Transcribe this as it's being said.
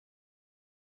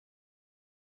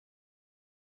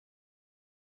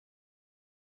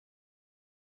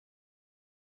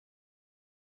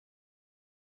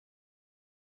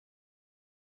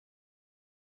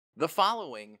The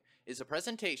following is a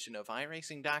presentation of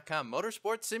iRacing.com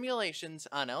motorsports simulations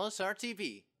on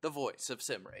LSRTV, the voice of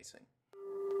sim racing.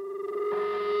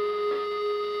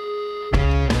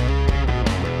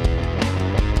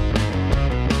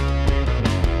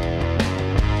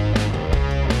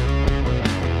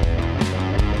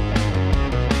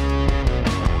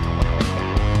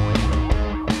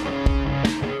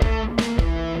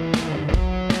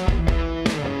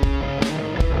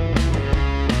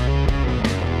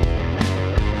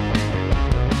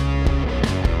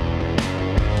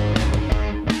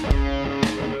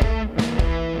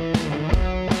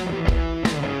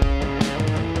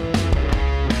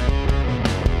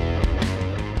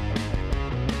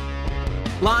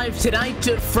 Live tonight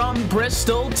from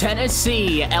Bristol,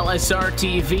 Tennessee,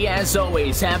 LSRTV, as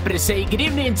always, happy to say good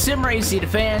evening, sim racing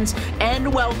fans,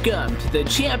 and welcome to the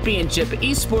Championship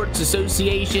Esports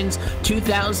Association's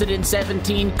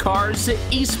 2017 Cars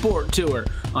eSport Tour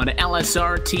on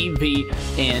LSRTV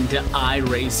and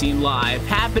iRacing Live.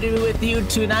 Happy to be with you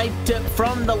tonight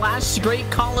from the last great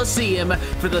Coliseum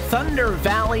for the Thunder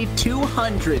Valley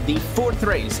 200, the fourth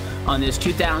race on this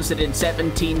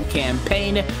 2017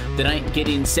 campaign. The night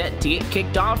getting set to get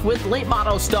kicked off with late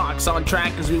model stocks on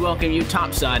track as we welcome you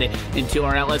topside into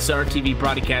our LSRTV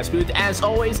broadcast booth. As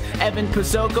always, Evan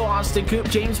Pasoko, Austin Coop,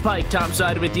 James Pike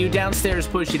topside with you. Downstairs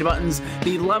pushing the buttons,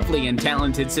 the lovely and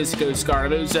talented Cisco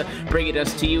Scarbosa, bringing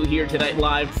us to you here tonight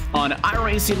live on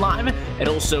iRacing Live and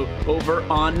also over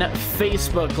on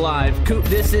Facebook Live. Coop,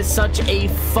 this is such a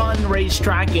fun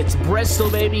racetrack. It's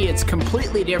Bristol, baby. It's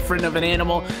completely different of an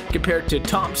animal compared to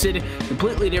Thompson,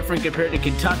 completely different compared to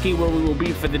Kentucky, where we will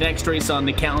be for the next race on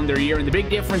the calendar year. And the big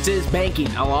difference is banking,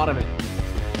 a lot of it.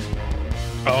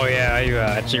 Oh yeah,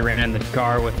 I actually ran in the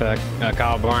car with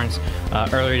Kyle Barnes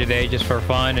earlier today just for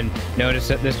fun, and noticed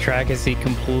that this track is a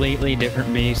completely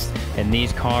different beast in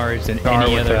these cars than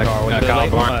any other car. With Kyle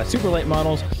Barnes. Super late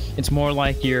models, it's more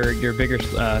like your bigger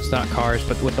stock cars,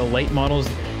 but with the late models,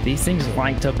 these things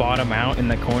like to bottom out in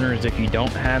the corners if you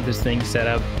don't have this thing set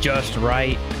up just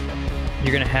right.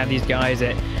 You're going to have these guys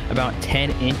at about 10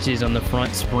 inches on the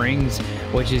front springs,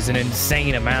 which is an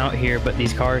insane amount here, but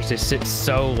these cars just sit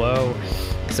so low.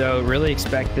 So really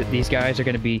expect that these guys are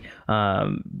going to be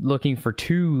looking for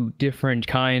two different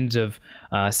kinds of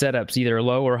setups, either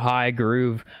low or high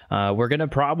groove. We're going to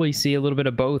probably see a little bit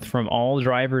of both from all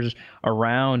drivers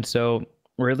around, so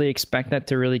really expect that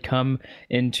to really come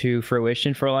into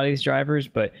fruition for a lot of these drivers,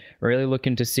 but really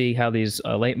looking to see how these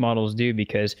late models do,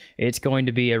 because it's going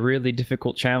to be a really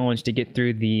difficult challenge to get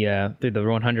through the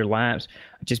 100 laps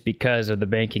just because of the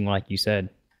banking, like you said.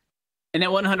 And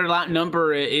that 100 lap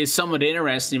number is somewhat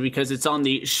interesting because it's on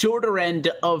the shorter end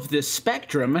of the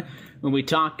spectrum when we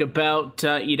talk about,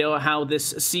 how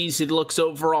this season looks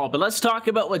overall. But let's talk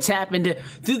about what's happened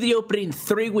through the opening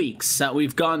 3 weeks.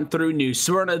 We've gone through New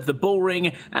Smyrna, the Bull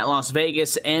Ring at Las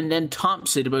Vegas, and then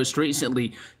Thompson most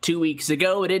recently 2 weeks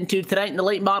ago. And into tonight in the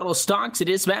late model stocks, it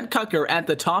is Matt Cucker at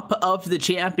the top of the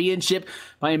championship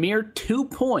by a mere 2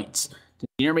 points.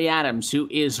 Jeremy Adams, who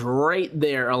is right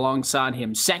there alongside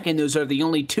him. Second, those are the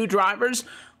only two drivers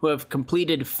who have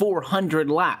completed 400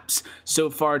 laps so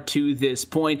far to this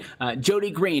point. Jody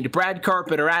Green, Brad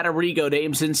Carpenter, Adam Rigo,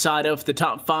 names inside of the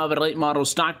top 5 at late model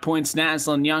stock points.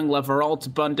 Naslin, Young,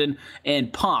 Leveralt, Bunton,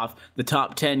 and Poff, the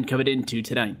top 10 coming into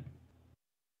tonight.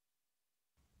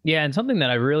 Yeah, and something that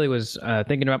I really was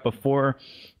thinking about before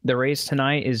the race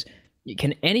tonight is,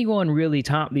 can anyone really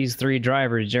top these three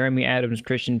drivers, Jeremy Adams,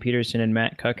 Christian Peterson, and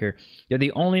Matt Cucker? They're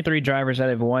the only three drivers that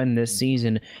have won this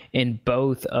season in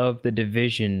both of the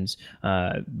divisions,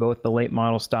 both the late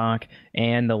model stock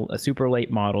and the super late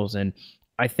models. And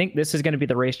I think this is going to be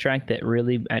the racetrack that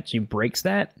really actually breaks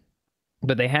that.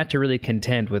 But they had to really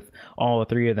contend with all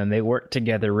three of them. They worked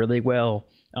together really well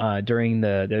during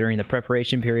the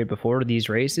preparation period before these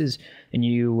races, and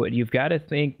you've got to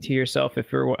think to yourself, if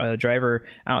you're a driver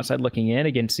outside looking in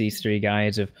against these three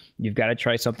guys, if you've got to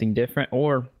try something different,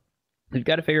 or you've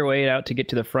got to figure a way out to get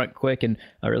to the front quick and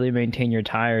really maintain your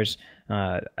tires.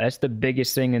 That's the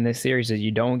biggest thing in this series, is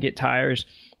you don't get tires.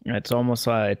 It's almost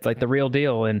it's like the real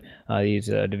deal in these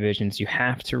divisions. You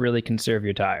have to really conserve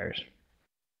your tires.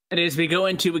 And as we go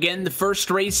into, again, the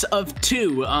first race of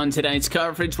 2 on tonight's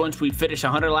coverage, once we finish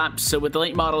 100 laps, so with the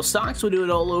late model stocks, we'll do it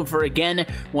all over again,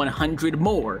 100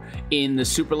 more in the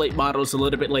super late models a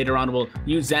little bit later on. We'll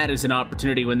use that as an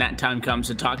opportunity when that time comes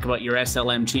to talk about your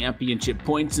SLM championship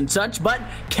points and such, but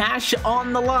cash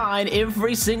on the line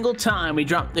every single time we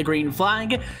drop the green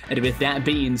flag. And with that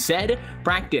being said,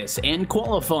 practice and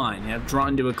qualifying have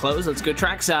drawn to a close. Let's go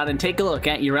trackside and take a look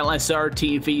at your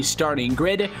LSRTV starting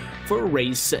grid for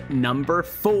race number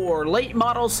 4. Late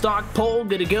model stock pole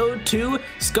going to go to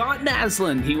Scott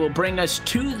Naslund. He will bring us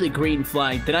to the green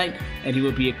flag tonight, and he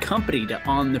will be accompanied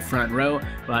on the front row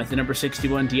by the number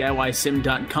 61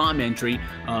 DIYSim.com entry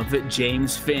of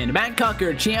James Finn. Matt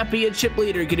Cucker, championship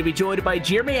leader, going to be joined by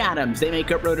Jeremy Adams. They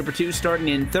make up row number 2, starting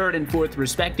in 3rd and 4th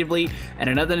respectively. And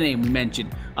another name we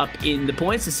mentioned up in the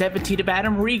points, the 17 of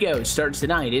Adam Rigo starts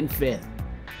tonight in 5th.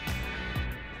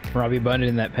 Robbie Bundon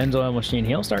in that Pennzoil machine.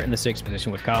 He'll start in the 6th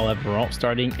position with Kyle Everalt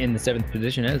starting in the 7th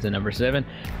position as the number 7.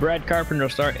 Brad Carpenter will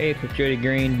start 8th with Jody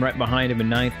Green. Right behind him in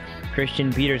 9th,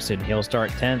 Christian Peterson. He'll start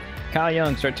 10th. Kyle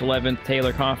Young starts 11th.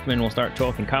 Taylor Kaufman will start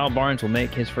 12th. And Kyle Barnes will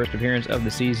make his first appearance of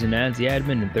the season as the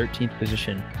admin in 13th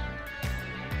position.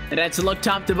 And that's a look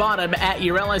top to bottom at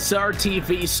your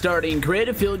LSRTV starting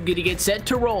grid. Field going to get set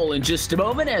to roll in just a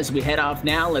moment. As we head off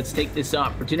now, let's take this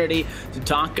opportunity to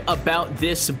talk about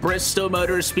this Bristol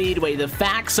Motor Speedway. The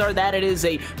facts are that it is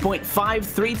a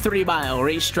 0.533 mile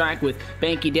racetrack with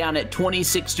banking down at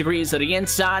 26 degrees on the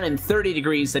inside and 30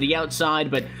 degrees on the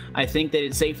outside. But I think that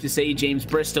it's safe to say, James,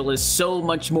 Bristol is so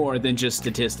much more than just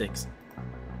statistics.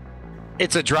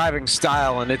 It's a driving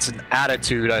style and it's an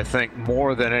attitude, I think,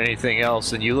 more than anything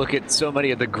else. And you look at so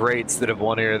many of the greats that have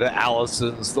won here, the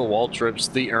Allisons, the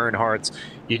Waltrips, the Earnhardts.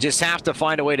 You just have to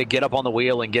find a way to get up on the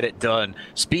wheel and get it done.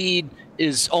 Speed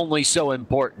is only so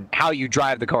important. How you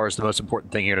drive the car is the most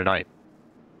important thing here tonight.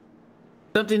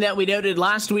 Something that we noted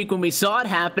last week when we saw it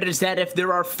happen is that if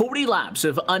there are 40 laps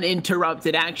of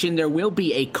uninterrupted action, there will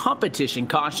be a competition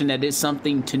caution. That is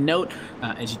something to note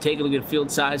as you take a look at a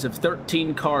field size of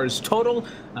 13 cars total.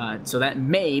 So that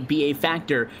may be a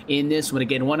factor in this one.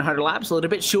 Again, 100 laps, a little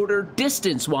bit shorter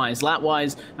distance-wise,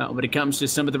 lap-wise, when it comes to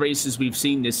some of the races we've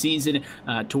seen this season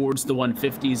towards the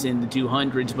 150s and the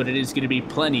 200s. But it is going to be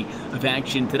plenty of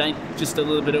action tonight. Just a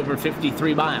little bit over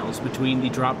 53 miles between the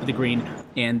drop of the green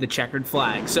and the checkered flag.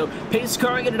 So pace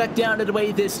car going to duck down to the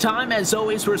way this time. As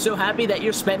always, we're so happy that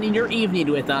you're spending your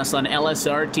evening with us on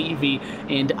LSRTV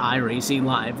and iRacing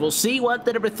Live. We'll see what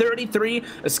the number 33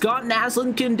 Scott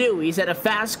Naslund can do. He's had a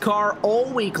fast car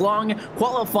all week long,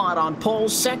 qualified on pole,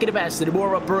 second best and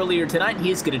more up earlier tonight.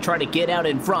 He's going to try to get out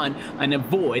in front and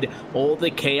avoid all the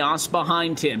chaos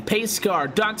behind him. Pace car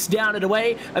ducks down and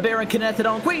away. A Baron connected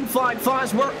on green flag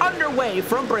flies. We're underway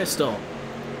from Bristol.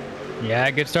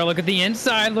 Yeah, good start. Look at the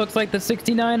inside. Looks like the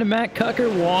 69 of Matt Cucker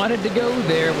wanted to go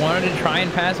there, wanted to try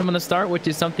and pass him on the start, which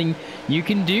is something you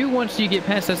can do once you get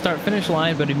past that start-finish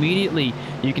line, but immediately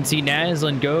you can see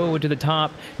Naslund go to the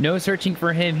top. No searching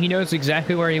for him. He knows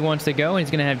exactly where he wants to go, and he's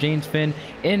going to have James Finn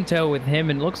in tow with him,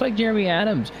 and it looks like Jeremy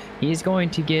Adams, he's going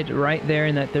to get right there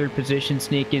in that 3rd position,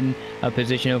 sneak in a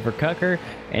position over Cucker,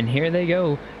 and here they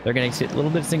go. They're going to sit a little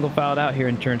bit single-filed out here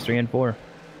in turns 3 and 4.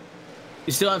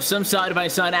 You still have some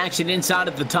side-by-side action inside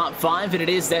of the top 5, and it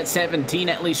is that 17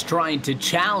 at least trying to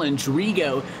challenge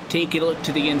Rigo. Taking a look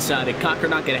to the inside of Cucker.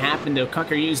 Not going to happen, though.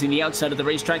 Cucker using the outside of the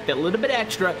racetrack. That little bit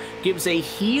extra gives a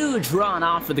huge run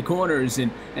off of the corners,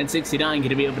 and 69 going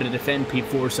to be able to defend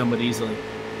P4 somewhat easily.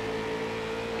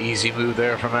 Easy move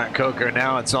there from Matt Coker.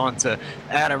 Now it's on to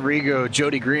Adam Rigo,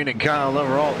 Jody Green, and Kyle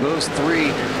Everalt. Those 3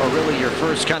 are really your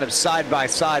first kind of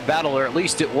side-by-side battle, or at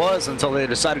least it was until they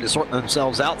decided to sort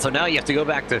themselves out. So now you have to go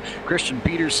back to Christian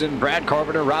Peterson, Brad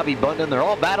Carpenter, Robbie Bundon. They're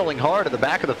all battling hard at the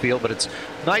back of the field, but it's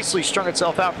nicely strung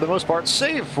itself out for the most part,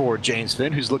 save for James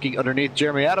Finn, who's looking underneath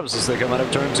Jeremy Adams as they come out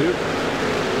of turn 2.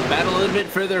 Battle a little bit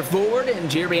further forward,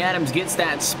 and Jeremy Adams gets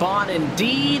that spot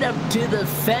indeed up to the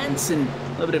fence, and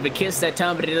a little bit of a kiss that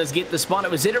time, but he does get the spot.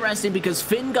 It was interesting because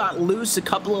Finn got loose a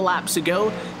couple of laps ago,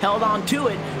 held on to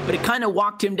it, but it kind of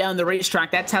walked him down the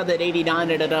racetrack. That's how that 89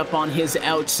 ended up on his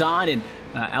outside, and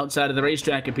outside of the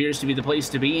racetrack appears to be the place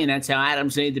to be, and that's how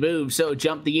Adams made the move. So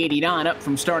jumped the 89 up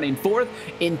from starting 4th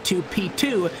into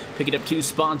P2, picking up 2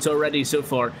 spots already so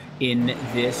far in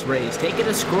this race. Taking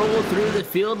a scroll through the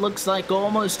field, looks like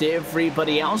almost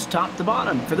everybody else top to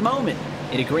bottom for the moment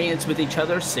in agreement with each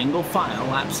other, single file,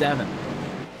 lap 7.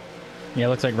 Yeah, it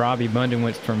looks like Robbie Bundon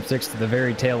went from 6th to the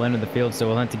very tail end of the field, so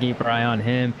we'll have to keep our eye on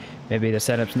him. Maybe the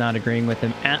setup's not agreeing with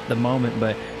him at the moment,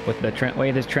 but with the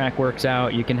way this track works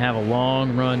out, you can have a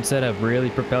long run setup really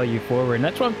propel you forward. And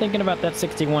that's what I'm thinking about that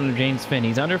 61 of James Finn.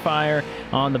 He's under fire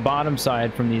on the bottom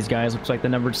side from these guys. Looks like the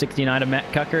number 69 of Matt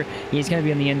Cucker. He's going to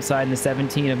be on the inside, and the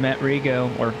 17 of Matt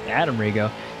Rigo, or Adam Rigo.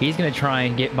 He's going to try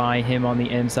and get by him on the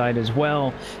inside as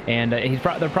well. And they're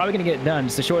probably going to get it done.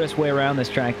 It's the shortest way around this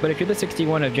track. But if you're the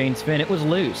 61 of James Finn, it was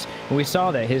loose. And we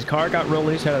saw that. His car got real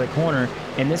loose out of the corner.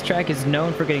 And this track is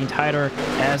known for getting tighter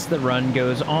as the run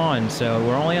goes on. So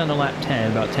we're only on the lap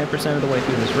 10, about 10% of the way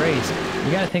through this race.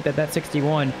 You got to think that that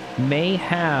 61 may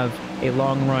have a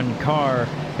long run car.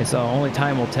 And so only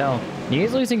time will tell. He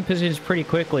is losing positions pretty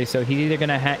quickly, so he's either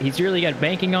gonna he's really got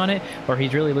banking on it, or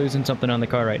he's really losing something on the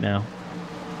car right now.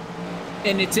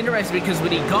 And it's interesting because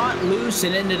when he got loose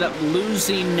and ended up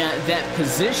losing that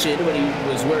position when he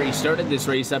was where he started this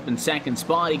race up in second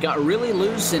spot, he got really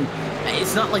loose, and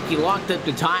it's not like he locked up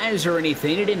the tires or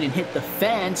anything. It didn't hit the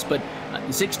fence, but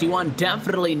the 61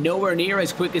 definitely nowhere near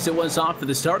as quick as it was off at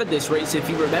the start of this race. If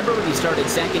you remember, when he started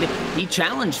second, he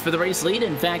challenged for the race lead.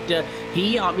 In fact,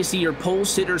 he, obviously your pole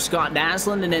sitter Scott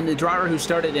Naslund, and then the driver who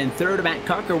started in third, Matt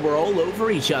Cucker, were all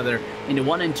over each other into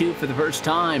 1 and 2 for the first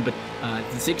time. But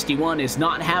the 61 is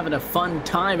not having a fun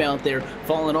time out there,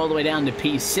 falling all the way down to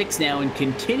P6 now and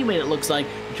continuing, it looks like,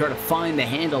 to try to find the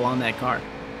handle on that car.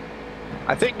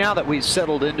 I think now that we've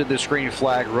settled into this green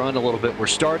flag run a little bit, we're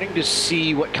starting to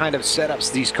see what kind of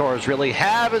setups these cars really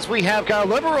have, as we have Kyle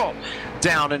Leverett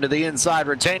down into the inside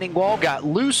retaining wall, got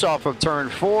loose off of turn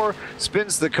 4,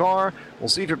 spins the car. We'll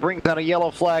see if it brings down a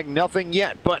yellow flag. Nothing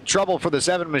yet, but trouble for the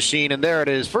 7 machine, and there it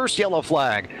is, first yellow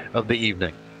flag of the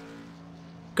evening.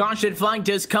 Caution flag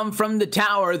does come from the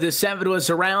tower. The 7 was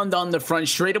around on the front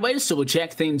straightaway, so we'll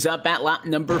check things up at lap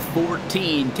number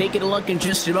 14. Taking a look in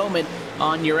just a moment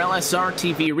on your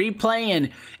LSRTV replay, and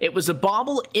it was a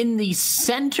bobble in the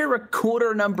center of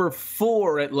quarter number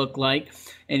 4, it looked like,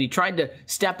 and he tried to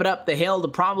step it up the hill. The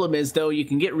problem is, though, you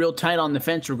can get real tight on the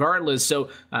fence regardless, so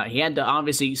he had to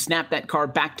obviously snap that car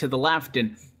back to the left,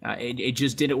 and it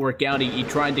just didn't work out. He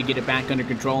tried to get it back under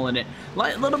control, and a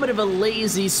little bit of a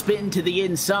lazy spin to the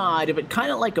inside, but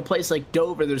kind of like a place like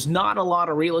Dover, there's not a lot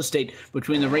of real estate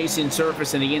between the racing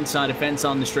surface and the inside of fence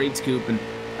on the straight scoop, and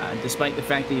despite the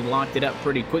fact that he locked it up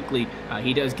pretty quickly,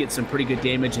 he does get some pretty good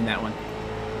damage in that one.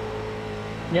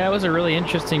 Yeah, it was a really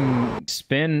interesting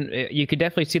spin. You could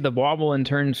definitely see the wobble in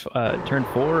turn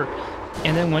 4.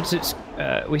 And then once it's,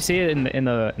 we see it in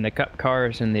the Cup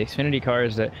cars and the Xfinity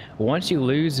cars, that once you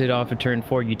lose it off of turn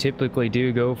 4, you typically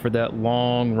do go for that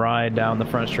long ride down the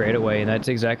front straightaway, and that's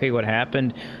exactly what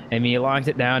happened. I mean, he locked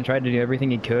it down, tried to do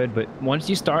everything he could, but once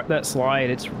you start that slide,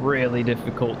 it's really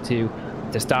difficult to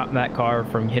stop that car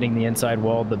from hitting the inside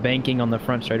wall. The banking on the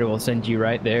front straightaway will send you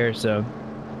right there, so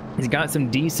he's got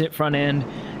some decent front end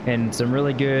and some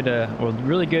really good,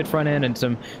 really good front end and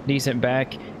some decent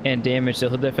back end damage. So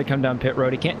he'll definitely come down pit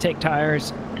road. He can't take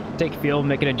tires, take fuel,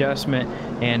 make an adjustment,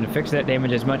 and fix that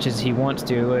damage as much as he wants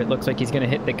to. It looks like he's going to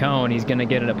hit the cone. He's going to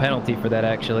get a penalty for that,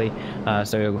 actually.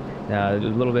 So a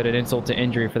little bit of insult to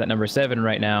injury for that number 7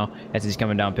 right now as he's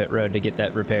coming down pit road to get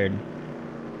that repaired.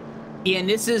 Yeah, and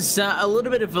this is a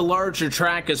little bit of a larger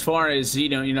track as far as, you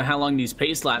know how long these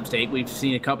pace laps take. We've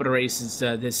seen a couple of races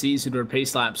this season where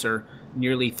pace laps are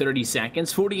nearly 30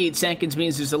 seconds. 48 seconds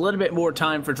means there's a little bit more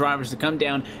time for drivers to come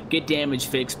down, get damage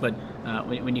fixed, but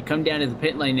when you come down to the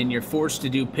pit lane and you're forced to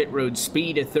do pit road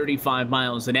speed at 35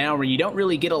 miles an hour, you don't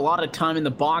really get a lot of time in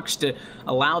the box to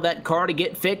allow that car to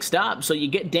get fixed up, so you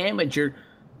get damage. You're,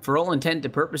 for all intent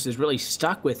and purposes, really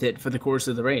stuck with it for the course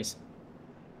of the race.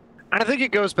 I think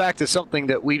it goes back to something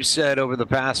that we've said over the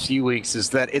past few weeks,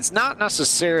 is that it's not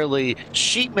necessarily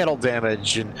sheet metal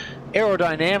damage and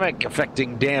aerodynamic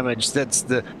affecting damage that's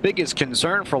the biggest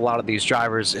concern for a lot of these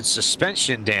drivers. It's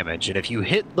suspension damage, and if you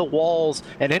hit the walls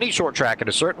at any short track in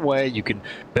a certain way, you can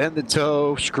bend the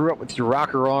toe, screw up with your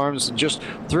rocker arms, and just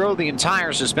throw the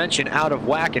entire suspension out of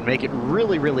whack and make it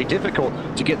really, really difficult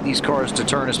to get these cars to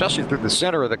turn, especially through the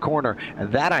center of the corner.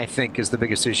 And that, I think, is the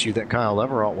biggest issue that Kyle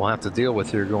Leverett will have to deal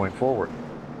with here going forward.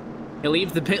 He'll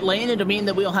leave the pit lane. It'll mean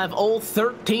that we'll have all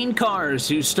 13 cars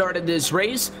who started this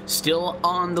race still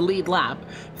on the lead lap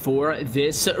for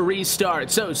this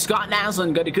restart. So Scott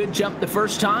Naslund got a good jump the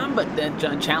first time, but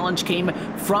that challenge came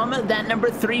from that number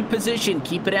 3 position.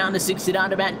 Keep it down to 69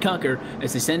 to Matt Cucker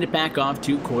as they send it back off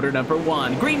to quarter number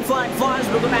 1. Green flag flies,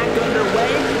 we'll go back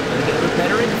underway. A bit of a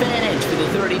better advantage for the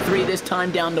 33 this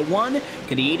time, down to 1.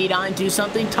 Can the 89 do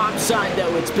something? Top side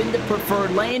though, it's been the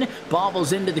preferred lane.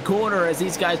 Bobbles into the corner as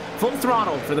these guys full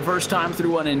throttle for the first time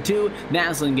through 1 and 2.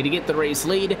 Naslund going to get the race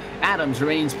lead. Adams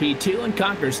remains P2 and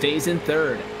Cocker stays in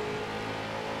 3rd.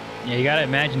 Yeah, you got to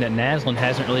imagine that Naslund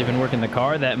hasn't really been working the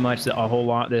car that much a whole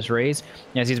lot this race,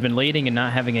 as he's been leading and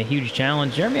not having a huge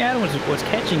challenge. Jeremy Adams was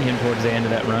catching him towards the end of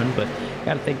that run, but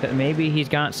got to think that maybe he's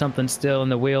got something still in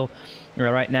the wheel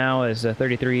right now as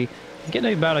 33 is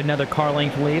getting about another car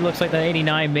length lead. Looks like that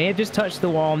 89 may have just touched the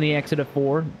wall on the exit of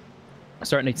 4.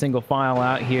 Starting to single file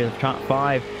out here, the top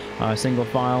 5 single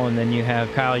file, and then you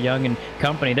have Kyle Young and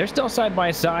company. They're still side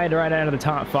by side right out of the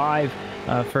top 5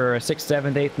 for 6th,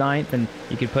 7th, 8th, 9th, and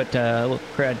you could put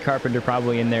Craig Carpenter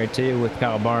probably in there too with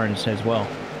Kyle Barnes as well.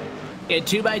 Yeah,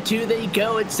 2x2 they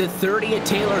go. It's the 30 of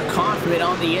Taylor Kaufman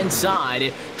on the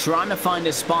inside, trying to find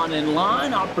a spot in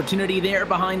line. Opportunity there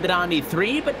behind the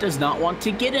 93, but does not want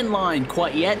to get in line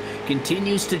quite yet.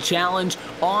 Continues to challenge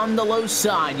on the low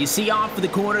side. You see off of the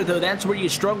corner, though, that's where you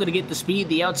struggle to get the speed.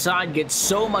 The outside gets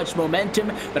so much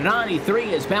momentum, but 93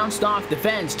 has bounced off the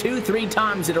fence 2-3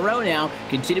 times in a row now,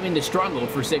 continuing to struggle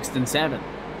for 6th and 7th.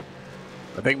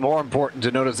 I think more important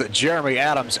to note is that Jeremy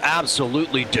Adams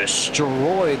absolutely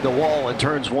destroyed the wall in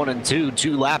turns 1 and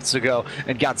 2 laps ago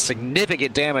and got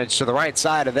significant damage to the right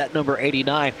side of that number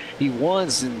 89. He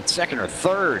was in 2nd or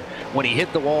 3rd when he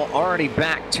hit the wall, already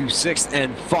back to 6th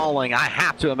and falling. I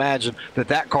have to imagine that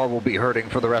that car will be hurting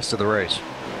for the rest of the race.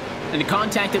 And the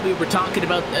contact that we were talking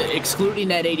about, excluding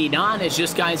that 89, is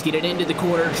just guys getting into the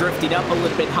corner, drifting up a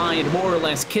little bit high and more or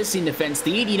less kissing the fence.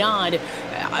 The 89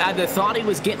 either thought he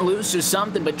was getting loose or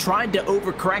something, but tried to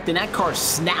overcorrect, and that car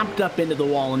snapped up into the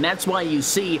wall. And that's why you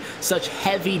see such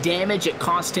heavy damage. It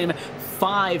cost him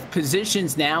 5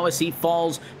 positions now as he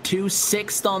falls to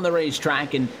 6th on the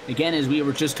racetrack. And again, as we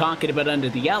were just talking about under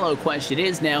the yellow, question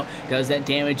is now, does that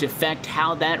damage affect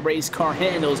how that race car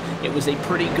handles? It was a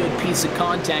pretty good piece of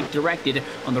contact directed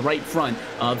on the right front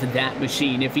of that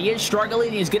machine. If he is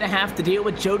struggling, he's going to have to deal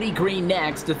with Jody Green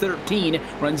next. The 13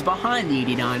 runs behind the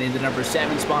 89 in the number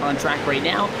 7 spot on track right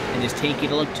now, and is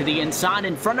taking a look to the inside.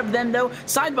 In front of them, though,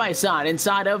 side by side,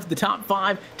 inside of the top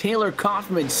 5, Taylor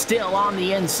Kaufman still on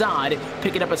the inside,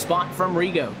 picking up a spot from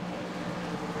Rigo.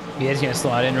 He is going to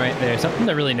slot in right there. Something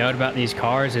to really note about these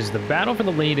cars is the battle for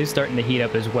the lead is starting to heat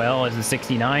up as well as the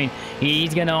 69.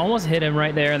 He's going to almost hit him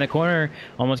right there in the corner,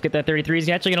 almost get that 33. He's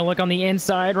actually going to look on the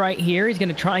inside right here. He's going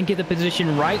to try and get the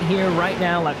position right here, right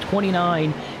now, lap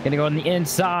 29. Going to go on the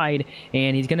inside,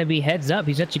 and he's going to be heads up.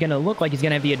 He's actually going to look like he's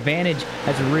going to have the advantage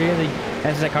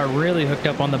as that car really hooked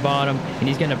up on the bottom, and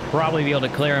he's going to probably be able to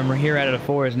clear him here out of the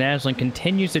 4 as Naslin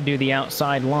continues to do the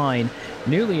outside line.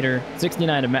 New leader,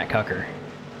 69 of Matt Cucker.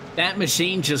 That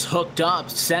machine just hooked up,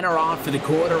 center off for the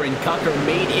quarter, and Cucker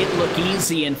made it look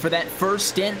easy. And for that first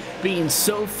stint being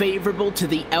so favorable to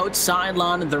the outside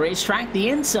line of the racetrack, the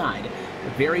inside, a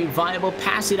very viable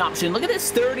passing option. Look at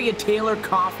this 30 of Taylor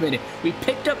Kaufman. We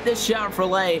picked up this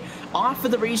Chevrolet off of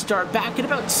the restart back at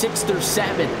about 6th or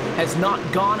 7th. Has not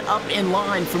gone up in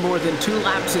line for more than 2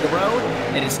 laps in a row,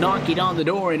 and is knocking on the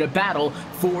door in a battle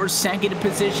for 2nd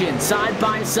position. Side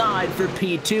by side for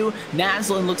P2.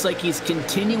 Naslin looks like he's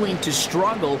continuing to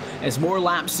struggle as more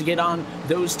laps to get on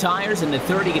those tires, and the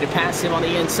 30 going to pass him on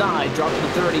the inside, dropping the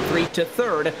 33 to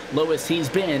 3rd, lowest he's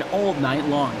been all night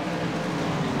long.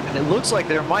 And it looks like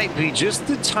there might be just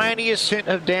the tiniest hint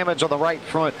of damage on the right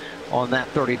front on that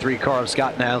 33 car of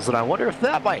Scott Naslin. I wonder if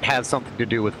that might have something to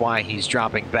do with why he's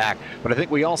dropping back. But I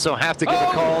think we also have to give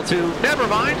a call to, never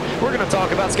mind, we're going to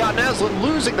talk about Scott Naslin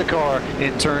losing the car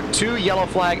in turn 2, yellow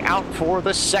flag out for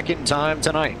the 2nd time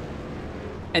tonight.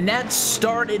 And that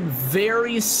started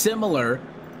very similar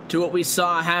to what we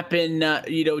saw happen,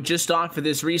 just off of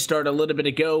this restart a little bit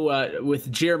ago with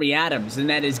Jeremy Adams, and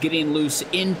that is getting loose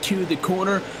into the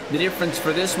corner. The difference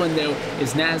for this one, though,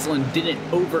 is Naslin didn't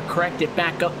overcorrect it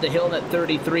back up the hill. That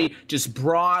 33 just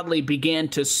broadly began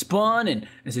to spun, and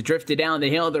as it drifted down the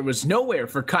hill, there was nowhere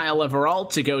for Kyle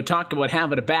Everalt to go. Talk about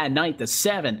having a bad night. The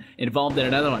 7 involved in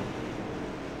another one.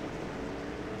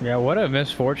 Yeah, what a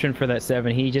misfortune for that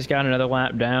 7. He just got another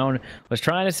lap down. Was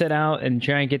trying to sit out and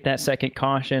try and get that 2nd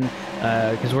caution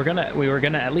because we were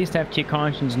gonna at least have 2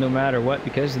 cautions no matter what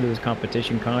because of those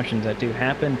competition cautions that do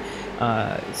happen.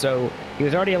 So he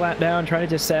was already a lap down, trying to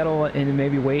just settle and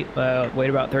maybe wait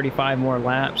about 35 more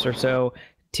laps or so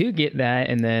to get that,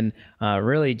 and then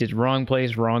really just wrong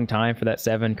place, wrong time for that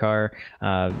 7 car.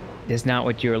 Is not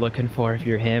what you were looking for if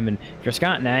you're him. And for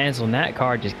Scott Naslin, that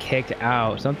car just kicked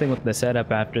out. Something with the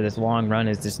setup after this long run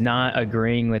is just not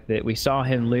agreeing with it. We saw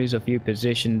him lose a few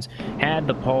positions, had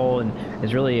the pole, and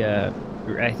is really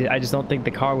I just don't think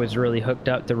the car was really hooked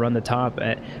up to run the top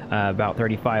at about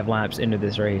 35 laps into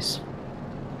this race.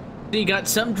 You got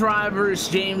some drivers,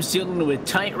 James, dealing with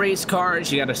tight race cars.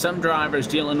 You got some drivers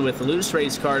dealing with loose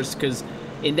race cars, because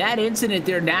in that incident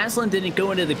there, Naslin didn't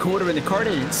go into the corner and the car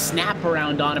didn't snap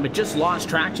around on him. It just lost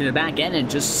traction in the back end and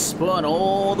just spun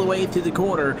all the way through the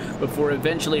corner before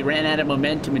eventually ran out of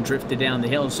momentum and drifted down the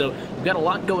hill. So we've got a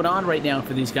lot going on right now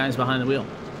for these guys behind the wheel.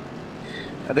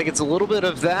 I think it's a little bit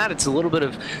of that. It's a little bit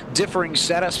of differing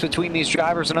setups between these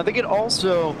drivers, and I think it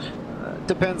also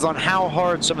depends on how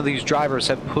hard some of these drivers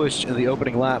have pushed in the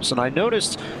opening laps. And I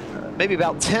noticed maybe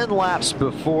about 10 laps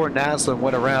before Naslin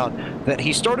went around, that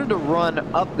he started to run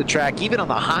up the track, even on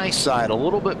the high side, a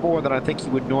little bit more than I think he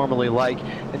would normally like,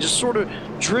 and just sort of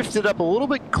drifted up a little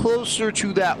bit closer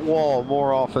to that wall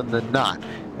more often than not.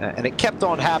 And it kept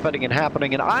on happening and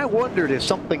happening, and I wondered if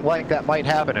something like that might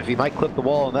happen, if he might clip the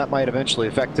wall and that might eventually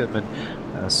affect him.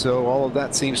 And so all of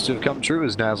that seems to have come true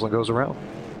as Naslund goes around.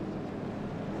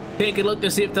 Take a look to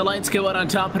see if the lights go out on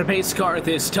top of the pace car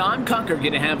this time. Cocker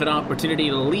going to have an opportunity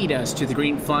to lead us to the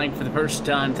green flag for the first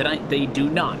time tonight. They do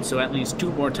not, so at least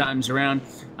 2 more times around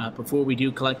before we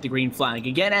do collect the green flag.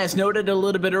 Again, as noted a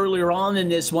little bit earlier on in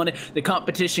this one, the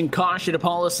competition caution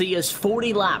policy is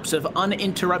 40 laps of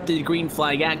uninterrupted green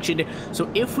flag action.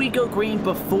 So if we go green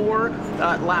before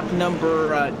lap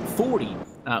number 40,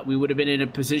 we would have been in a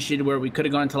position where we could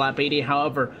have gone to lap 80.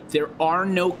 However, there are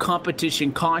no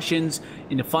competition cautions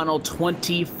in the final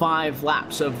 25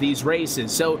 laps of these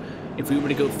races. So if we were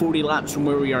to go 40 laps from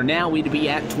where we are now, we'd be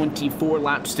at 24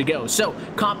 laps to go. So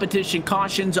competition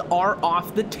cautions are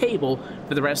off the table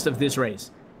for the rest of this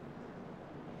race.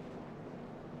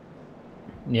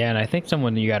 Yeah, and I think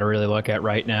someone you got to really look at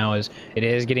right now is it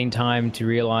is getting time to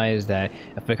realize that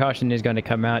if a caution is going to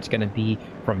come out, it's going to be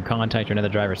from contact or another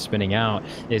driver spinning out,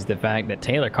 is the fact that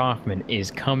Taylor Kaufman is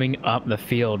coming up the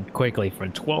field quickly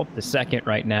from 12th to 2nd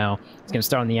right now. It's going to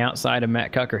start on the outside of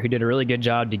Matt Cucker, who did a really good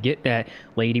job to get that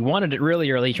lead. He wanted it really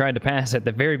early, tried to pass at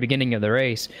the very beginning of the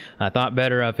race. Thought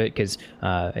better of it because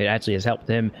it actually has helped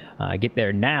him get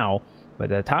there now. But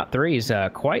the top 3 is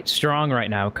quite strong right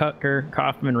now. Cucker,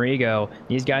 Kaufman, Rigo.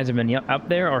 These guys have been up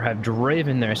there or have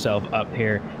driven themselves up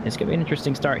here. It's going to be an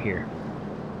interesting start here.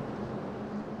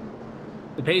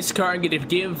 The pace car going to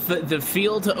give the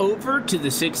field over to the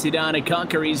 69 of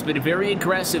Cucker. He's been very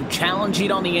aggressive,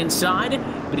 challenging on the inside,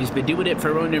 but he's been doing it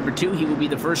for row number 2. He will be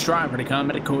the first driver to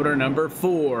come at quarter number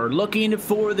 4. Looking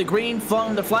for the green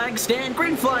from the flag stand.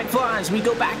 Green flag flies. We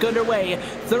go back underway.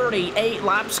 38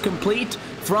 laps complete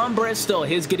from Bristol.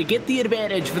 He's going to get the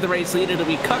advantage for the race lead. It'll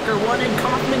be Cucker 1 and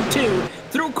Kaufman 2.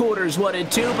 Through quarters 1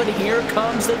 and 2, but here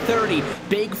comes the 30.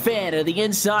 Big fan of the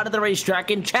inside of the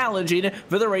racetrack and challenging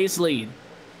for the race lead.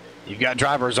 You've got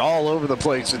drivers all over the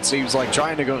place, it seems like,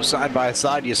 trying to go side by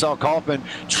side. You saw Kaufman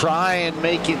try and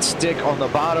make it stick on the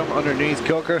bottom underneath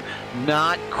Coker.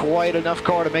 Not quite enough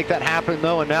car to make that happen,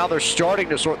 though, and now they're starting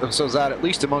to sort themselves out, at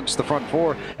least amongst the front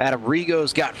 4. Adam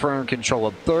Rigo's got firm control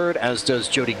of 3rd, as does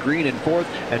Jody Green in 4th,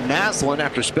 and Naslund,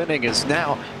 after spinning, is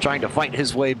now trying to fight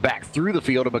his way back through the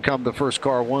field to become the first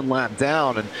car 1 lap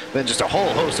down, and then just a whole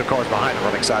host of cars behind him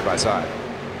running side by side.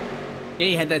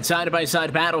 He had that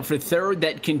side-by-side battle for 3rd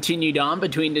that continued on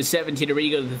between the 17 to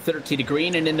Rigo, the 13 to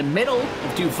Green, and in the middle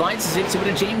of 2 fights, the 6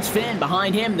 to James Finn.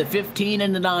 Behind him, the 15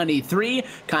 and the 93.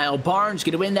 Kyle Barnes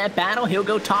going to win that battle. He'll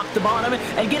go top to bottom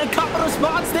and get a couple of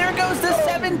spots. There goes the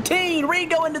 17.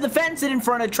 Rigo into the fence and in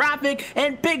front of traffic,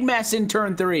 and big mess in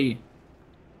turn 3.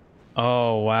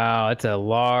 Oh, wow. That's a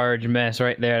large mess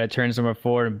right there. That turns number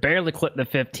 4 and barely clipped the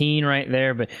 15 right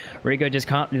there, but Rigo just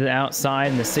caught to the outside,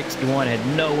 and the 61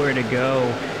 had nowhere to go,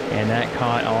 and that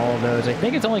caught all of those. I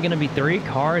think it's only going to be 3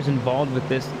 cars involved with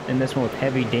this in this one with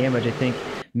heavy damage. I think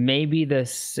maybe the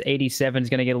 87 is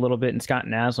going to get a little bit, and Scott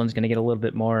Naslund's going to get a little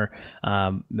bit more.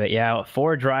 But yeah,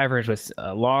 4 drivers with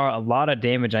a lot of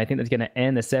damage. I think that's going to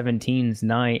end the 17's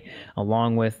night,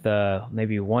 along with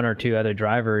maybe 1 or 2 other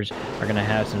drivers are going to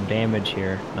have some damage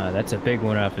here. That's a big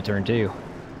one off turn 2.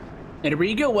 And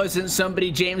Rigo wasn't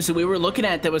somebody, James, that we were looking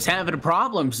at that was having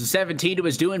problems. The 17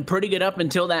 was doing pretty good up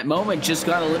until that moment, just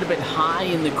got a little bit high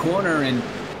in the corner and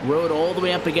rode all the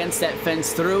way up against that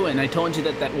fence through, and I told you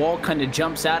that that wall kind of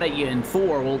jumps out at you in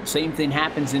 4. Well, same thing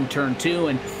happens in turn 2,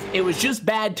 and it was just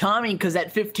bad timing because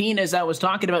that 15, as I was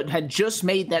talking about, had just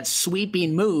made that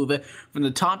sweeping move from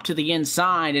the top to the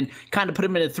inside and kind of put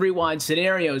him in a 3-wide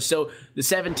scenario. So the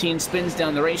 17 spins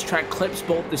down the racetrack, clips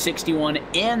both the 61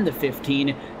 and the 15,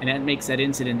 and that makes that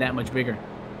incident that much bigger.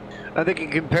 I think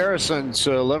in comparison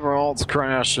to Leveralt's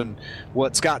crash and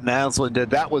what Scott Naslund did,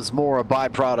 that was more a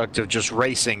byproduct of just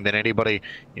racing than anybody,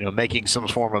 making some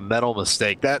form of mental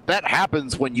mistake. That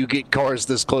happens when you get cars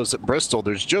this close at Bristol.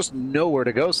 There's just nowhere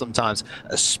to go sometimes,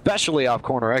 especially off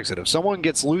corner exit. If someone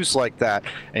gets loose like that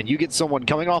and you get someone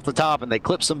coming off the top and they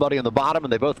clip somebody on the bottom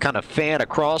and they both kind of fan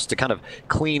across to kind of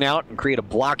clean out and create a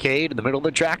blockade in the middle of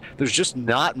the track, there's just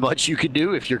not much you can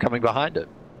do if you're coming behind it.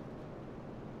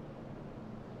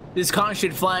 This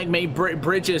caution flag may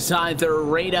bridge us either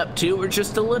right up to or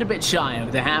just a little bit shy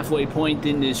of the halfway point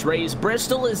in this race.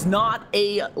 Bristol is not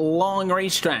a long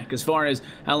racetrack as far as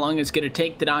how long it's going to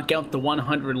take to knock out the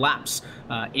 100 laps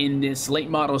in this late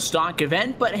model stock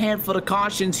event, but a handful of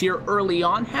cautions here early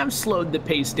on have slowed the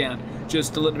pace down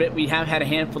just a little bit. We have had a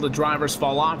handful of drivers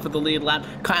fall off of the lead lap.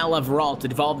 Kyle Everalt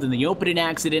involved in the opening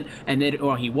accident, and then,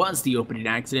 or he was the opening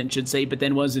accident, should say, but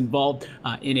then was involved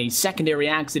in a secondary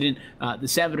accident. The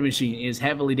 7 machine is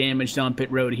heavily damaged on pit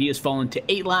road. He has fallen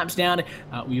to 8 laps down.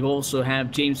 We also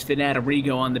have James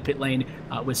Finatarigo on the pit lane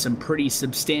with some pretty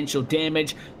substantial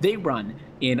damage. They run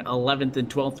in 11th and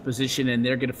 12th position, and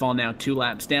they're going to fall now 2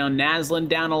 laps down. Naslin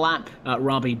down a lap,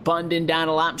 Robbie Bundon down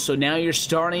a lap, so now you're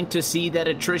starting to see that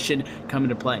attrition come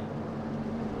into play.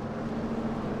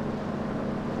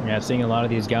 Yeah, seeing a lot of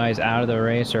these guys out of the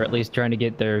race, or at least trying to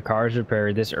get their cars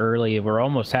repaired this early. We're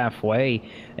almost halfway.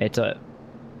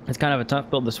 It's kind of a tough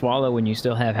pill to swallow when you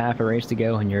still have half a race to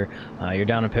go and you're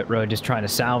down a pit road just trying to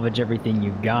salvage everything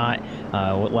you've got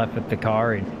left with the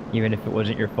car. And even if it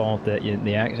wasn't your fault that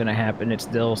the accident happened, it's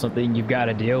still something you've got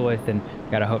to deal with, and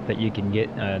got to hope that you can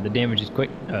get the damage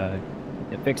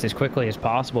fixed as quickly as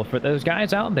possible. For those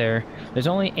guys out there, there's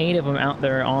only 8 of them out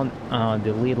there on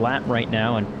the lead lap right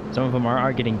now, and some of them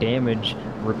are getting damage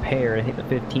repaired. I think the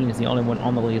 15 is the only one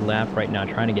on the lead lap right now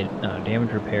trying to get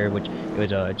damage repaired, which was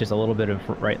just a little bit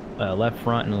of left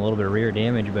front and a little bit of rear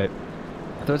damage. But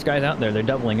those guys out there, they're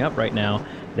doubling up right now.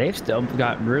 They've still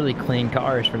got really clean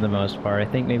cars for the most part.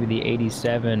 I think maybe the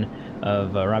 87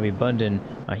 of Robbie Bundon,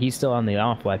 he's still on the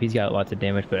off lap. He's got lots of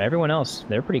damage, but everyone else,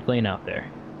 they're pretty clean out there.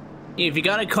 If you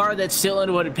got a car that's still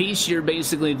in one piece, you're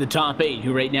basically the top 8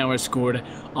 who right now are scored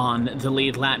on the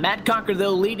lead lap. Matt Cocker,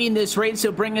 though, leading this race,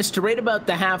 will bring us to right about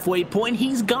the halfway point.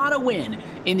 He's got to win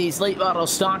in these late model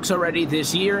stocks already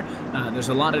this year. There's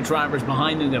a lot of drivers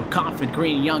behind them, though. Coffin,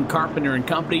 Green, Young, Carpenter, and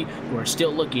company, who are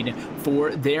still looking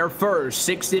for their first.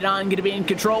 69 going to be in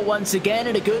control once again,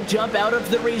 and a good jump out of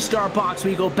the restart box.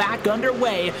 We go back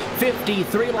underway.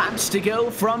 53 laps to go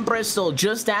from Bristol,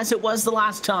 just as it was the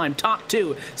last time. Top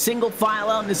 2, single file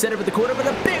out in the center of the quarter with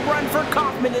a big run for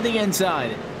Kaufman to the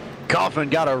inside. Kaufman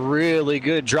got a really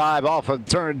good drive off of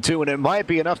turn 2, and it might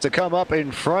be enough to come up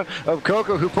in front of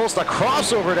Coco, who pulls the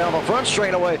crossover down the front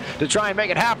straightaway to try and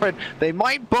make it happen. They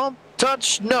might bump,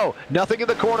 touch, no, nothing in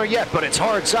the corner yet, but it's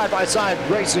hard side-by-side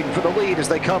racing for the lead as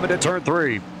they come into turn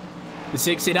 3. The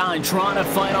 69 trying to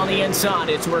fight on the inside.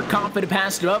 It's where Kaufman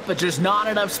passed him up, but just not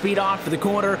enough speed off for the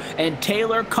corner. And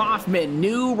Taylor Kaufman,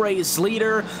 new race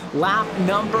leader, lap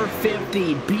number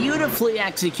 50. Beautifully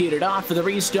executed off for the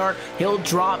restart. He'll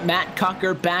drop Matt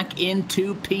Cocker back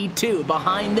into P2.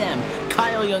 Behind them,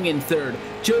 Kyle Young in 3rd,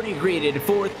 Jody Green in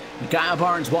 4th, and Kyle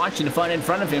Barnes watching the fun in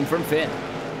front of him from 5th.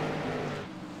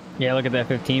 Yeah, look at that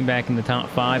 15 back in the top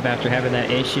 5 after having that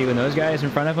issue, and those guys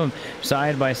in front of him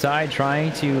side by side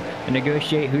trying to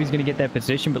negotiate who's going to get that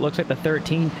position. But looks like the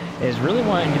 13 is really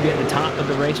wanting to be at the top of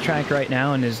the racetrack right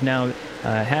now, and is now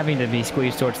having to be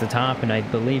squeezed towards the top, and I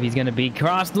believe he's going to be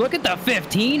crossed. Look at the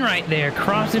 15 right there,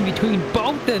 crossing between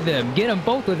both of them. Get them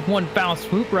both with one foul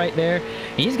swoop right there.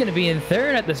 He's going to be in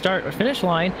 3rd at the start or finish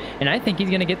line, and I think he's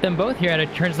going to get them both here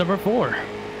at turns number 4.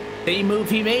 Same move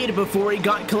he made before he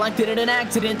got collected in an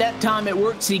accident. That time it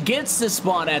works. He gets the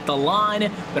spot at the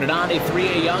line, but an Audi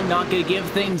 3A Young not going to give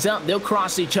things up. They'll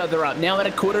cross each other up. Now at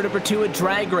a quarter number 2, a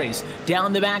drag race.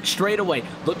 Down the back straightaway.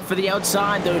 Look for the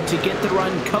outside, though, to get the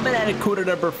run. Coming at a quarter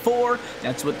number 4.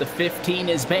 That's what the 15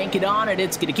 is banking on, and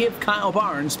it's going to give Kyle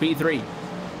Barnes P3.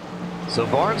 So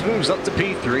Barnes moves up to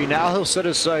P3. Now he'll set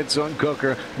his sights on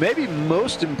Coker. Maybe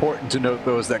most important to note,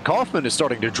 though, is that Kaufman is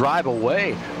starting to drive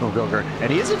away from Coker, and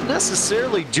he isn't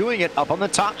necessarily doing it up on the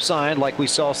top side like we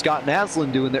saw Scott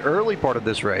Naslin do in the early part of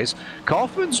this race.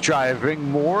 Kaufman's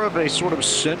driving more of a sort of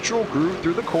central groove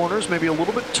through the corners, maybe a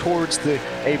little bit towards the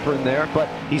apron there, but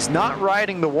he's not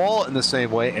riding the wall in the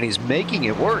same way, and he's making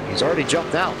it work. He's already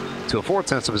jumped out to a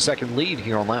 0.4 of a second lead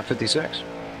here on lap 56.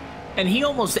 And he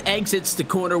almost exits the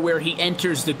corner where he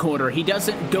enters the corner. He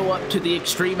doesn't go up to the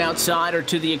extreme outside or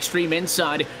to the extreme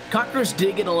inside. Cocker's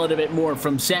digging a little bit more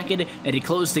from 2nd, and he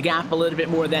closed the gap a little bit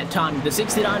more that time. The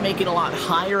 69 making a lot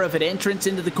higher of an entrance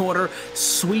into the corner,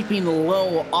 sweeping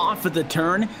low off of the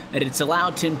turn, and it's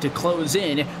allowed him to close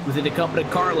in within a couple of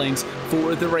car lengths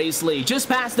for the race lead. Just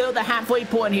past, though, the halfway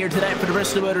point here tonight for the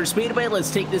Bristol Motor Speedway.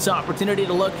 Let's take this opportunity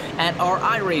to look at our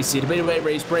iRacing Midway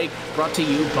Race Break, brought to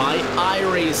you by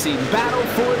iRacing. Battle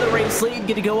for the race lead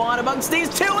going to go on amongst these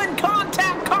 2 in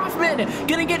contact. Kaufman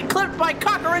going to get clipped by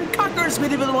Cocker, and Cocker's going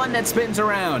to be the one that spins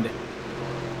around.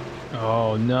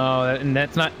 Oh no, and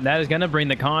that is going to bring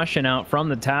the caution out from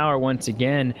the tower once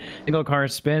again. Single car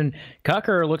spin.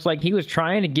 Cucker looks like he was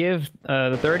trying to give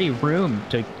the 30 room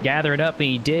to gather it up, and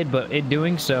he did, but in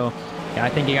doing so, I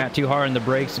think he got too hard on the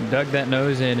brakes and dug that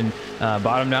nose in and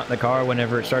bottomed out the car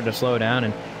whenever it started to slow down,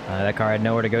 and that car had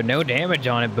nowhere to go. No damage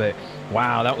on it, but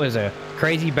wow, that was a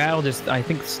crazy battle. Just, I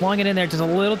think, slung it in there just a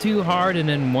little too hard, and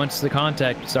then once the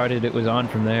contact started, it was on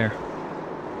from there.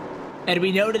 And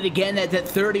we noted again that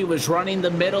 30 was running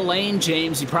the middle lane,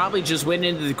 James. He probably just went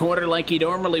into the corner like he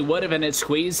normally would have, and it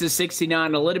squeezed the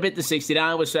 69 a little bit. The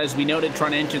 69 was, as we noted,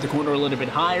 trying to enter the corner a little bit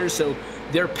higher, so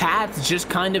their paths just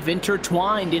kind of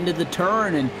intertwined into the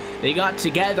turn, and they got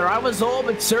together. I was all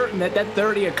but certain that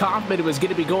 30 of Kaufman was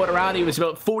going to be going around. He was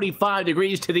about 45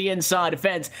 degrees to the inside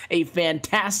fence. A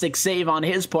fantastic save on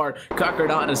his part. Cucker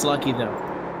not as lucky, though.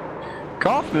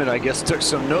 Kaufman, I guess, took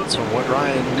some notes from what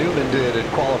Ryan Newman did in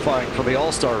qualifying for the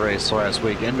All-Star race last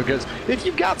weekend, because if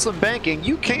you've got some banking,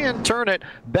 you can turn it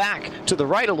back to the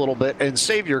right a little bit and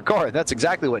save your car. That's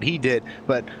exactly what he did,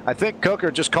 but I think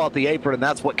Coker just caught the apron, and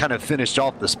that's what kind of finished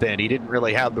off the spin. He didn't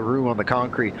really have the room on the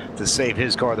concrete to save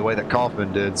his car the way that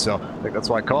Kaufman did, so I think that's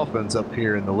why Kaufman's up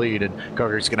here in the lead, and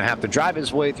Coker's going to have to drive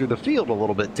his way through the field a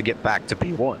little bit to get back to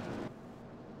P1.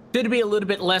 Should be a little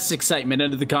bit less excitement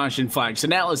under the caution flag. So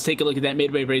now let's take a look at that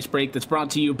midway race break that's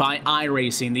brought to you by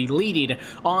iRacing, the leading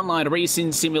online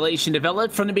racing simulation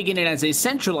developed from the beginning as a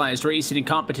centralized racing and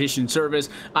competition service.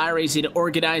 iRacing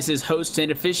organizes, hosts,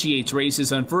 and officiates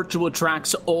races on virtual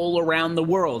tracks all around the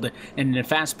world. And in a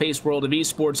fast-paced world of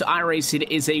esports, iRacing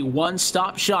is a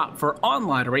one-stop shop for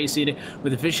online racing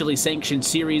with officially sanctioned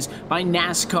series by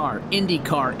NASCAR,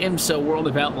 IndyCar, IMSA, World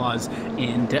of Outlaws,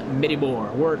 and many more.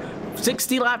 We're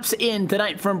 60 laps in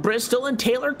tonight from Bristol, and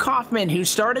Taylor Kaufman, who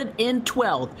started in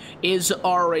 12th, is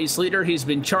our race leader. He's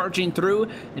been charging through,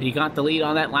 and he got the lead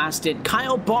on that last stint.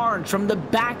 Kyle Barnes from the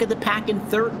back of the pack in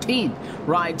 13th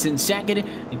rides in second,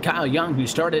 and Kyle Young, who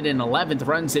started in 11th,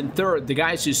 runs in third. The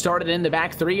guys who started in the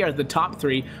back three are the top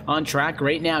three on track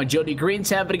right now. Jody Green's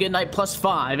having a good night,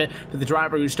 +5 for the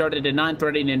driver who started in 9th,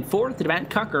 running in 4th, and Matt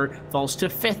Cucker falls to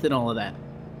 5th in all of that.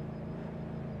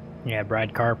 Yeah,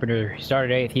 Brad Carpenter, he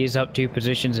started 8th. He's up 2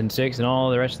 positions in 6th, and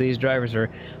all the rest of these drivers are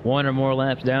 1 or more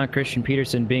laps down. Christian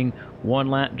Peterson being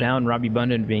 1 lap down, Robbie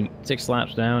Bundan being 6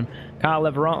 laps down. Kyle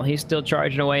Leveralt, he's still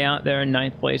charging away out there in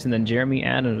 9th place, and then Jeremy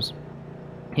Adams,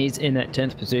 he's in that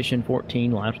 10th position,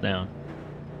 14 laps down.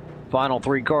 Final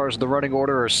 3 cars in the running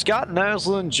order are Scott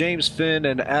Naslund, James Finn,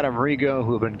 and Adam Rigo,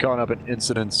 who have been caught up in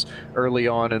incidents early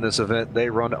on in this event.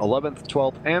 They run 11th,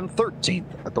 12th, and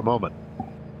 13th at the moment.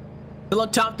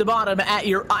 Look top to bottom at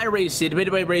your iRacing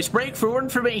midway race break for more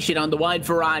information on the wide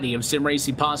variety of sim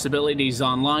racing possibilities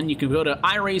online. You can go to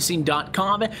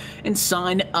iRacing.com and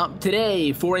sign up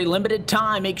today. For a limited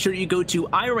time, make sure you go to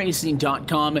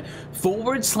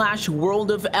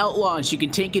iRacing.com/World of Outlaws. You can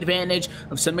take advantage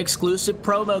of some exclusive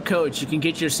promo codes. You can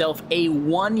get yourself a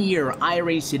 1-year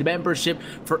iRacing membership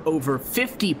for over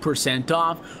 50%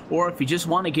 off. Or if you just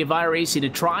want to give iRacing a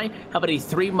try, how about a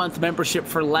 3-month membership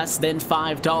for less than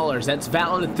 $5? That's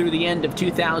valid through the end of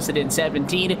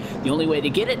 2017. The only way to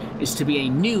get it is to be a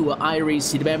new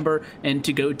iRacing member and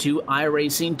to go to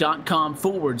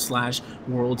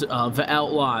iRacing.com/World of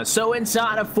Outlaws. So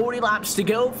inside of 40 laps to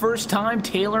go, first time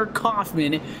Taylor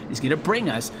Kaufman is going to bring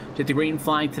us to the green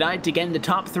flag tonight. Again, the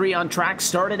top 3 on track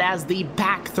started as the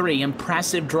back 3.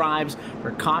 Impressive drives for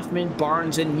Kaufman,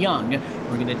 Barnes, and Young.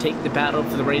 We're going to take the battle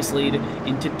for the race lead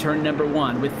into turn number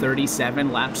 1 with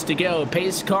 37 laps to go.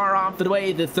 Pace car off the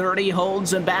way. The 30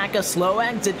 holds him back, a slow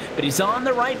exit, but he's on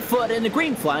the right foot, and the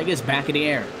green flag is back in the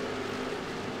air.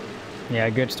 Yeah,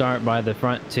 good start by the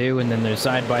front 2, and then they're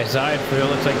side-by-side for it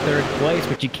looks like 3rd place,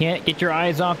 but you can't get your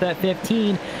eyes off that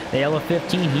 15. The yellow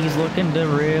 15, he's looking to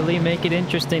really make it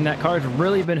interesting. That car's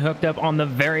really been hooked up on the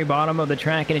very bottom of the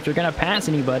track, and if you're going to pass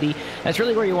anybody, that's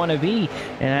really where you want to be.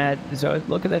 And so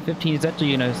look at that 15. He's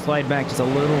actually, slide back just a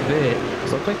little bit.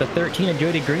 So it looks like the 13 of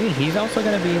Jody Green, he's also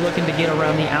going to be looking to get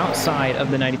around the outside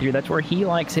of the 93. That's where he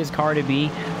likes his car to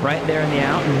be, right there in the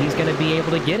out, and he's going to be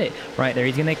able to get it right there.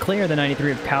 He's going to clear the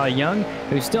 93 of Kyle Young,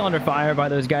 who's still under fire by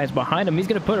those guys behind him. He's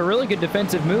going to put a really good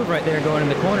defensive move right there going in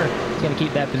the corner. He's going to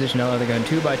keep that position. Oh, they're going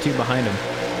 2 by 2 behind him.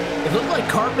 It looked like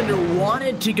Carpenter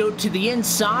wanted to go to the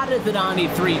inside of the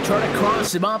 93, try to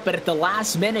cross him up, but at the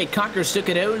last minute, Cocker stuck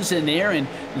a nose in there, and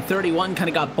the 31 kind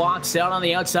of got boxed out on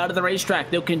the outside of the racetrack.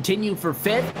 They'll continue for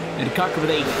 5th, and Cocker with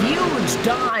a huge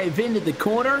dive into the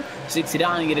corner.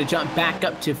 69 going to jump back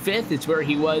up to 5th. It's where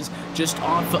he was just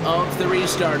off of the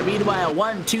restart. Meanwhile,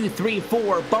 1, 2, 3,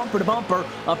 4, bumper to bumper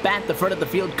up at the front of the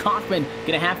field. Kaufman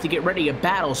going to have to get ready. A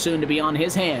battle soon to be on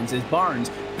his hands as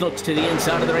Barnes looks to the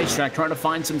inside of the racetrack, trying to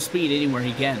find some speed anywhere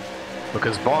he can.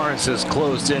 Because Barnes has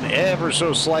closed in ever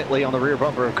so slightly on the rear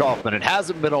bumper of Kaufman. It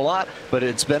hasn't been a lot, but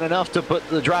it's been enough to put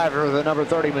the driver of the number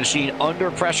 30 machine under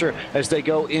pressure as they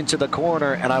go into the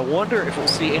corner. And I wonder if we'll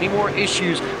see any more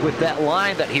issues with that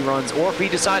line that he runs, or if he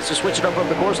decides to switch it up over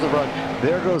the course of the run.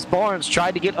 There goes Barnes,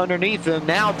 tried to get underneath him,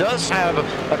 now does have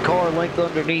a car length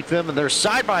underneath him, and they're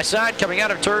side by side coming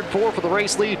out of turn 4 for the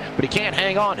race lead, but he can't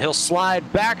hang on. He'll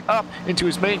slide back up into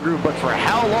his main group, but for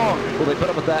how long will they put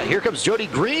up with that? Here comes Jody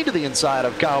Green to the inside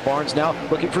of Kyle Barnes, now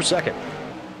looking for second.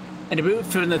 And a move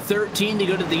from the 13 to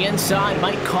go to the inside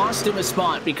might cost him a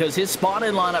spot because his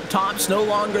spotted line up top's no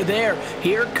longer there.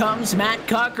 Here comes Matt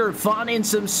Cocker finding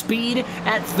some speed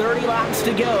at 30 laps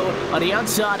to go on the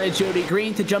outside of Jody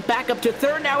Green to jump back up to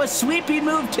 3rd. Now a sweeping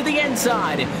move to the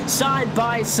inside. Side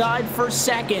by side for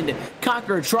 2nd.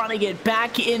 Cocker trying to get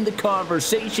back in the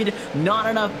conversation. Not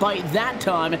enough bite that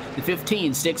time. The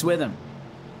 15 sticks with him.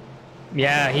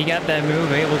 Yeah, he got that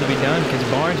move able to be done because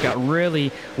Barnes got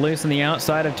really loose on the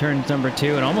outside of turn number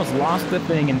 2 and almost lost the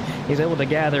thing, and he's able to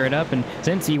gather it up. And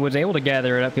since he was able to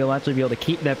gather it up, he'll actually be able to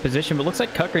keep that position. But looks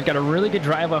like Cocker's got a really good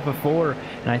drive off of 4,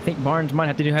 and I think Barnes might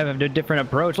have to have a different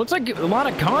approach. Looks like a lot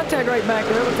of contact right back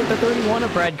there. Looks like the 31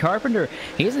 of Brad Carpenter.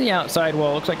 He's in the outside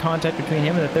wall. Looks like contact between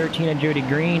him and the 13 of Jody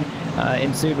Green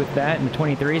ensued with that, and the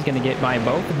 23 is going to get by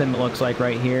both of them, it looks like,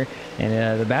 right here.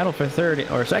 And the battle for 3rd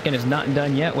or 2nd is not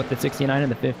done yet with the 69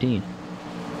 and the 15.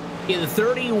 Yeah, the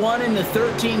 31 and the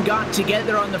 13 got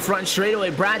together on the front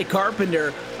straightaway. Brad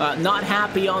Carpenter not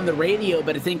happy on the radio,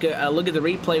 but I think a look at the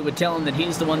replay would tell him that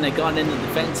he's the one that got into the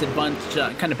fence and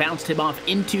kind of bounced him off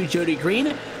into Jody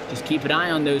Green. Just keep an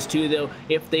eye on those two, though.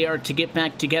 If they are to get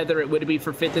back together, it would be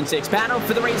for 5th and 6th. Battle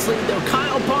for the race lead, though.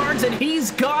 Kyle Barnes, and he's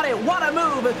got it. What a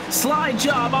move. Slide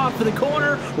job off of the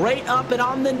corner, right up and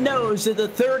on the nose of the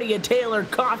 30 of Taylor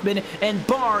Kaufman, and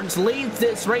Barnes leads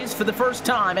this race for the first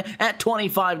time at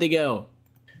 25 to go.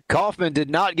 Kaufman did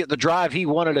not get the drive he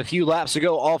wanted a few laps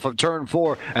ago off of turn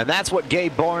 4, and that's what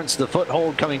gave Barnes the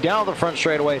foothold coming down the front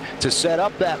straightaway to set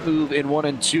up that move in 1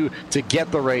 and 2 to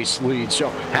get the race lead. So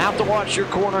have to watch your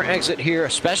corner exit here,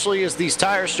 especially as these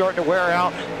tires start to wear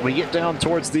out. When we get down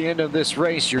towards the end of this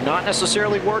race, you're not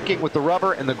necessarily working with the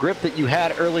rubber and the grip that you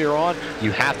had earlier on.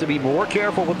 You have to be more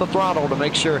careful with the throttle to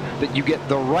make sure that you get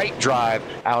the right drive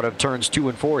out of turns 2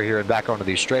 and 4 here and back onto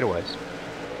these straightaways.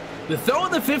 The throw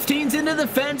of the 15s into the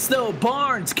fence, though.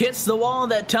 Barnes kissed the wall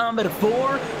that time at a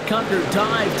 4. Cocker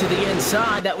dived to the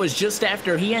inside. That was just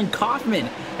after he and Kaufman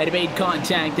had made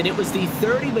contact, and it was the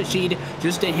 30 machine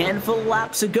just a handful of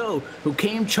laps ago who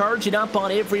came charging up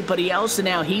on everybody else, and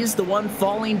now he's the one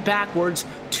falling backwards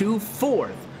to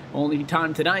 4th. Only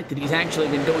time tonight that he's actually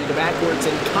been going to backwards,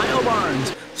 and Kyle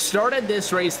Barnes started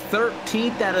this race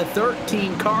 13th out of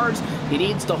 13 cars. He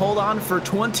needs to hold on for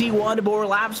 21 more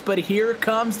laps, but here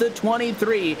comes the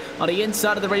 23 on the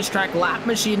inside of the racetrack. Lap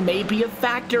machine may be a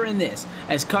factor in this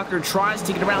as Cocker tries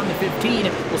to get around the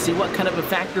 15. We'll see what kind of a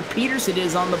factor Peterson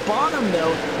is on the bottom,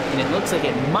 though, and it looks like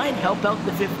it might help out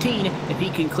the 15 if he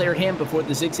can clear him before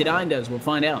the 69 does. We'll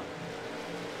find out.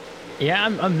 Yeah,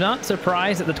 I'm not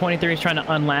surprised that the 23 is trying to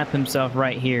unlap himself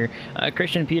right here.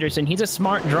 Christian Peterson, he's a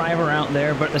smart driver out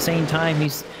there, but at the same time,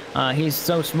 he's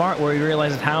so smart where he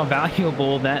realizes how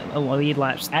valuable that lead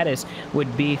lap status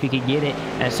would be if he could get it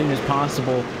as soon as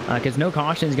possible, because no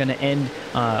caution is going to end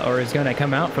or is going to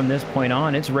come out from this point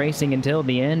on. It's racing until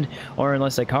the end, or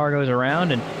unless a car goes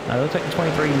around, and it looks like the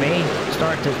 23 may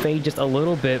start to fade just a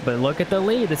little bit, but look at the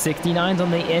lead. The 69's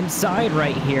on the inside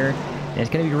right here. And it's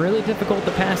going to be really difficult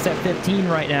to pass that 15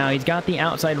 right now. He's got the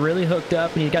outside really hooked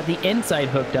up, and he's got the inside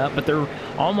hooked up, but they're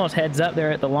almost heads up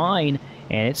there at the line,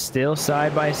 and it's still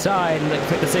side by side. Looks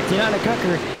like the 69 of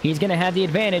Cucker, he's going to have the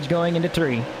advantage going into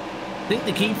 3. I think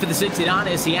the key for the 69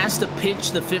 is he has to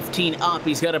pitch the 15 up.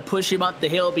 He's got to push him up the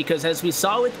hill because, as we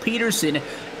saw with Peterson,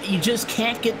 you just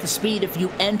can't get the speed if you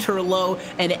enter low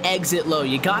and exit low.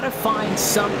 You got to find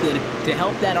something to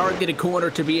help that arc get a corner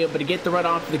to be able to get the run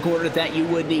off the corner that you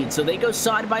would need. So they go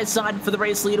side by side for the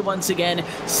race lead once again.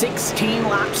 16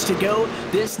 laps to go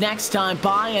this next time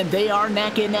by, and they are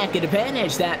neck and neck.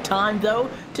 Advantage that time, though,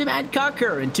 to Matt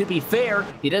Cucker. And to be fair,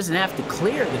 he doesn't have to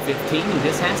clear the 15. He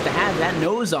just has to have that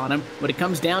nose on him when it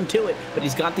comes down to it. But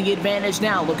he's got the advantage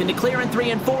now. Looking to clear in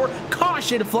 3 and 4.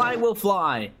 Caution, flag will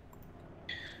fly.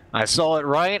 I saw it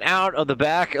right out of the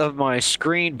back of my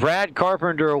screen. Brad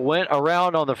Carpenter went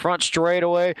around on the front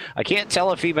straightaway. I can't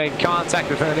tell if he made contact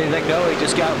with anything. No, he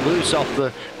just got loose off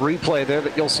the replay there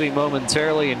that you'll see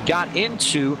momentarily and got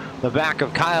into the back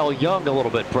of Kyle Young a little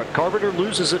bit. Brad Carpenter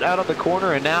loses it out of the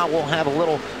corner, and now we'll have a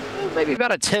little, maybe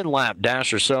about a 10-lap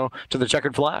dash or so to the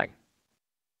checkered flag.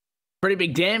 Pretty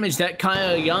big damage that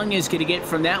Kyle Young is going to get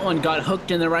from that one. Got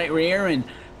hooked in the right rear and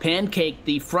pancaked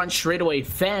the front straightaway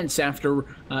fence after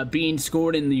being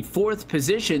scored in the 4th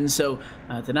position. So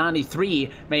the 93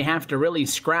 may have to really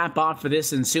scrap off for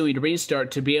this ensuing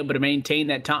restart to be able to maintain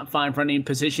that top 5 running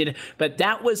position. But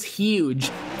that was huge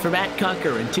for Matt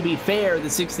Cucker. And to be fair, the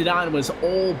 69 was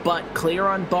all but clear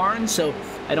on Barnes. So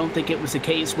I don't think it was a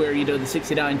case where, you know, the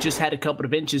 69 just had a couple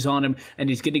of inches on him and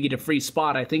he's going to get a free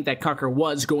spot. I think that Cucker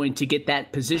was going to get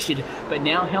that position. But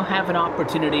now he'll have an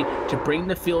opportunity to bring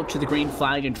the field to the green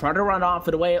flag and try to run off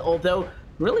it away. Although,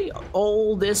 really,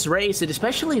 all this race, and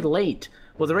especially late,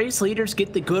 will the race leaders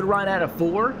get the good run out of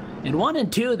 4? And 1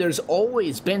 and 2, there's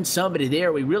always been somebody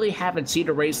there. We really haven't seen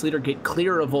a race leader get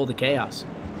clear of all the chaos.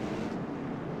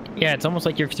 Yeah, it's almost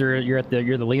like you're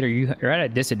the leader. You're at a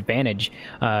disadvantage.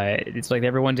 It's like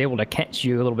everyone's able to catch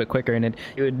you a little bit quicker, and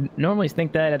you would normally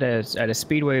think that at a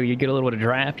speedway you'd get a little bit of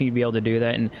draft, you'd be able to do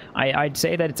that. And I'd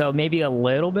say that it's maybe a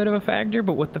little bit of a factor,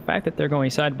 but with the fact that they're going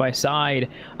side by side,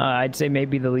 I'd say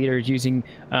maybe the leader is using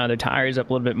their tires up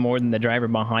a little bit more than the driver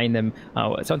behind them.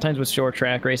 Sometimes with short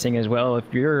track racing as well, if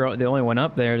you're the only one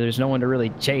up there, there's no one to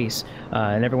really chase,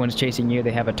 and everyone's chasing you.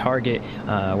 They have a target,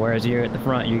 whereas you're at the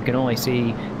front, you can only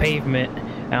see pavement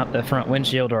out the front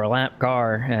windshield or a lap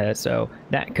car, so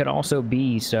that could also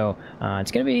be. So it's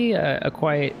going to be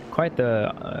quite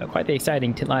the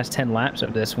exciting last 10 laps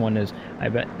of this one. Is I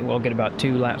bet we'll get about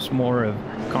 2 laps more of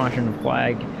caution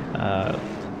flag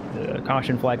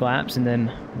laps, and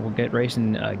then we'll get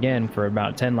racing again for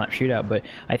about a 10-lap shootout. But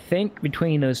I think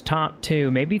between those top 2,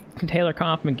 maybe Taylor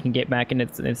Kaufman can get back into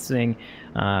this thing.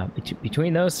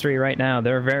 Between those 3 right now,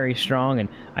 they're very strong, and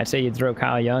I'd say you'd throw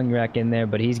Kyle Young back in there,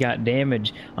 but he's got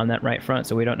damage on that right front,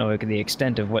 so we don't know the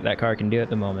extent of what that car can do at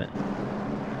the moment.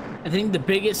 I think the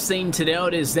biggest thing to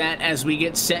note is that as we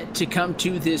get set to come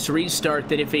to this restart,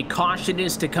 that if a caution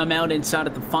is to come out inside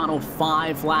of the final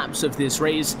 5 laps of this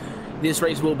race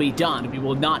will be done. We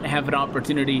will not have an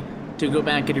opportunity to go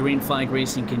back into green flag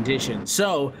racing conditions.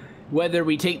 So whether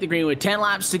we take the green with 10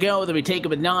 laps to go, whether we take it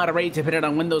with 9 or 8, depending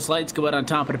on when those lights go out on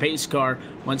top of the pace car,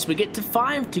 once we get to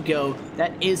 5 to go,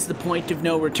 that is the point of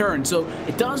no return. So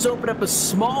it does open up a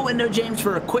small window, James,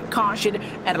 for a quick caution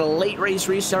at a late race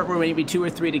restart where maybe 2 or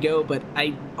 3 to go. But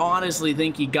I honestly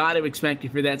think you got to expect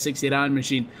it for that 69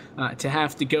 machine to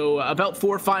have to go about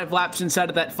 4 or 5 laps inside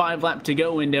of that 5 lap to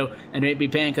go window and maybe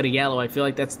bank on a yellow. I feel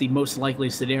like that's the most likely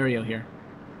scenario here.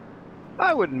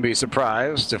 I wouldn't be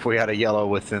surprised if we had a yellow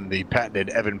within the patented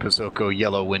Evan Pasoko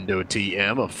yellow window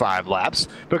TM of 5 laps,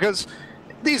 because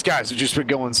these guys have just been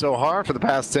going so hard for the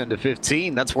past 10 to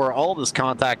 15. That's where all this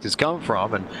contact has come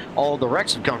from, and all the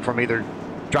wrecks have come from either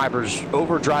drivers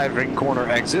overdriving corner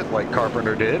exit like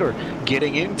Carpenter did, or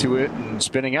getting into it and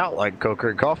spinning out like Coker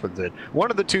and Kaufman did.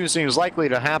 One of the 2 seems likely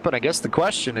to happen. I guess the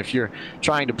question, if you're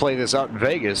trying to play this out in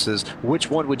Vegas, is which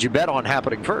one would you bet on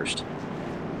happening first?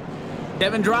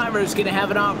 7 drivers going to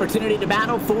have an opportunity to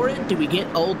battle for it. Do we get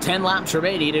old 10 laps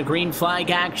remaining to green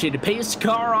flag action? Pace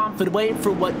car off and away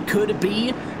for what could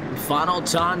be final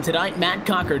time tonight. Matt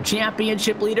Cocker,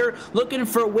 championship leader, looking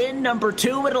for win number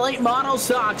 2 at a late model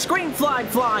stocks. Green flag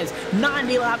flies.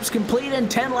 90 laps complete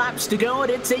and 10 laps to go,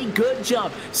 and it's a good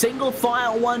jump. Single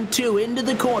file 1-2 into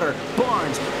the corner.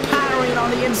 Barnes powering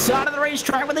on the inside of the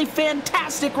racetrack with a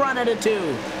fantastic run at a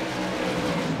 2.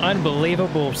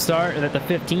 Unbelievable start that the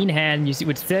 15 had, and you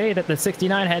would say that the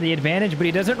 69 had the advantage, but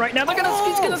he doesn't right now. Look at this,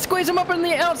 he's going to squeeze him up on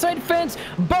the outside fence.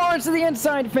 Barnes to the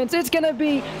inside fence. It's going to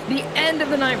be the end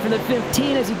of the night for the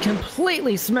 15 as he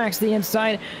completely smacks the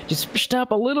inside. Just pushed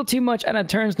up a little too much out of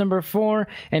turns number 4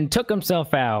 and took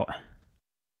himself out.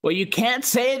 Well, you can't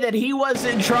say that he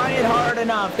wasn't trying hard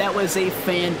enough. That was a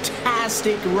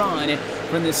fantastic run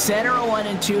from the center of 1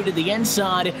 and 2 to the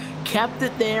inside. Kept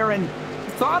it there, and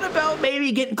thought about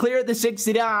maybe getting clear at the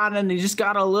 69, and they just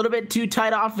got a little bit too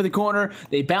tight off of the corner.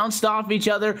 They bounced off each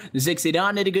other. The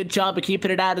 69 did a good job of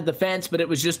keeping it out of the fence, but it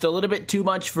was just a little bit too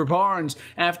much for Barnes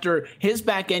after his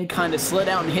back end kind of slid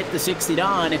out and hit the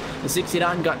 69. The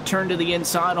 69 got turned to the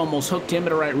inside, almost hooked him to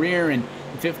the right rear, and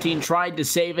 15 tried to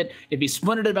save it. If he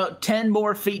sprinted about 10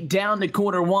 more feet down to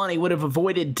corner 1, he would have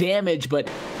avoided damage, but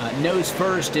nose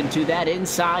first into that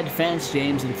inside fence,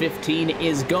 James, and 15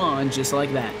 is gone just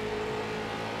like that.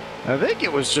 I think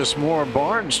it was just more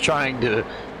Barnes trying to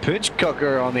pinch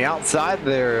Cooker on the outside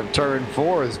there of turn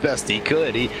 4 as best he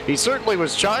could. He certainly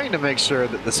was trying to make sure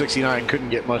that the 69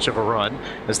 couldn't get much of a run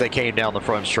as they came down the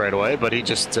front straightaway, but he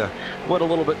just went a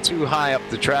little bit too high up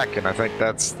the track, and I think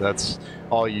that's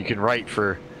all you can write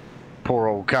for poor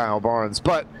old Kyle Barnes.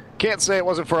 But can't say it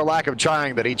wasn't for a lack of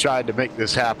trying that he tried to make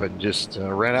this happen. Just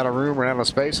ran out of room, ran out of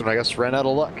space, and I guess ran out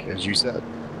of luck, as you said.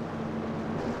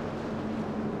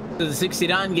 The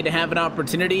 69 going to have an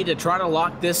opportunity to try to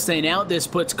lock this thing out. This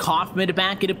puts Kaufman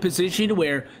back in a position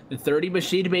where the 30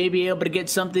 machine may be able to get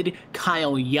something.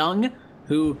 Kyle Young,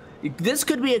 who this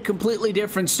could be a completely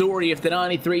different story if the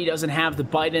 93 doesn't have the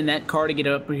bite in that car to get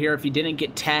up here, if he didn't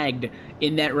get tagged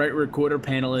in that right rear quarter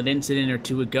panel an incident or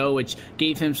two ago, which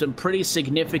gave him some pretty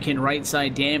significant right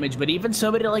side damage. But even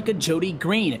somebody like a Jody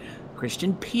Green,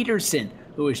 Christian Peterson,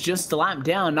 who was just a lap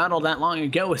down not all that long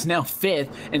ago, is now 5th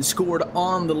and scored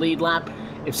on the lead lap.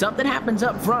 If something happens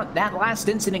up front, that last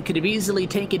incident could have easily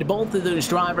taken both of those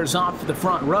drivers off the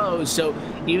front rows. So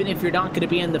even if you're not going to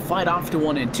be in the fight off to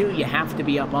 1 and 2, you have to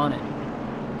be up on it.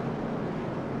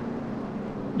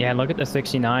 Yeah, look at the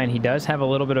 69. He does have a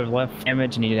little bit of left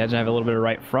damage, and he does have a little bit of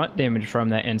right front damage from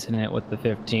that incident with the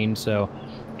 15. So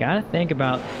gotta think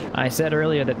about, I said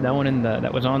earlier that no one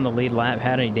that was on the lead lap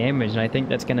had any damage, and I think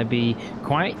that's going to be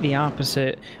quite the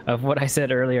opposite of what I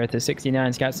said earlier. The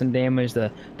 69's got some damage,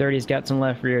 the 30's got some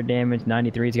left rear damage,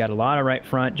 93's got a lot of right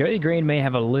front. Jody Green may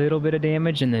have a little bit of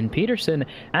damage, and then Peterson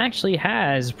actually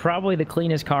has probably the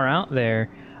cleanest car out there.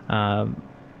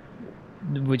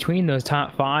 Between those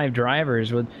top 5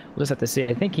 drivers, we'll just have to see.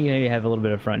 I think he may have a little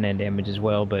bit of front end damage as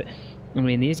well, but I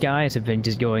mean, these guys have been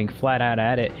just going flat out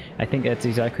at it. I think that's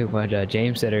exactly what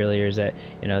James said earlier, is that,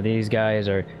 you know, these guys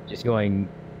are just going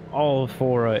all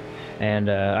for it. And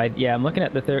yeah, I'm looking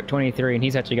at the 23, and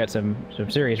he's actually got some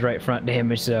serious right front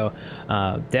damage. So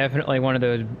definitely one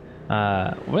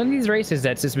of these races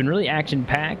that's just been really action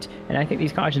packed, and I think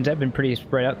these cautions have been pretty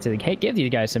spread out to give these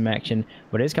guys some action.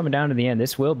 But it's coming down to the end.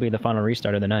 This will be the final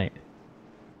restart of the night.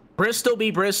 Bristol be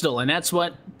Bristol, and that's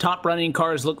what top running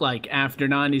cars look like after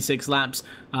 96 laps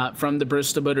from the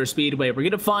Bristol Motor Speedway. We're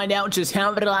going to find out just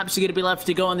how many laps are going to be left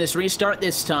to go on this restart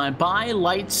this time.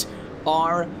 Lights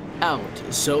are out.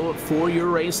 So for your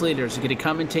race leaders, you're going to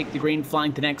come and take the green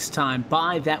flag the next time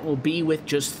by. That will be with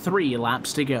just 3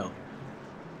 laps to go.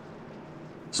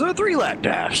 So a 3-lap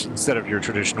dash instead of your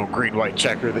traditional green-white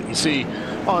checker that you see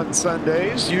on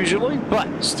Sundays usually,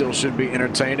 but still should be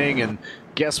entertaining. And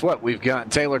guess what? We've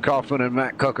got Taylor Kaufman and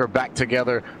Matt Cooker back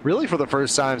together really for the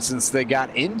first time since they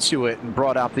got into it and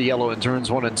brought out the yellow in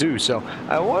turns 1 and 2. So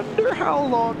I wonder how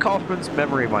long Kaufman's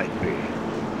memory might be.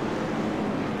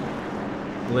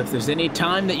 Well, if there's any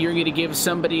time that you're going to give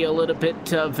somebody a little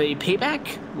bit of a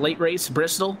payback, late race,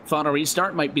 Bristol, final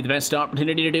restart might be the best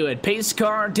opportunity to do it. Pace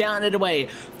car down and away.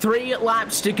 3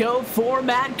 laps to go for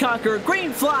Matt Cooker.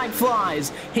 Green flag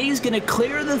flies. He's going to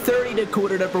clear the 30 to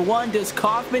quarter number 1. Does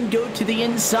Kaufman go to the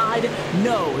inside?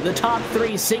 No. The top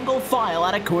 3 single file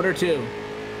out of quarter 2.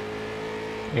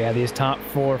 Yeah, these top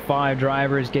 4 or 5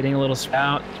 drivers getting a little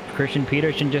spout. Christian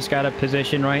Peterson just got a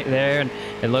position right there, and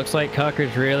it looks like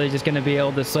Cooker's really just going to be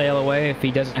able to sail away if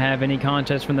he doesn't have any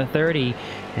contest from the 30.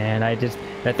 And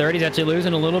that 30's actually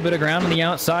losing a little bit of ground on the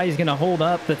outside. He's going to hold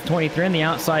up the 23 in the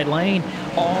outside lane.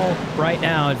 All right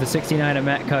now is the 69 of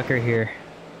Matt Cooker here.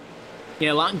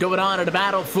 Yeah, a lot going on in the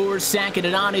battle for second. The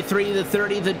 93, the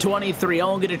 30, the 23.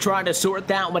 All going to try to sort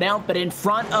that one out, but in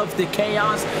front of the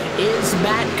chaos is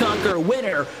Matt Cooker,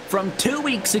 winner from 2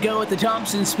 weeks ago at the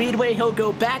Thompson Speedway. He'll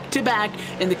go back-to-back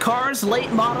in the Cars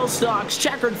Late Model Stocks.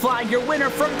 Checkered flag, your winner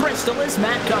from Bristol is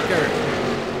Matt Cooker.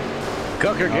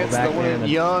 Cooker gets the win.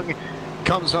 Young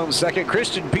comes home second.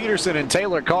 Christian Peterson and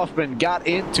Taylor Kaufman got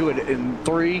into it in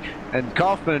 3, and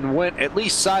Kaufman went at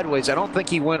least sideways. I don't think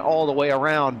he went all the way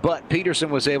around, but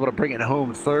Peterson was able to bring it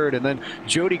home 3rd. And then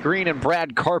Jody Green and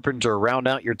Brad Carpenter round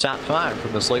out your top 5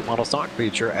 from this late model stock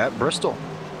feature at Bristol.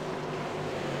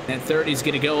 That 30 is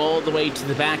going to go all the way to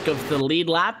the back of the lead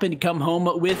lap and come home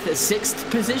with 6th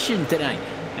position tonight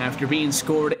after being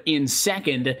scored in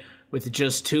 2nd with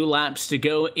just 2 laps to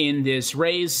go in this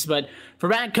race. But for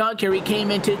Matt Cocker, he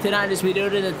came into tonight, as we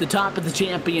noted, at the top of the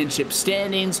championship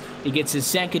standings. He gets his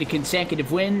second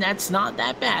consecutive win. That's not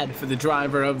that bad for the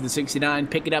driver of the 69,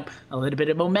 picking up a little bit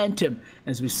of momentum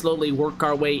as we slowly work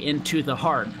our way into the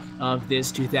heart of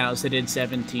this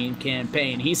 2017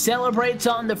 campaign. He celebrates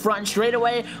on the front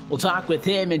straightaway. We'll talk with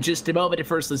him in just a moment.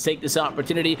 First, let's take this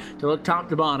opportunity to look top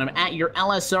to bottom at your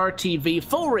LSRTV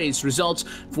full race results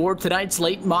for tonight's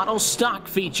late model stock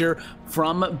feature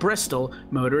from Bristol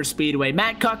Motor Speedway.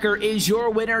 Matt Cocker is your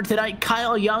winner tonight.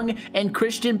 Kyle Young and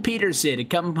Christian Peterson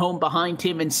come home behind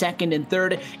him in second and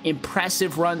third.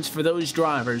 Impressive runs for those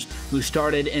drivers who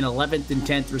started in 11th and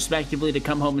 10th respectively to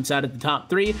come home inside of the top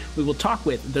 3. We will talk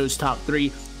with those top 3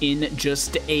 in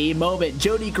just a moment.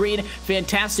 Jody Green,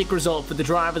 fantastic result for the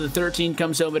driver. The 13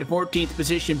 comes home at 14th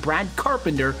position. Brad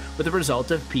Carpenter with a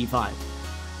result of P5.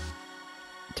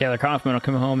 Taylor Kaufman will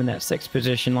come home in that 6th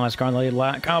position. Lost car on the lead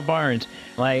lap. Kyle Barnes,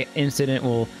 light incident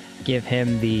will give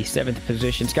him the 7th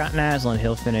position. Scott Naslund,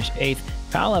 he'll finish 8th.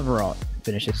 Kyle Everalt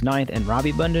finishes 9th, and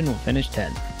Robbie Bunden will finish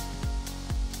 10th.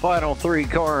 Final 3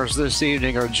 cars this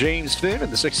evening are James Finn in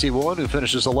the 61, who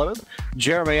finishes 11th.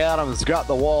 Jeremy Adams got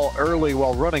the wall early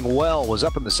while running well, was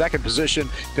up in the 2nd position,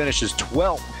 finishes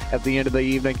 12th at the end of the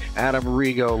evening. Adam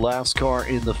Rigo, last car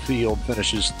in the field,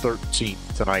 finishes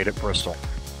 13th tonight at Bristol.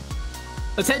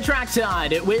 Let's head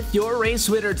trackside with your race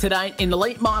winner tonight in the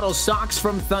late model stocks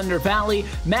from Thunder Valley.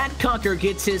 Matt Cocker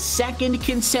gets his 2nd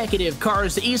consecutive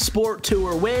Cars eSport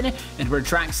Tour win, and we're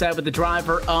trackside with the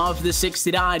driver of the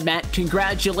 69. Matt,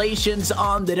 congratulations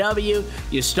on the W.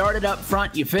 You started up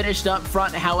front, you finished up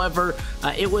front. However,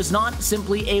 it was not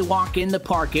simply a walk in the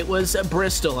park. It was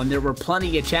Bristol, and there were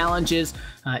plenty of challenges,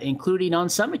 including on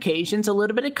some occasions a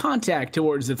little bit of contact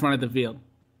towards the front of the field.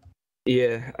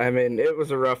 Yeah, I mean, it was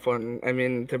a rough one. I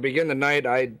mean, to begin the night,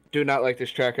 I do not like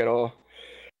this track at all.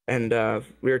 And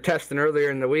we were testing earlier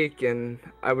in the week, and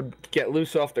I would get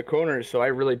loose off the corners, so I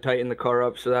really tightened the car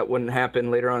up so that wouldn't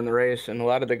happen later on in the race. And a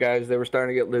lot of the guys, they were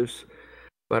starting to get loose.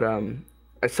 But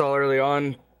I saw early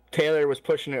on, Taylor was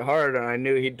pushing it hard, and I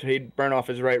knew he'd burn off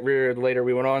his right rear the later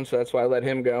we went on, so that's why I let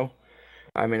him go.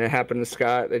 I mean, it happened to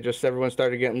Scott. Everyone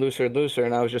started getting looser and looser,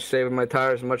 and I was just saving my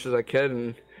tires as much as I could,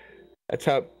 and that's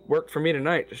how it worked for me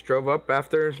tonight. Just drove up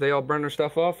after they all burned their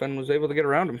stuff off and was able to get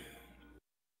around them.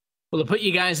 Well, to put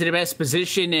you guys in the best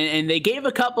position, and they gave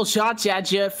a couple shots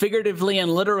at you, figuratively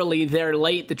and literally, there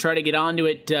late to try to get onto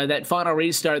it. That final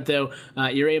restart, though,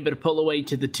 you're able to pull away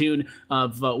to the tune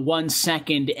of 1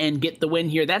 second and get the win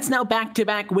here. That's now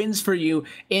back-to-back wins for you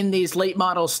in these late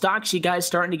model stocks. You guys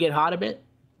starting to get hot a bit?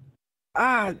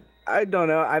 I don't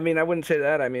know. I mean, I wouldn't say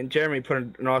that. I mean, Jeremy put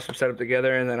an awesome setup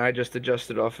together, and then I just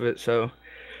adjusted off of it. So,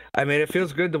 I mean, it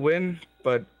feels good to win,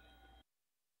 but,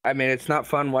 I mean, it's not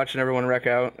fun watching everyone wreck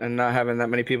out and not having that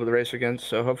many people to race against.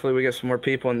 So, hopefully we get some more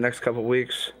people in the next couple of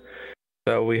weeks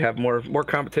so we have more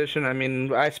competition. I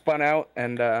mean, I spun out,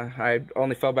 and I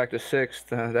only fell back to 6th.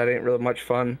 That ain't really much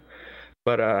fun.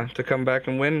 But to come back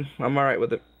and win, I'm all right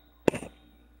with it.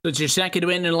 So it's your 2nd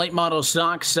win in late model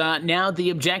stocks. Now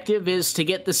the objective is to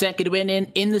get the 2nd win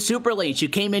in the Super Late. You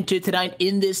came into tonight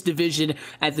in this division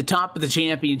at the top of the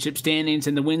championship standings,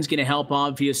 and the win's going to help,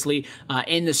 obviously.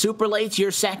 In the Super Late,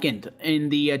 you're 2nd in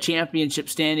the championship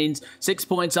standings, 6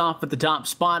 points off at the top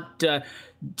spot.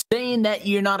 Saying that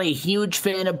you're not a huge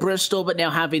fan of Bristol, but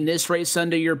now having this race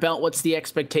under your belt, what's the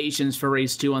expectations for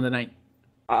race 2 on the night?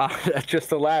 That's just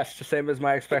the last, the same as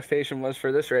my expectation was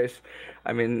for this race.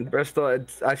 I mean, Bristol,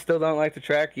 I still don't like the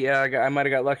track. Yeah, I might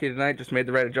have got lucky tonight, just made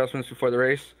the right adjustments before the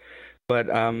race. But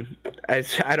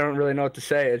I don't really know what to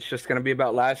say. It's just going to be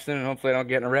about lasting, and hopefully I don't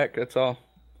get in a wreck. That's all.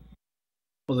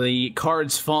 Well, the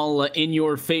cards fall in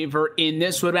your favor in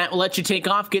this one. Matt, we'll let you take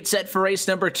off. Get set for race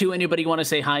number 2. Anybody want to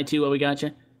say hi to while we got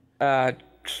you?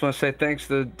 Just want to say thanks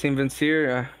to Team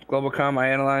Vincier, Globalcom,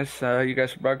 iAnalyze, you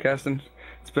guys for broadcasting.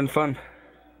 It's been fun.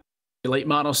 Late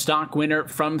model stock winner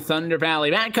from Thunder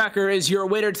Valley. Matt Cocker is your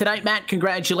winner tonight. Matt,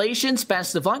 congratulations.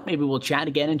 Best of luck. Maybe we'll chat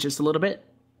again in just a little bit.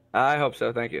 I hope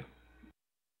so. Thank you.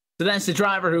 So that's the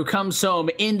driver who comes home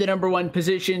in the number 1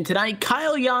 position tonight.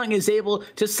 Kyle Young is able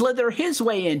to slither his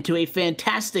way into a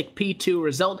fantastic P2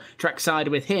 result. Trackside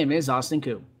with him is Austin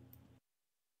Koo.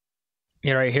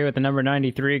 You're right here with the number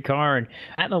 93 car, and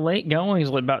at the late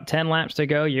goings, with about 10 laps to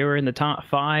go, you were in the top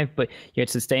 5, but you had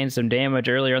sustained some damage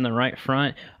earlier on the right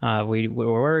front. We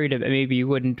were worried that maybe you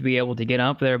wouldn't be able to get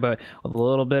up there, but with a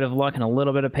little bit of luck and a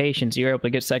little bit of patience, you were able to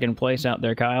get 2nd place out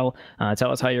there, Kyle.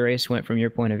 Tell us how your race went from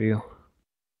your point of view.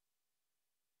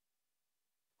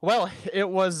 Well, it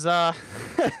was that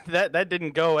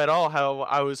didn't go at all how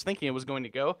I was thinking it was going to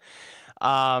go.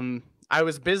 I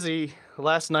was busy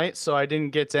last night, so I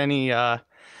didn't get any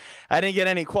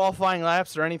qualifying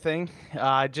laps or anything.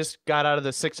 I just got out of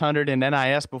the 600 in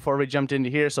NIS before we jumped into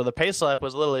here, so the pace lap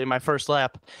was literally my first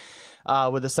lap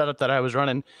with the setup that I was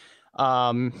running.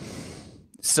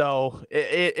 So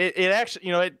it actually,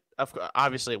 it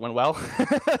obviously it went well.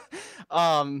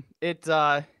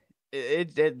 That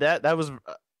was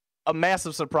a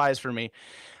massive surprise for me.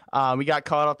 We got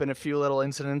caught up in a few little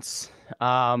incidents,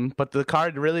 but the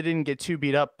car really didn't get too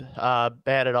beat up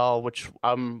bad at all, which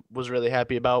I was really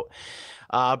happy about.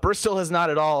 Bristol is not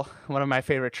at all one of my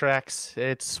favorite tracks.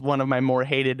 It's one of my more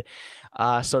hated.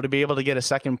 So to be able to get a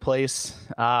second place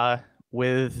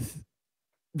with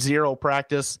zero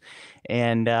practice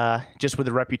and just with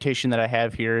the reputation that I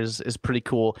have here is pretty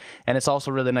cool. And it's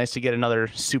also really nice to get another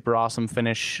super awesome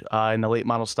finish in the late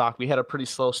model stock. We had a pretty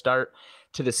slow start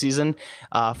to the season,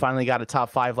 finally got a top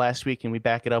 5 last week, and we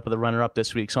back it up with a runner-up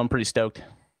this week, so I'm pretty stoked.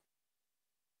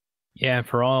 Yeah,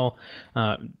 for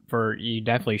you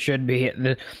definitely should be.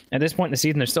 At this point in the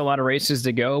season, there's still a lot of races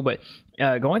to go, but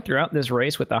going throughout this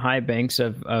race with the high banks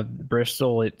of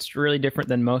Bristol, it's really different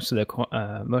than most of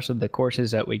the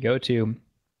courses that we go to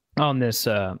on this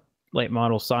late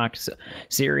model stock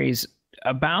series.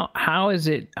 About how is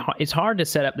it? It's hard to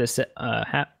set up this.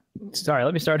 Sorry,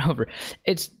 let me start over.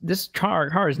 This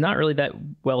car is not really that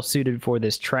well suited for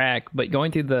this track, but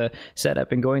going through the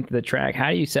setup and going through the track,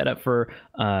 how do you set up for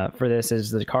this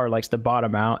as the car likes to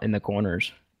bottom out in the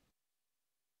corners?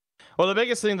 Well, the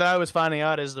biggest thing that I was finding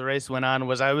out as the race went on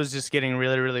was I was just getting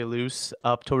really, really loose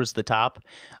up towards the top.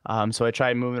 So I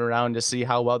tried moving around to see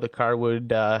how well the car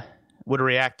would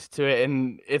react to it,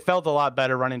 and it felt a lot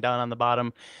better running down on the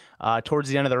bottom. Towards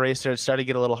the end of the race, it started to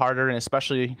get a little harder, and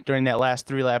especially during that last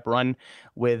 3-lap run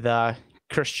with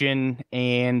Christian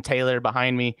and Taylor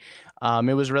behind me,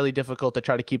 it was really difficult to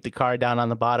try to keep the car down on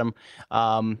the bottom.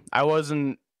 I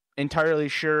wasn't entirely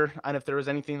sure on if there was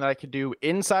anything that I could do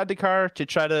inside the car to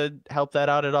try to help that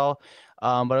out at all.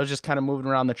 But I was just kind of moving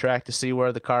around the track to see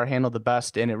where the car handled the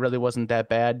best, and it really wasn't that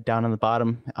bad down on the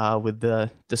bottom with the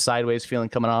sideways feeling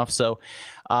coming off. So,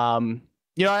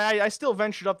 I still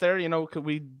ventured up there.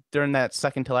 During that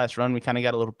second to last run, we kind of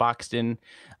got a little boxed in.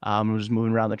 Was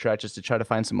moving around the track just to try to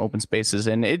find some open spaces,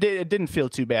 and it didn't feel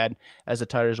too bad as the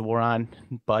tires wore on.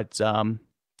 But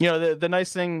the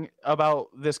nice thing about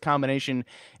this combination,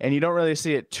 and you don't really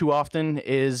see it too often,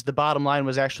 is the bottom line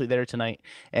was actually there tonight,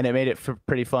 and it made it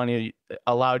pretty fun. It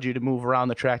allowed you to move around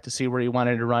the track to see where you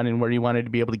wanted to run and where you wanted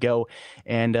to be able to go.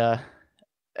 And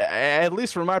at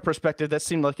least from my perspective, that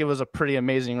seemed like it was a pretty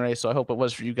amazing race. So I hope it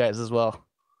was for you guys as well.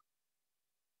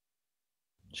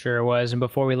 Sure was. And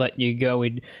before we let you go,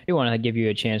 we want to give you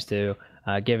a chance to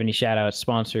give any shout outs,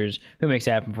 sponsors, who makes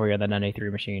it happen for you on the 983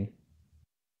 machine.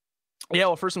 Yeah,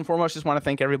 well, first and foremost, just want to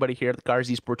thank everybody here at the Cars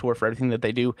eSport Tour for everything that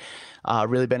they do.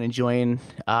 Really been enjoying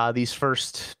these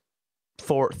first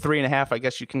 3.5, I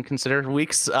guess you can consider,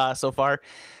 weeks so far.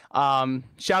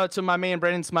 Shout out to my man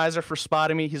Brandon Smizer for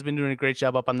spotting me. He's been doing a great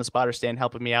job up on the spotter stand,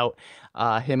 helping me out.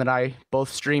 Him and I both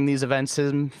stream these events,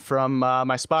 him from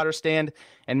my spotter stand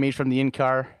and me from the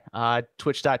in-car.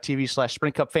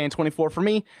 Twitch.tv/SprintCupFan24 for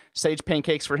me. Sage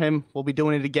Pancakes for him. We'll be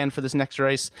doing it again for this next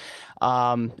race.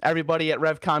 Everybody at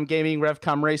Revcom Gaming,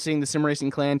 Revcom Racing, the Sim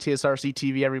Racing Clan,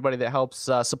 TSRC-TV, everybody that helps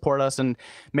support us and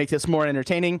make this more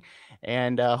entertaining.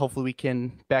 And hopefully we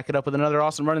can back it up with another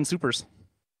awesome run in Supers.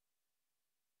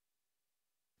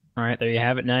 All right, there you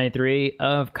have it, 93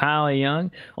 of Kyle Young.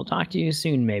 We'll talk to you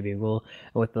soon, maybe.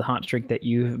 With the hot streak that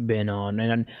you've been on.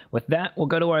 And with that, we'll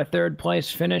go to our third place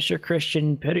finisher,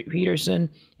 Christian Peterson,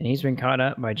 and he's been caught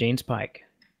up by James Pike.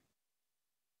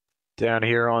 Down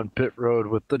here on pit road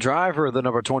with the driver of the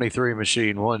number 23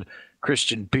 machine, one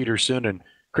Christian Peterson. And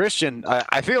Christian,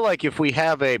 I feel like if we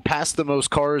have a Pass the Most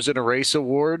Cars in a Race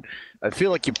award, I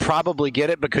feel like you probably get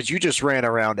it because you just ran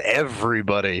around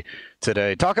everybody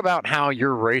today. Talk about how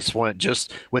your race went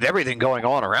just with everything going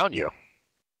on around you.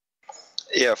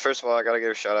 Yeah, first of all, I got to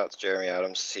give a shout out to Jeremy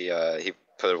Adams. He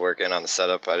put work in on the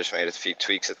setup. I just made a few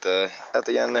tweaks at the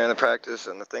end there in the practice,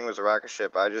 and the thing was a rocket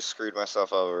ship. I just screwed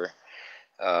myself over.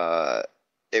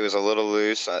 It was a little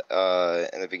loose in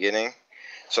the beginning,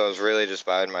 so I was really just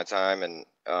biding my time and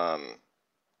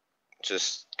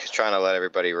just trying to let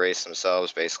everybody race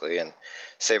themselves, basically, and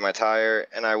save my tire.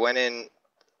 And I went in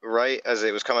right as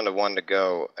it was coming to 1 to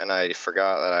go, and I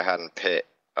forgot that I hadn't pit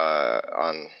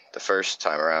on the first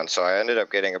time around. So I ended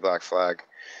up getting a black flag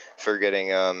for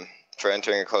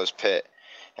entering a closed pit,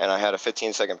 and I had a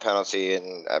 15-second penalty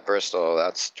at Bristol.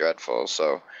 That's dreadful.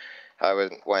 So I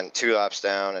went 2 laps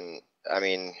down, and I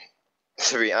mean,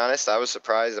 to be honest, I was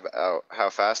surprised about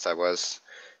how fast I was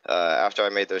after I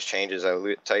made those changes, I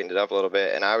tightened it up a little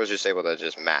bit, and I was just able to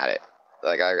just mat it.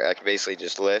 Like I could basically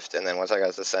just lift, and then once I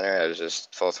got to the center, I was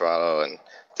just full throttle, and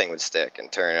the thing would stick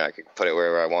and turn, and I could put it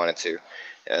wherever I wanted to.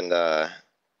 And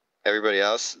everybody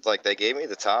else, like, they gave me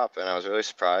the top, and I was really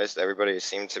surprised. Everybody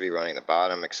seemed to be running the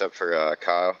bottom except for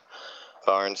Kyle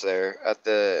Barnes there.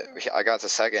 I got to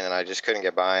second, and I just couldn't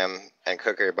get by him. And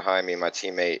Cooker behind me, my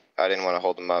teammate, I didn't want to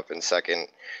hold him up in second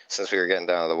since we were getting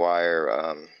down to the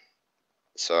wire.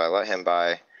 So I let him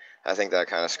by. I think that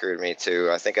kind of screwed me too.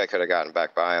 I think I could have gotten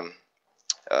back by him,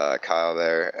 Kyle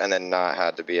there, and then not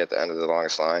had to be at the end of the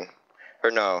longest line. Or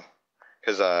no,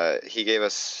 because he gave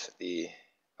us the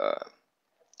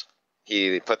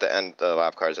he put the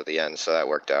lap cars at the end, so that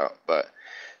worked out. But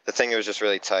the thing was just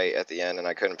really tight at the end, and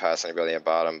I couldn't pass anybody at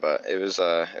bottom. But it was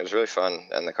really fun,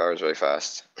 and the car was really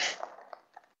fast.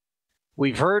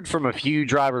 We've heard from a few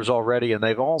drivers already, and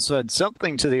they've all said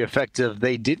something to the effect of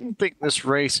they didn't think this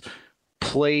race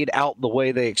played out the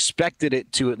way they expected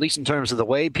it to, at least in terms of the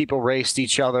way people raced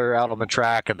each other out on the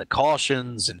track and the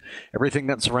cautions and everything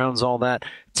that surrounds all that.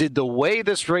 Did the way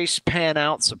this race pan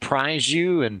out surprise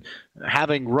you? And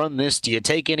having run this, do you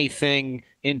take anything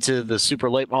into the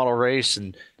super late model race,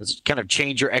 and does it kind of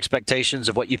change your expectations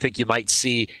of what you think you might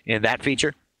see in that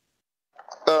feature?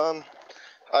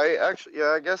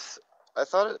 I guess I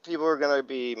thought that people were going to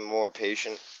be more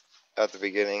patient at the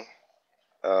beginning.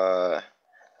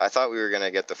 I thought we were going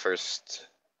to get the first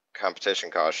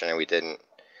competition caution, and we didn't.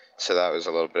 So that was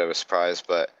a little bit of a surprise.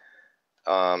 But,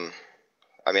 I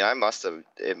mean, it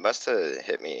must have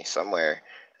hit me somewhere.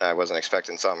 And I wasn't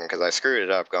expecting something because I screwed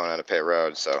it up going on a pit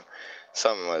road. So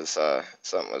something was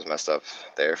messed up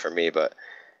there for me. But,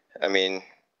 I mean,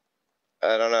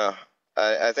 I don't know.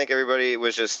 I think everybody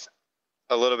was just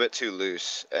a little bit too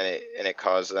loose, and it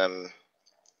caused them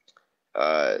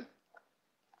to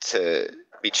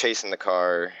be chasing the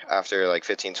car after like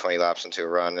 15-20 laps into a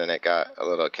run, and it got a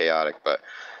little chaotic. But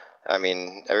I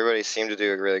mean, everybody seemed to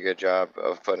do a really good job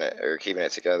of putting it or keeping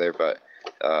it together, but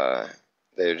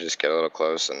they would just get a little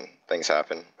close and things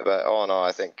happen. But all in all,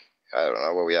 I think, I don't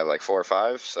know what we have, like 4 or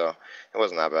 5, so it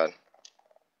wasn't that bad.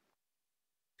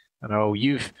 I know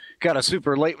you've got a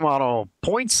super late model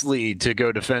points lead to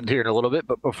go defend here in a little bit,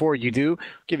 but before you do, I'll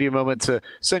give you a moment to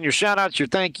send your shout-outs, your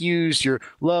thank yous, your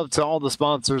love to all the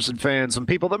sponsors and fans and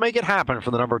people that make it happen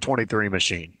for the number 23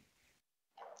 machine.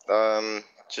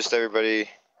 Just everybody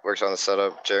works on the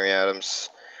setup. Jeremy Adams,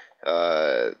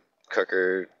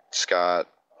 Cooker, Scott,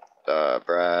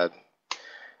 Brad,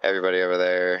 everybody over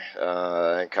there,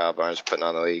 and Kyle Barnes putting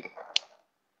on the league.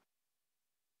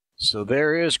 So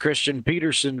there is Christian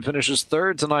Peterson, finishes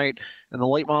third tonight in the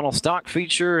late model stock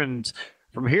feature. And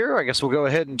from here, I guess we'll go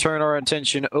ahead and turn our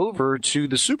attention over to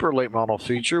the super late model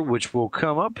feature, which will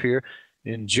come up here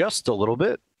in just a little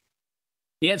bit.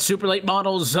 Yeah, super late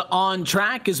models on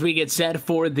track as we get set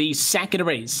for the second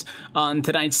race on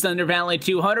tonight's Thunder Valley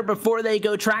 200. Before they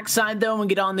go trackside, though, and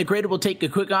get on the grid, we'll take a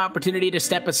quick opportunity to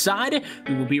step aside.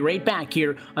 We will be right back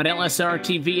here on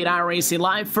LSRTV at iRacing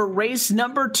Live for race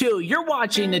number 2. You're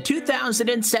watching the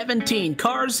 2017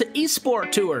 Cars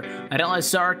eSport Tour at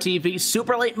LSRTV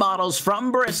Super Late Models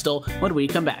from Bristol when we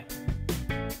come back.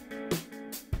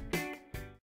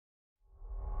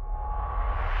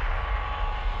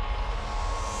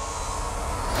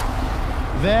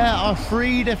 There are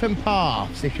 3 different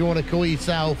paths if you want to call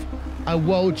yourself a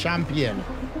world champion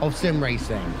of sim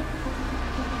racing.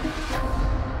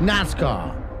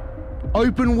 NASCAR,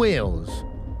 open wheels,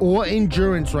 or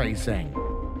endurance racing.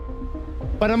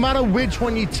 But no matter which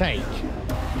one you take,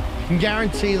 you can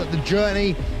guarantee that the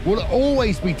journey will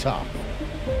always be tough,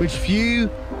 which few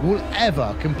will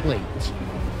ever complete.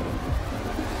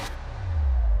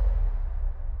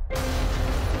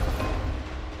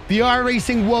 The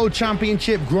iRacing World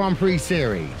Championship Grand Prix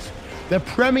Series, the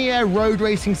premier road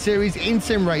racing series in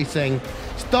sim racing,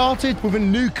 started with a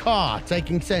new car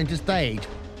taking center stage.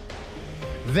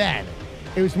 Then,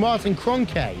 it was Martin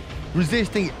Kroenke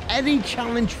resisting any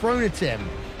challenge thrown at him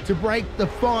to break the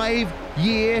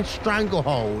 5-year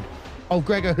stranglehold of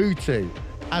Gregor Hutu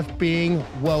as being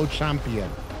world champion.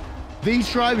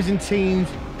 These drivers and teams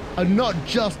are not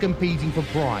just competing for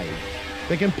pride,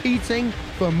 they're competing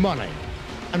for money.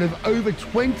 And with over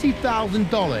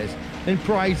 $20,000 in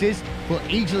prizes for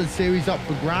each of the series up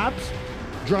for grabs,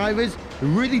 drivers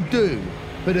really do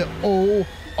put it all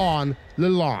on the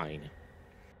line.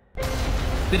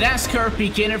 The NASCAR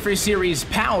Beginner Series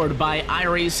powered by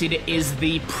iRacing is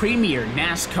the premier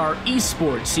NASCAR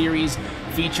eSport series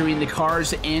featuring the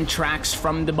cars and tracks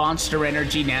from the Monster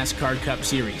Energy NASCAR Cup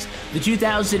Series. The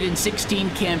 2016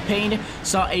 campaign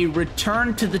saw a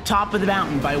return to the top of the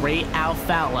mountain by Ray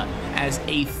Alfalla as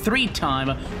a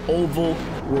 3-time Oval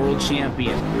World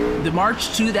Champion. The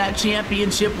march to that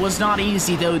championship was not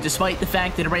easy, though, despite the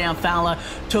fact that Ray Alfalla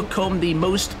took home the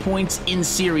most points in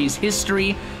series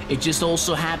history. It just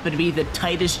also happened to be the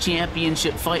tightest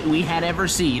championship fight we had ever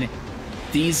seen.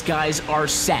 These guys are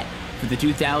set for the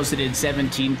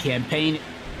 2017 campaign.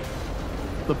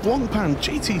 The Blancpain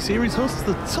GT Series hosts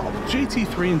the top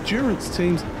GT3 endurance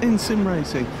teams in sim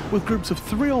racing, with groups of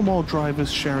 3 or more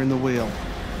drivers sharing the wheel.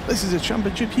 This is a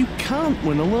championship you can't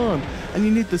win alone, and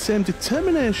you need the same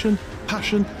determination,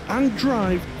 passion and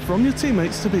drive from your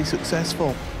teammates to be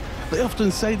successful. They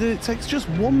often say that it takes just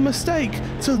one mistake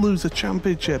to lose a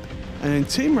championship, and in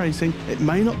team racing, it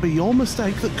may not be your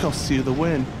mistake that costs you the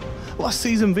win. Last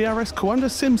season, VRS Coanda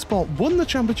SimSport won the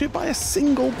championship by a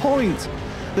single point.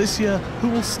 This year, who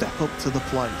will step up to the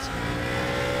plate?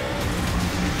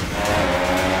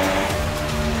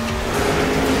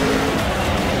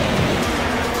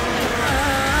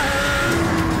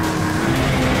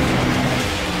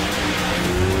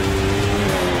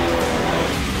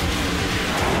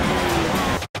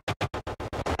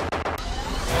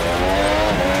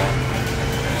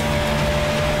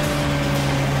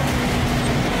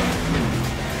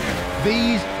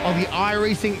 These are the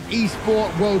iRacing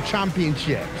eSport World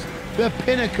Championships, the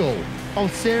pinnacle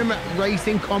of sim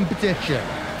racing competition.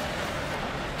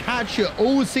 Catch it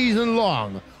all season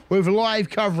long with live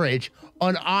coverage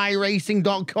on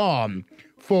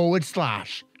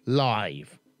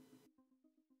iRacing.com/live.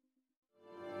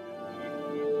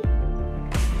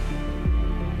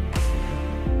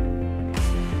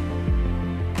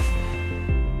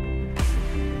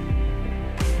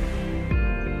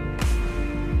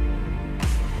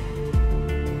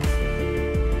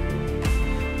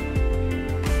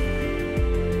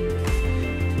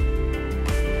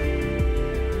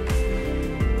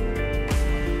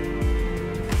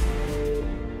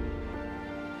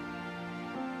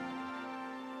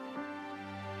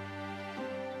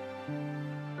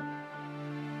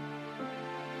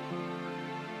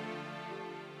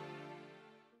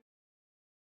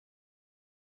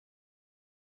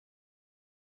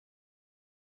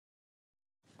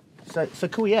 So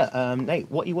cool, yeah. Nate,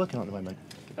 what are you working on at the moment?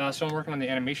 So I'm working on the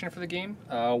animation for the game.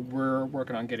 We're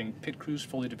working on getting pit crews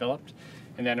fully developed,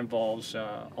 and that involves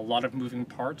a lot of moving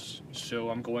parts. So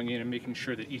I'm going in and making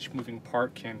sure that each moving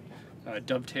part can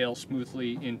dovetail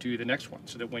smoothly into the next one,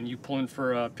 so that when you pull in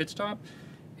for a pit stop,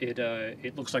 it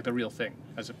looks like the real thing,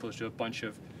 as opposed to a bunch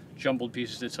of jumbled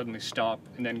pieces that suddenly stop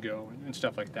and then go and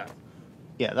stuff like that.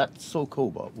 Yeah, that's so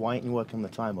cool, but why aren't you working on the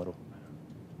time model?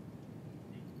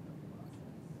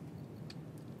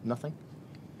 Nothing?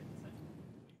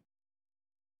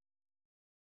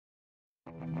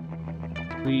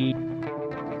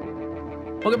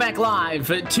 Welcome back live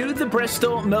to the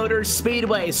Bristol Motor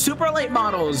Speedway. Super late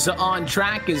models on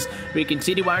track as we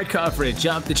continue our coverage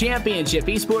of the Championship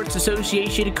Esports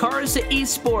Association Cars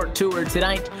eSport Tour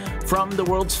tonight from the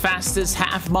world's fastest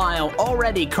half mile.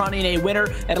 Already crowning a winner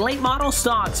at late model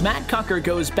stocks. Matt Cucker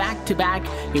goes back-to-back.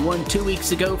 He won 2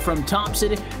 weeks ago from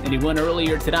Thompson, and he won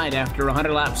earlier tonight after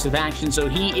 100 laps of action. So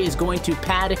he is going to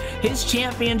pad his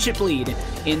championship lead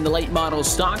in the late model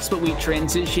stocks, but we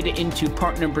transition into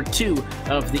part number 2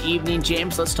 of the evening.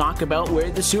 James, let's talk about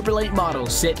where the super late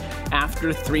models sit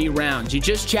after 3 rounds. You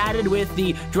just chatted with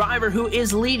the driver who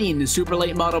is leading the super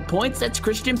late model points. That's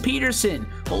Christian Peterson,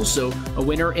 also a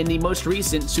winner in the most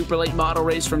recent super late model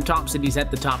race from Thompson. He's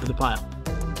at the top of the pile.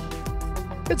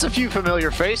 It's a few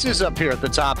familiar faces up here at the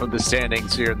top of the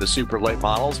standings here in the super late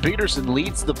models. Peterson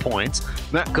leads the points.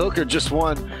 Matt Coker just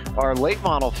won our late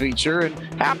model feature and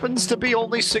happens to be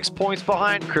only 6 points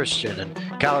behind Christian, and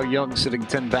Kyler Young sitting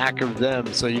 10 back of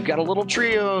them. So you've got a little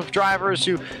trio of drivers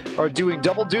who are doing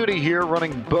double duty here,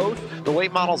 running both the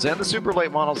late models and the super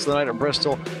late models tonight at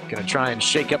Bristol. Going to try and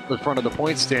shake up the front of the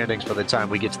point standings by the time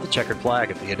we get to the checkered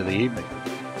flag at the end of the evening.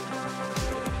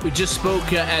 We just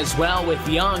spoke as well with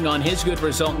Young on his good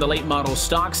result in the late model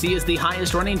stocks. He is the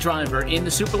highest running driver in the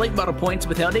super late model points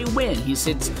without a win. He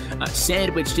sits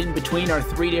sandwiched in between our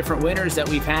 3 different winners that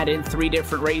we've had in 3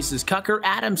 different races. Cucker,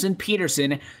 Adams, and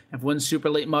Peterson have won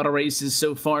super late model races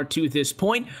so far to this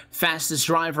point. Fastest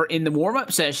driver in the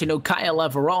warm-up session, Okaya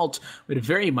Leveralt, would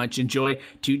very much enjoy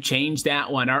to change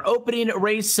that one. Our opening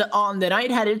race on the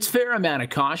night had its fair amount of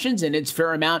cautions and its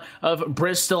fair amount of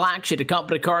Bristol action. A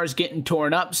couple of cars getting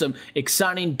torn up. up. Some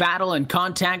exciting battle and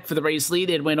contact for the race lead.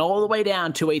 It went all the way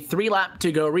down to a 3-lap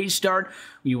to go restart.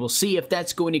 We will see if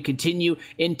that's going to continue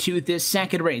into this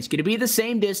second race. Going to be the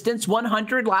same distance,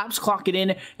 100 laps, clock it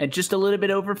in at just a little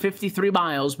bit over 53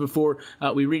 miles before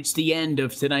we reach the end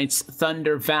of tonight's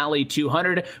Thunder Valley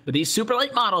 200. But these super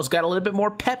late models got a little bit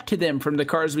more pep to them from the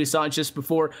cars we saw just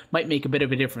before. Might make a bit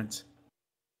of a difference.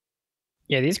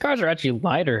 Yeah, these cars are actually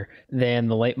lighter than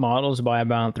the late models by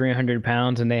about 300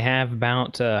 pounds, and they have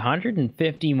about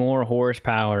 150 more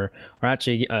horsepower, or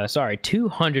actually,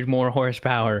 200 more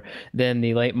horsepower than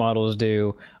the late models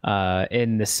do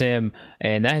in the sim,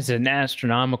 and that is an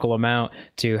astronomical amount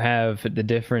to have the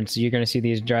difference. You're going to see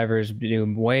these drivers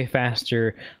do way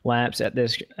faster laps at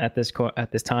this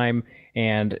time,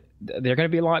 and they're going to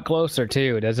be a lot closer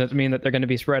too. It doesn't mean that they're going to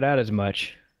be spread out as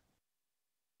much.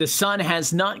 The sun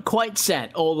has not quite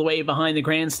set all the way behind the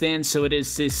grandstand, so it is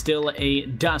still a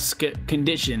dusk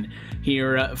condition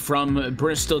here from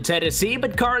Bristol, Tennessee,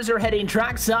 but cars are heading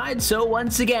trackside, so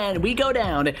once again, we go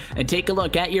down and take a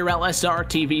look at your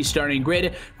LSRTV starting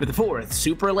grid for the 4th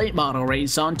Super Late Model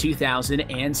race on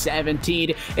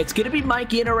 2017. It's going to be Mike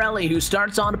Iannarelli who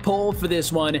starts on pole for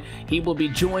this one. He will be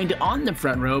joined on the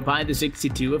front row by the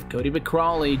 62 of Cody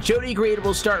McCrawley. Jody Green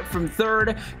will start from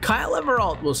 3rd, Kyle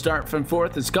Everalt will start from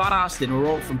 4th, and Scott Austin will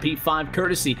roll from P5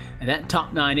 courtesy. And that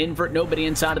top 9 invert, nobody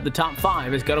inside of the top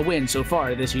 5 has got a win so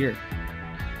far this year.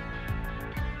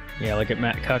 Yeah, look at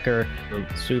Matt Cucker,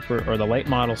 the late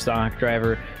model stock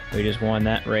driver who just won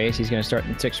that race. He's going to start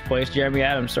in 6th place. Jeremy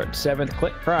Adams starts 7th.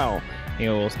 Clint Crowell, he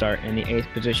will start in the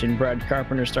 8th position. Brad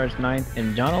Carpenter starts 9th.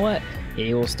 And John Ouellette,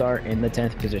 he will start in the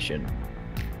 10th position.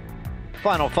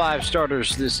 Final 5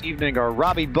 starters this evening are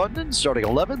Robbie Bundan starting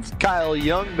 11th. Kyle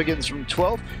Young begins from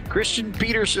 12th. Christian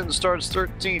Peterson starts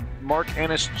 13th. Mark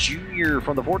Annis Jr.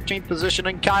 from the 14th position.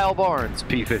 And Kyle Barnes,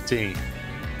 P15.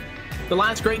 The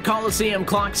last Great Coliseum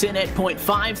clocks in at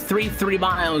 0.533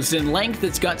 miles in length.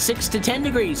 It's got 6 to 10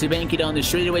 degrees of banking on the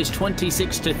straightaways,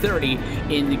 26 to 30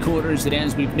 in the corners. And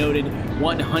as we've noted,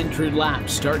 100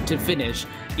 laps start to finish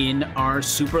in our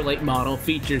super late model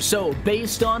feature. So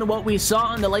based on what we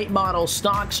saw in the late model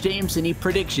stocks, James, any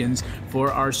predictions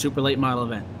for our super late model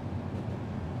event?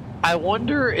 I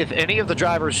wonder if any of the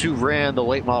drivers who ran the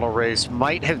late model race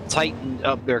might have tightened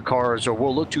up their cars, or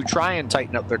will look to try and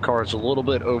tighten up their cars a little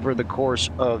bit over the course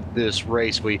of this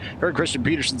race. We heard Christian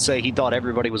Peterson say he thought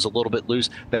everybody was a little bit loose.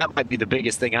 That might be the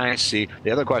biggest thing I see. The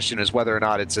other question is whether or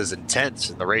not it's as intense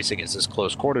and the racing is as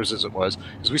close quarters as it was,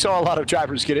 because we saw a lot of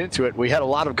drivers get into it. We had a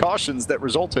lot of cautions that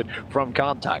resulted from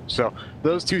contact. So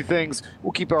those two things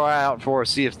we'll keep our eye out for,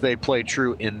 see if they play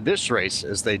true in this race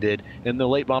as they did in the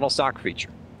late model stock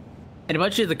feature. And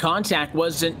much of the contact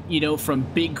wasn't, from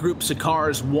big groups of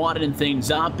cars wadding things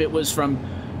up. It was from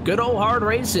good old hard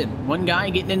racing. One guy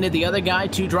getting into the other guy,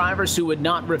 2 drivers who would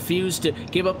not refuse to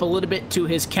give up a little bit to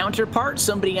his counterpart.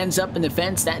 Somebody ends up in the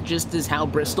fence. That just is how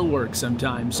Bristol works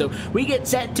sometimes. So we get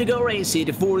set to go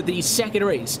racing for the second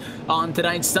race on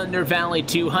tonight's Thunder Valley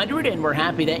 200, and we're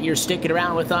happy that you're sticking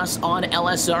around with us on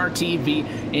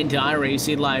LSRTV into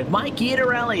iRacing Live. Mike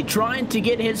Iannarelli trying to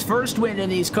get his first win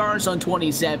in these cars on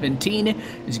 2017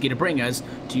 is going to bring us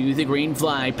to the green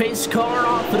flag. Pace car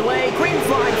off and away. Green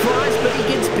flag flies, but he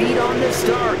gets beat on the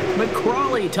start.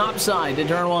 McCrawley topside to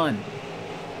turn 1.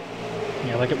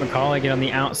 Yeah, look at McCauley get on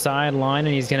the outside line,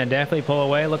 and he's going to definitely pull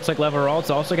away. Looks like Leveralt's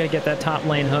also going to get that top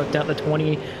lane hooked out. The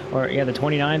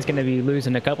 29 is going to be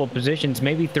losing a couple positions,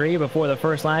 maybe 3 before the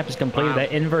first lap is completed. Wow.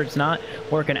 That invert's not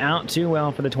working out too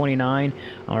well for the 29,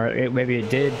 or maybe it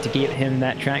did to give him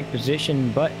that track position,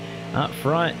 but up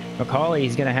front, McCauley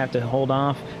is going to have to hold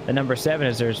off the number 7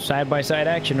 as there's side-by-side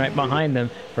action right behind them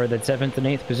for the 7th and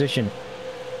 8th position.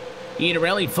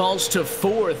 Iannarelli falls to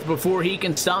 4th before he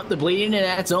can stop the bleeding, and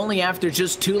that's only after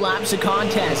just 2 laps of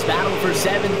contest. Battle for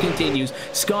 7th continues.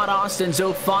 Scott Austin's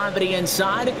 05 at the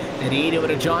inside, and 8 over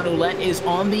to John Ouellette is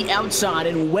on the outside,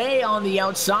 and way on the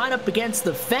outside up against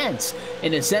the fence.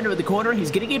 In the center of the corner,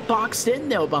 he's going to get boxed in,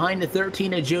 though, behind the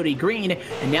 13 of Jody Green,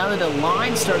 and now that the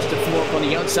line starts to form up on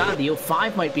the outside, the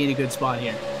 05 might be in a good spot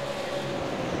here.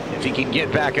 If he can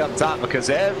get back up top, because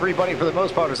everybody for the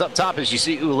most part is up top, as you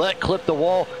see Ouellette clip the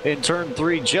wall in turn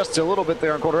 3 just a little bit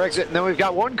there on quarter exit. And then we've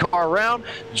got one car around.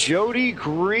 Jody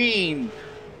Green,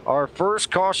 our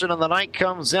first caution of the night,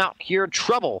 comes out here.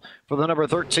 Trouble for the number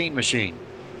 13 machine.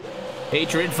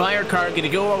 Patriot Fire car going to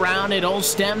go around. It all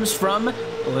stems from a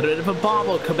little bit of a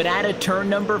bobble coming out of turn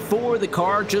number 4. The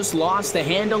car just lost the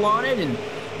handle on it, and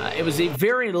it was a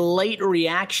very late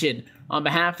reaction on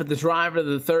behalf of the driver of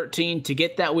the 13 to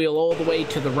get that wheel all the way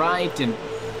to the right, and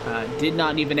Did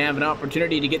not even have an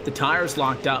opportunity to get the tires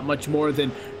locked out much more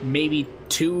than maybe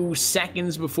 2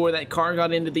 seconds before that car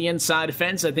got into the inside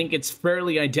fence. I think it's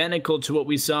fairly identical to what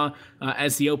we saw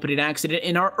as the opening accident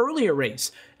in our earlier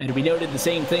race. And we noted the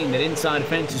same thing, that inside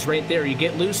fence is right there. You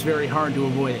get loose, very hard to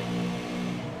avoid it.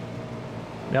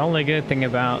 The only good thing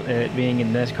about it being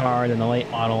in this car than the late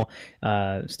model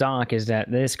stock is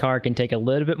that this car can take a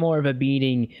little bit more of a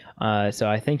beating, so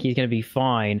I think he's going to be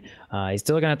fine. He's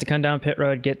still going to have to come down pit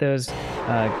road, get those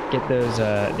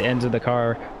the ends of the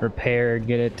car repaired,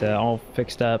 get it all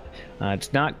fixed up.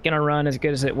 It's not going to run as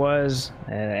good as it was.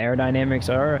 Aerodynamics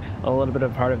are a little bit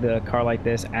of part of the car like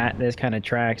this at this kind of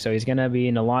track, so he's going to be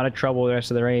in a lot of trouble the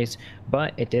rest of the race,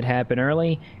 but it did happen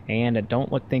early, and I don't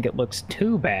think it looks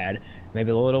too bad. Maybe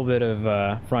a little bit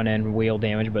of front end wheel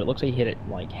damage, but it looks like he hit it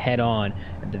like head on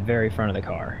at the very front of the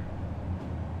car.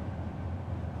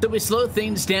 So we slowed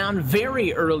things down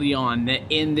very early on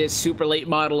in this super late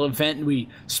model event. We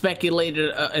speculated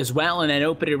as well in an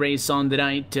opening race on the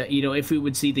night, if we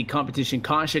would see the competition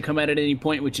caution come out at any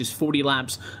point, which is 40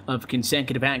 laps of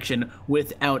consecutive action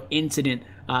without incident.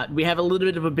 We have a little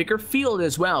bit of a bigger field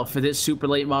as well for this super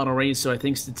late model race, so I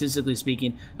think statistically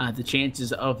speaking, the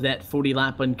chances of that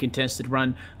 40-lap uncontested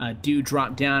run do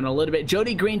drop down a little bit.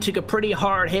 Jody Green took a pretty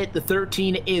hard hit. The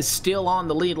 13 is still on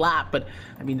the lead lap, but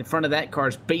I mean, the front of that car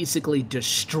is basically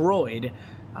destroyed.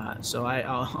 So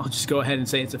I'll just go ahead and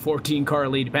say it's a 14-car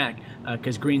lead back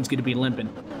because Green's going to be limping.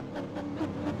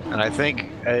 And I think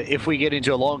if we get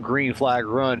into a long green flag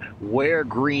run, where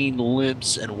Green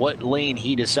limps and what lane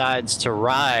he decides to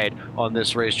ride on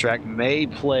this racetrack may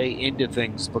play into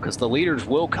things, because the leaders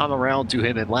will come around to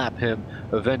him and lap him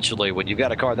eventually. When you've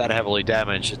got a car that heavily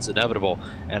damaged, it's inevitable.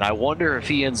 And I wonder if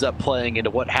he ends up playing into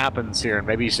what happens here in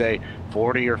maybe, say,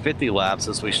 40 or 50 laps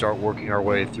as we start working our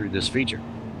way through this feature.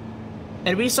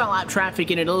 And we saw lap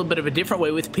traffic in a little bit of a different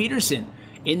way with Peterson.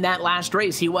 In that last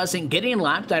race, he wasn't getting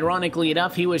lapped. Ironically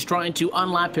enough, he was trying to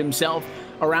unlap himself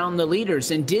around the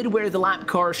leaders and did where the lap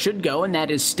car should go, and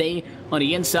that is stay on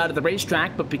the inside of the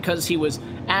racetrack. But because he was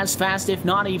as fast, if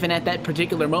not even at that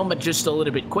particular moment, just a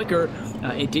little bit quicker,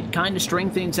 it did kind of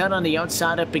string things out on the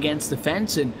outside up against the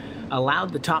fence and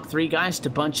allowed the top 3 guys to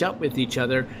bunch up with each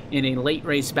other in a late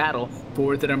race battle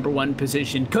for the #1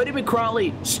 position. Cody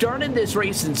McCrawley started this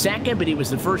race in second, but he was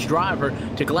the first driver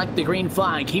to collect the green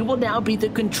flag. He will now be the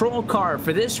control car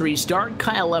for this restart.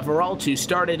 Kyle Leveralt, who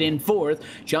started in 4th,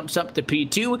 jumps up to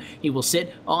P2. He will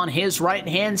sit on his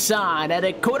right-hand side at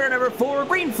a quarter #4.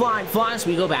 Green flag flies.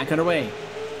 We go back underway.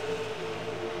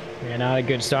 Yeah, not a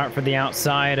good start for the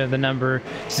outside of the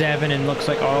 #7, and looks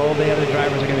like all the other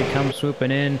drivers are going to come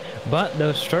swooping in. But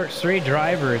those first 3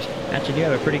 drivers actually do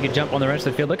have a pretty good jump on the rest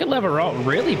of the field. Look at Leveralt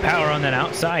really power on that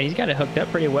outside. He's got it hooked up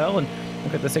pretty well. And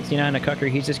look at the 69 of Cucker.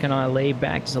 He's just going to lay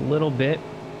back just a little bit.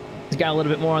 He's got a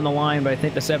little bit more on the line, but I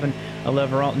think the 7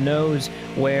 Leveralt knows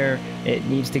where it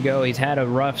needs to go. He's had a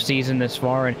rough season this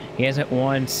far, and he hasn't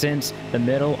won since the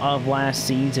middle of last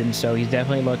season, so he's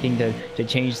definitely looking to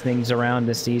change things around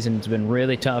this season. It's been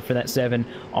really tough for that 7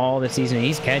 all this season.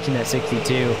 He's catching that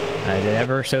 62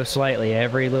 ever so slightly.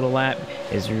 Every little lap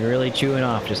is really chewing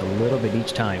off just a little bit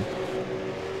each time.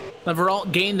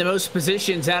 Leveralt gained the most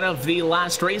positions out of the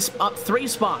last race, up 3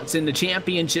 spots in the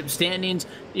championship standings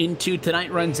into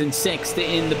tonight, runs in 6th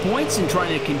in the points and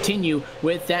trying to continue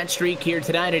with that streak here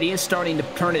tonight. It is starting to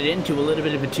turn it into a little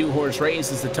bit of a 2-horse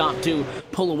race as the top 2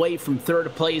 pull away from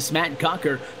 3rd place. Matt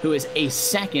Cucker, who is a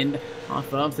 2nd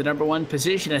off of the #1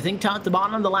 position. I think top to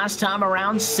bottom the last time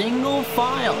around, single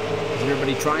file. As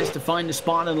everybody tries to find a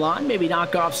spot in line, maybe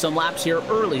knock off some laps here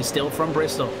early still from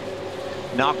Bristol.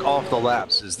 Knock off the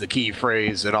laps is the key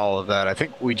phrase in all of that. I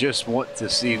think we just want to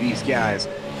see these guys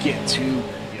get to,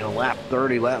 lap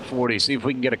 30, lap 40, see if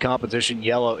we can get a competition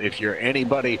yellow. If you're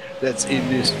anybody that's in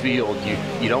this field,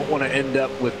 you don't want to end up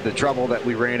with the trouble that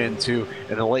we ran into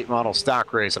in the late model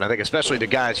stock race. And I think especially the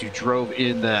guys who drove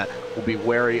in that will be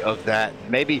wary of that.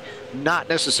 Maybe not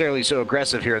necessarily so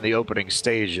aggressive here in the opening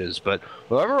stages, but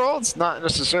overall it's not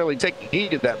necessarily taking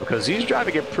heed of that, because he's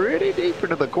driving it pretty deep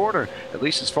into the corner, at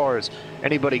least as far as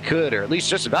anybody could, or at least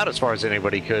just about as far as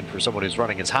anybody could for someone who's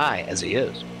running as high as he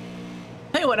is.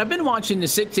 Tell you what, I've been watching the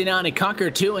 69 of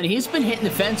Cucker too, and he's been hitting the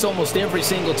fence almost every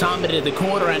single time into the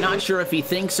corner. I'm not sure if he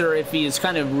thinks or if he's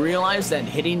kind of realized that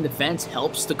hitting the fence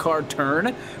helps the car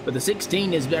turn, but the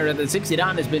 69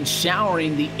 has been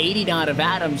showering the 80 of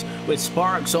Adams with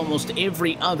sparks almost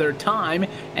every other time,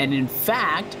 and in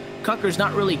fact, Cucker's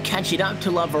not really catching up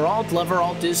to Leveralt.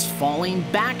 Leveralt is falling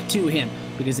back to him.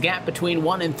 because the gap between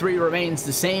 1 and 3 remains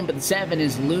the same, but the 7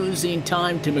 is losing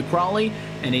time to McCrawley,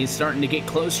 and he's starting to get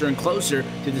closer and closer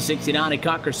to the 69 at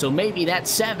Cocker. So maybe that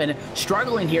 7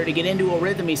 struggling here to get into a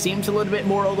rhythm. He seems a little bit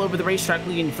more all over the racetrack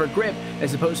looking for grip,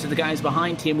 as opposed to the guys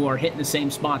behind him who are hitting the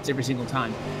same spots every single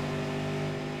time.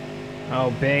 Oh,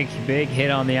 big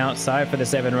hit on the outside for the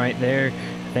 7 right there.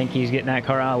 I think he's getting that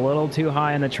car out a little too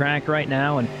high on the track right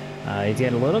now, and he's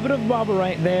getting a little bit of bobble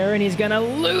right there, and he's going to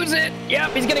lose it.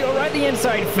 Yep, he's going to go right the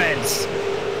inside fence.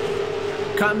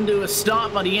 Come to a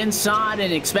stop on the inside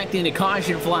and expecting a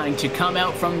caution flag to come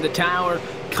out from the tower.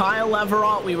 Kyle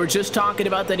Leveralt, we were just talking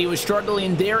about that he was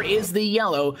struggling. There is the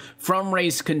yellow from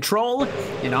race control,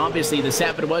 and obviously the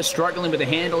 7 was struggling with the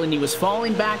handle, and he was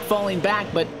falling back,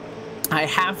 but I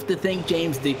have to think,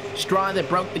 James, the straw that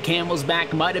broke the camel's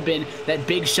back might have been that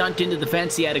big shunt into the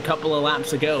fence he had a couple of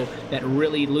laps ago that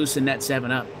really loosened that 7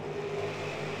 up.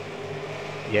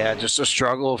 Yeah, just a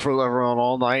struggle for Leveralt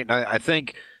all night. And I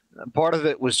think part of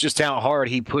it was just how hard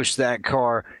he pushed that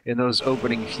car in those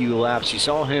opening few laps. You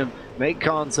saw him make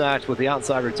contact with the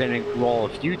outside retaining wall a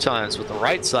few times with the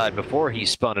right side before he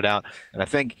spun it out. And I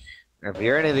think if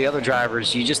you're any of the other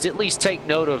drivers, you just at least take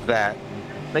note of that.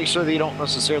 Make sure that you don't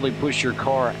necessarily push your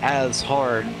car as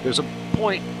hard. There's a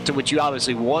point to which you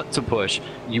obviously want to push.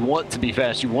 You want to be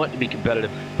fast. You want to be competitive.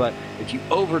 But if you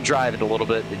overdrive it a little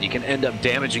bit, then you can end up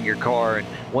damaging your car. And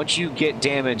once you get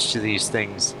damage to these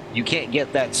things, you can't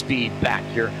get that speed back.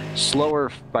 You're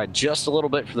slower by just a little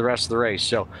bit for the rest of the race.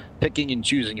 So picking and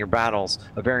choosing your battles,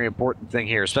 a very important thing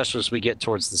here, especially as we get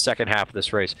towards the second half of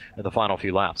this race and the final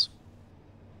few laps.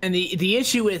 And the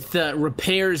issue with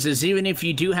repairs is even if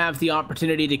you do have the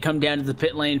opportunity to come down to the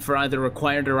pit lane for either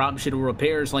required or optional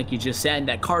repairs, like you just said,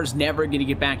 that car's never going to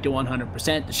get back to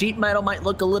 100%. The sheet metal might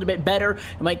look a little bit better.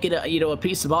 It might get a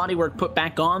piece of bodywork put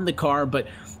back on the car, but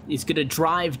it's going to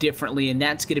drive differently, and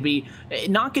that's going to be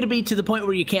not going to be to the point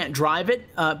where you can't drive it,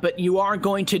 but you are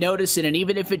going to notice it, and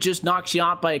even if it just knocks you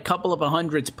off by a couple of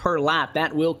hundreds per lap,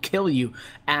 that will kill you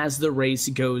as the race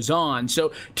goes on.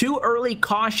 So 2 early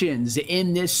cautions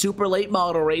in this super late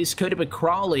model race. Cody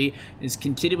McCrawley is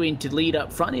continuing to lead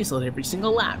up front. He's led every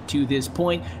single lap to this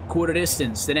point, quarter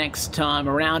distance the next time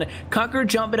around. Cucker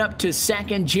jumping up to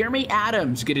 2nd. Jeremy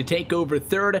Adams going to take over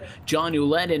 3rd. John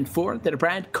Ouellette in 4th, and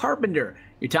Brad Carpenter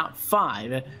your top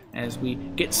 5 as we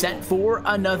get set for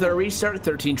another restart.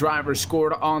 13 drivers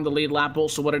scored on the lead lap.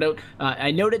 Also want to note, I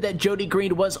noted that Jody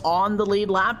Green was on the lead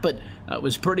lap, but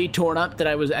was pretty torn up that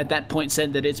I was at that point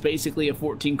said that it's basically a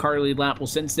 14-car lead lap. Well,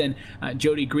 since then,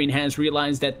 Jody Green has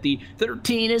realized that the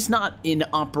 13 is not in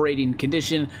operating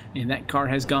condition, and that car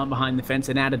has gone behind the fence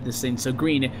and added this thing. So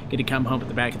Green going to come home at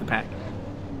the back of the pack.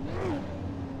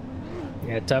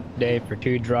 Yeah, tough day for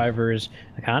 2 drivers.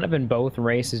 Kind of in both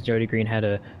races, Jody Green had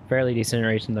a fairly decent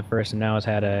race in the first, and now has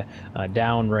had a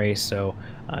down race. So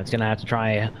it's going to have to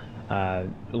try a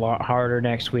lot harder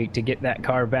next week to get that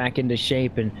car back into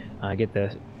shape and get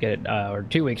it or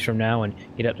 2 weeks from now and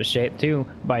get up to shape 2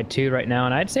 by 2 right now.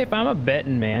 And I'd say if I'm a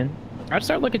betting man, I'd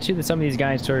start looking to some of these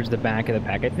guys towards the back of the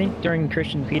pack. I think during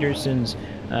Christian Peterson's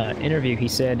interview, he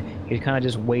said he's kind of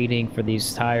just waiting for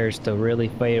these tires to really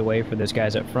fade away for those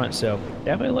guys up front. So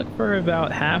definitely look for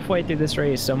about halfway through this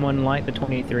race, someone like the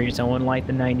 23, someone like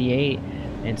the 98,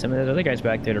 and some of those other guys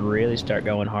back there to really start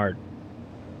going hard.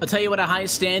 I'll tell you what, a high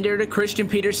standard. Christian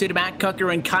Peterson, Matt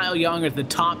Cucker, and Kyle Young are the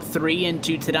top 3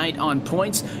 into tonight on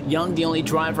points. Young, the only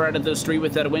driver out of those 3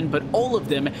 without a win, but all of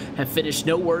them have finished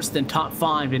no worse than top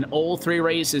 5 in all 3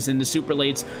 races in the super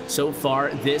lates so far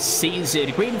this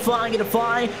season. Green flag and a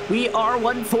fly. We are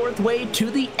 1/4 way to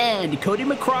the end. Cody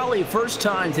McCrawley, first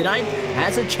time tonight,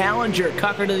 has a challenger.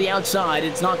 Cucker to the outside.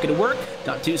 It's not going to work.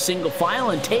 Got 2 single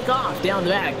file and take off down the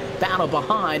back. Battle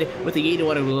behind with the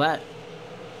 81 Ouellette.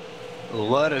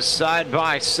 Ouellette is side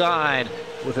by side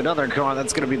with another car.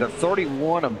 That's going to be the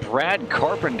 31 of Brad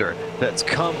Carpenter that's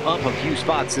come up a few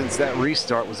spots since that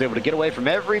restart. Was able to get away from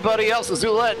everybody else as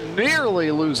Ouellette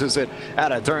nearly loses it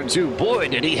out of turn 2. Boy,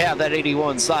 did he have that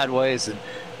 81 sideways, and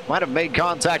might have made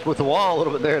contact with the wall a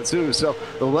little bit there too. So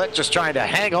Ouellette just trying to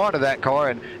hang on to that car,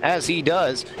 and as he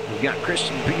does, we've got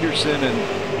Christian Peterson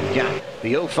and we've got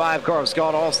the 05 car of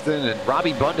Scott Austin and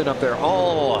Robbie Bundon up there.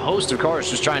 All a host of cars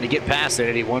just trying to get past that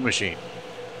 81 machine.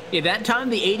 Yeah, that time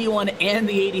the 81 and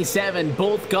the 87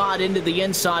 both got into the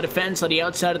inside fence on the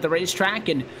outside of the racetrack,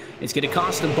 and it's going to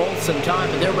cost them both some time.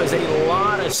 But there was a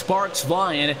lot of sparks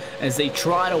flying as they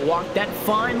try to walk that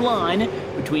fine line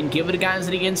between giving the guys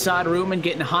in the inside room and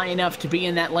getting high enough to be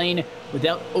in that lane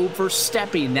without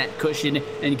overstepping that cushion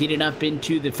and getting up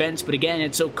into the fence. But again,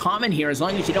 it's so common here, as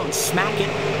long as you don't smack it,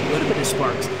 little bit of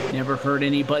sparks. Never hurt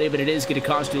anybody, but it is going to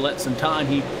cost Ouellette some time.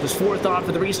 He was 4th off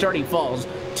of the restart. He falls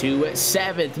to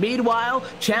 7th. Meanwhile,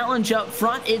 challenge up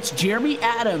front, it's Jeremy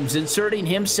Adams inserting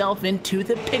himself into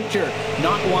the picture,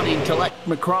 not wanting to let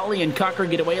McCrawley and Cucker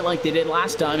get away like they did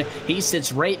last time. He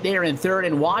sits right there in 3rd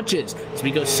and watches as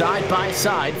we go side by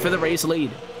side for the race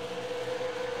lead.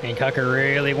 And Cucker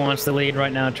really wants the lead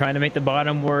right now, trying to make the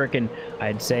bottom work, and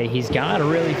I'd say he's got a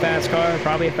really fast car,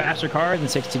 probably a faster car than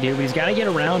 62, but he's got to get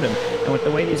around him. And with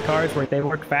the way these cars work, they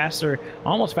work faster,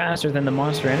 almost faster than the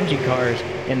Monster Energy cars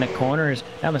in the corners.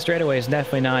 Down the straightaway is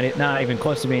definitely not even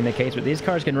close to being the case, but these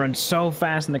cars can run so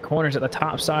fast in the corners at the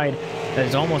top side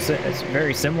that it's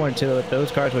very similar to what those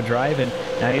cars would drive. And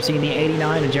now you're seeing the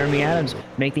 89 and Jeremy Adams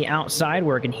make the outside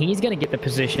work, and he's going to get the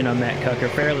position on Matt Cucker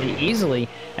fairly easily,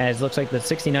 as it looks like the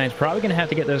 69 is probably going to have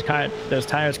to get those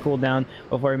tires cooled down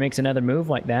before he makes another move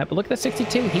like that. But look at the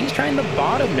 62. He's trying the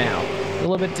bottom now. A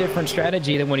little bit different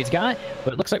strategy than what he's got,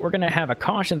 but it looks like we're going to have a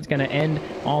caution that's going to end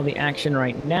all the action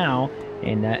right now,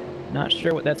 and not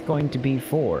sure what that's going to be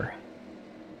for.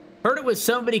 Heard it was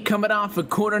somebody coming off of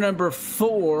corner number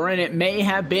 4, and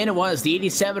it was the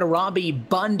 87 Robbie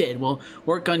Bunded. We'll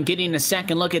work on getting a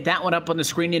second look at that one up on the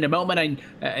screen in a moment.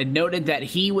 I noted that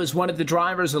he was one of the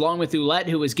drivers, along with Ouellette,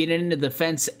 who was getting into the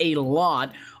fence a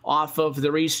lot off of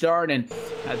the restart, and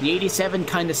the 87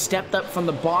 kind of stepped up from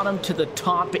the bottom to the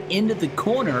top into the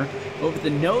corner over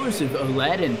the nose of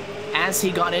Ouellette, and as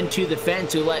he got into the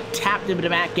fence, Ouellette tapped him to the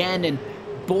back end, and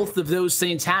both of those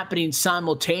things happening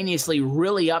simultaneously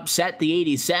really upset the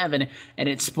 87, and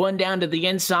it spun down to the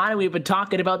inside. We've been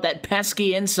talking about that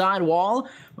pesky inside wall.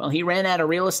 Well, he ran out of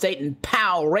real estate and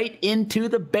pow, right into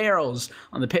the barrels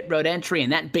on the pit road entry,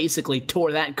 and that basically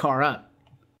tore that car up.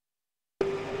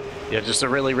 Yeah, just a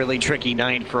really, really tricky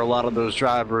night for a lot of those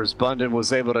drivers. Bundon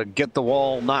was able to get the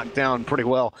wall knocked down pretty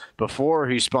well before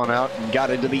he spun out and got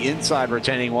into the inside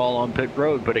retaining wall on pit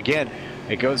road. But again,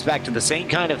 it goes back to the same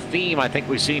kind of theme I think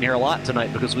we've seen here a lot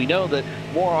tonight, because we know that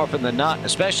more often than not,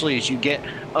 especially as you get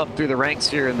up through the ranks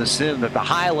here in the sim, that the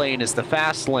high lane is the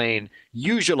fast lane,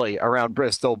 usually around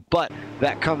Bristol, but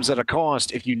that comes at a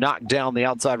cost if you knock down the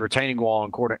outside retaining wall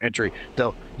on corner entry.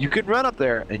 So you could run up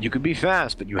there and you could be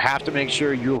fast, but you have to make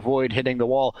sure you avoid hitting the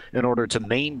wall in order to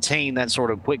maintain that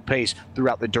sort of quick pace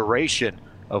throughout the duration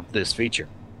of this feature.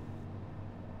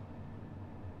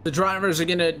 The drivers are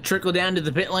going to trickle down to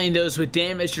the pit lane, those with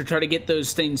damage, to try to get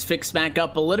those things fixed back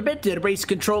up a little bit. Did race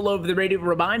control over the radio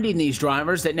reminding these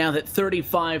drivers that now that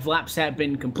 35 laps have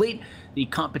been complete, the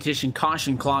competition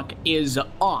caution clock is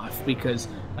off, because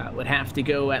would have to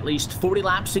go at least 40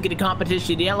 laps to get a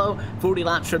competition yellow. 40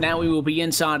 laps from now, we will be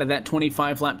inside of that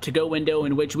 25 lap to go window,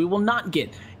 in which we will not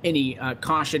get any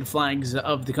caution flags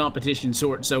of the competition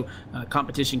sort. So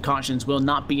competition cautions will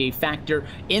not be a factor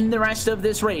in the rest of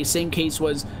this race. Same case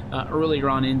was earlier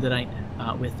on in the night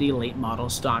with the late model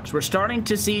stocks. We're starting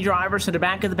to see drivers at the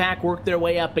back of the pack work their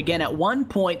way up again. At one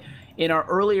point in our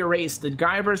earlier race, the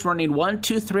drivers running 1,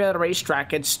 2, 3 out of the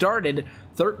racetrack had started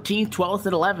 13th, 12th,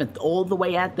 and 11th, all the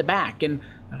way at the back. And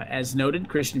as noted,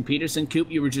 Christian Peterson, Coop,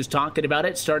 you were just talking about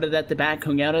it, started at the back,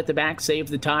 hung out at the back, saved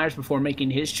the tires before making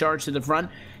his charge to the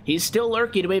front. He's still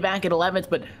lurking way back at 11th,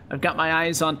 but I've got my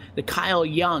eyes on the Kyle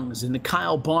Youngs and the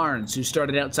Kyle Barnes, who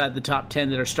started outside the top 10,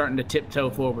 that are starting to tiptoe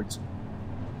forwards.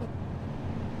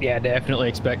 Yeah, definitely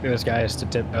expect those guys to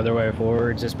tip the other way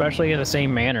forwards, especially in the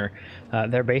same manner.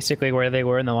 They're basically where they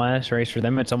were in the last race. For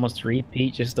them, it's almost a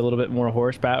repeat, just a little bit more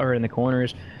horsepower in the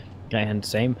corners, and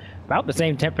about the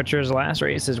same temperature as the last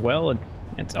race as well. And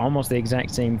it's almost the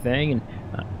exact same thing, and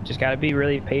just got to be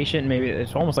really patient. Maybe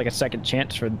it's almost like a second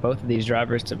chance for both of these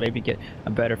drivers to maybe get a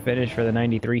better finish. For the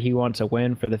 93, he wants a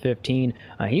win. For the 15,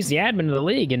 he's the admin of the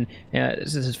league, and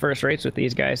this is his first race with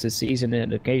these guys this season,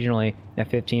 and occasionally that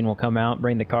 15 will come out,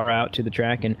 bring the car out to the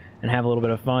track, and have a little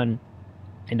bit of fun.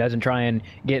 And doesn't try and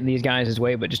get in these guys'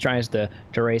 way, but just tries to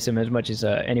race them as much as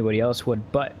anybody else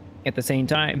would. But at the same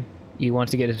time, he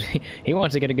wants to get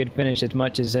a good finish as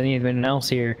much as anyone else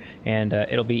here, and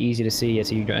it'll be easy to see as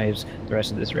he drives the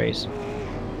rest of this race.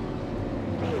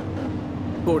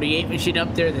 48 machine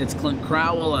up there, that's Clint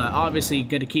Crowell. Obviously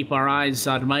going to keep our eyes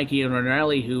on Mikey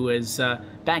Ronarelli, who is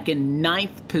back in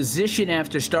 9th position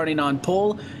after starting on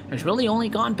pole. Has really only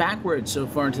gone backwards so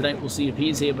far tonight. We'll see if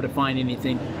he's able to find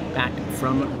anything back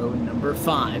from road number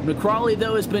 5. McCrawley,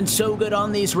 though, has been so good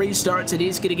on these restarts that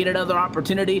he's going to get another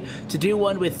opportunity to do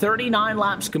one with 39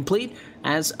 laps complete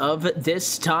as of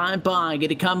this time by. Going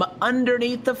to come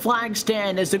underneath the flag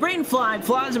stand as the green flag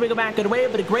flies, and we go back and away,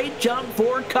 but a great jump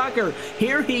for Cucker.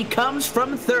 Here he comes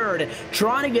from 3rd,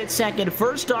 trying to get 2nd,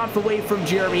 first off away from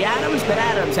Jeremy Adams, but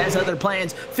Adams has other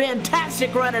plans.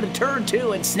 Fantastic run at a turn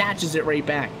 2 and snatches it right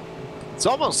back. It's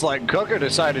almost like Cooker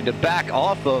decided to back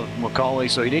off of McCauley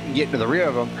so he didn't get into the rear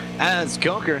of him, as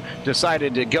Cooker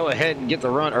decided to go ahead and get the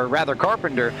run, or rather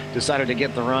Carpenter decided to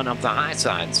get the run up the high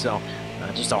side. So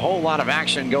just a whole lot of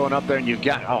action going up there, and you've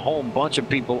got a whole bunch of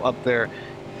people up there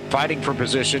fighting for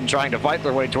position, trying to fight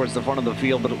their way towards the front of the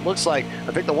field. But it looks like,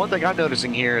 I think the one thing I'm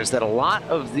noticing here is that a lot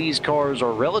of these cars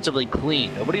are relatively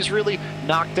clean. Nobody's really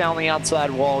knocked down the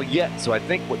outside wall yet. So I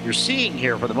think what you're seeing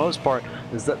here for the most part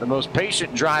is that the most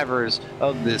patient drivers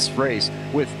of this race,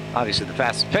 with obviously the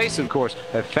fastest pace, of course,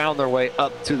 have found their way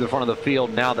up to the front of the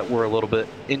field now that we're a little bit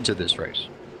into this race.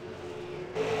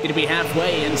 Going to be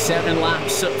halfway in 7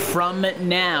 laps from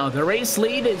now. The race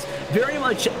lead is very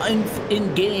much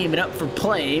in game and up for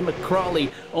play.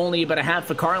 McCauley only about a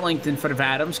half a car length in front of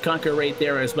Adams. Conker right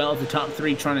there as well. The top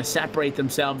 3 trying to separate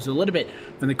themselves a little bit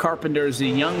from the Carpenters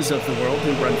and Youngs of the world,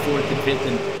 who run 4th and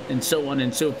 5th and so on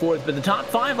and so forth. But the top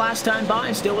 5 last time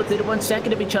by still within 1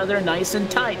 second of each other, nice and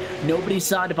tight. Nobody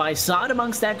side by side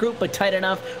amongst that group, but tight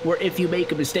enough where if you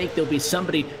make a mistake, there'll be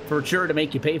somebody for sure to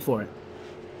make you pay for it.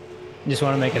 Just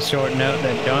want to make a short note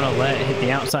that Donald hit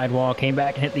the outside wall, came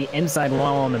back and hit the inside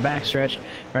wall on the backstretch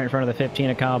right in front of the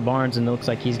 15 of Kyle Barnes, and it looks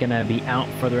like he's going to be out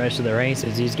for the rest of the race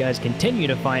as these guys continue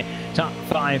to fight top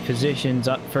 5 positions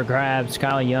up for grabs.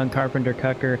 Kyle Young, Carpenter,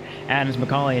 Cucker, Adams,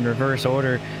 McCauley in reverse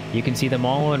order. You can see them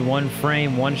all in one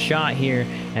frame, one shot here,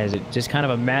 as it's just kind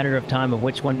of a matter of time of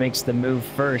which one makes the move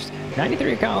first.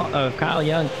 93 of Kyle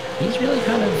Young, he's really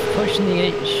kind of pushing the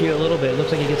issue a little bit. It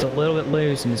looks like he gets a little bit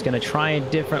loose and is going to try a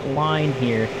different line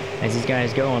here as these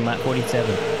guys go on lap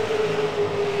 47.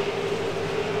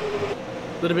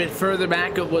 A little bit further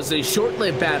back, it was a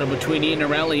short-lived battle between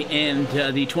Iannarelli and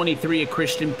the 23 of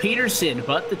Christian Peterson,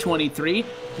 but the 23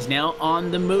 is now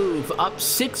on the move, up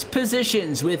 6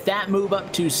 positions with that move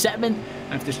up to 7th.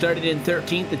 After starting in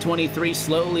 13th, the 23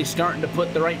 slowly starting to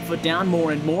put the right foot down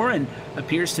more and more, and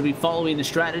appears to be following the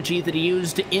strategy that he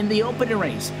used in the opening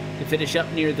race to finish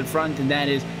up near the front, and that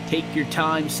is take your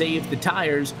time, save the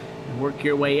tires, and work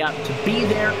your way up to be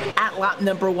there at lap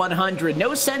number 100.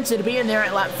 No sense in being there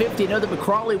at lap 50. I know that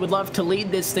McCauley would love to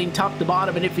lead this thing top to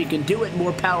bottom, and if he can do it,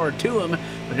 more power to him.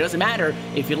 But it doesn't matter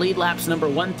if you lead laps number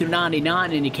 1 through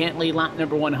 99 and you can't lead lap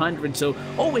number 100. So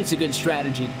always a good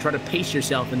strategy to try to pace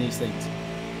yourself in these things.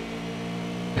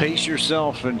 Pace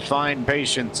yourself and find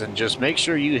patience, and just make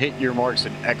sure you hit your marks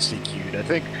and execute. I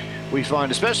think we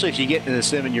find, especially if you get into the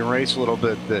sim and you race a little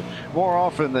bit, that more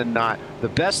often than not, the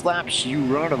best laps you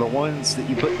run are the ones that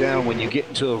you put down when you get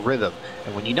into a rhythm.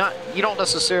 And when you don't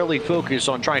necessarily focus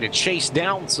on trying to chase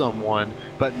down someone,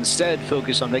 but instead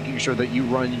focus on making sure that you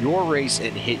run your race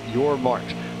and hit your mark.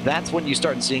 That's when you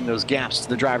start seeing those gaps to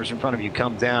the drivers in front of you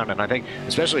come down. And I think,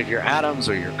 especially if you're Adams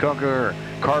or you're Cooker or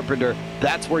Carpenter,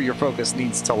 that's where your focus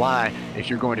needs to lie if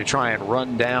you're going to try and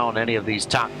run down any of these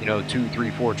top, 2, 3,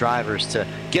 4 drivers to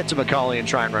get to McCauley and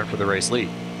try and run for the race lead.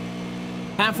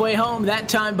 Halfway home that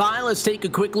time by, let's take a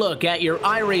quick look at your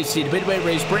iRacing Midway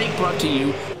Race Break, brought to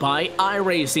you by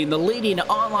iRacing, the leading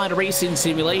online racing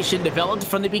simulation developed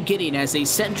from the beginning as a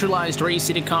centralized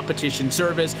racing and competition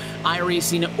service.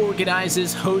 iRacing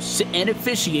organizes, hosts, and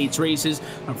officiates races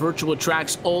on virtual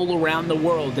tracks all around the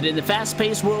world. And in the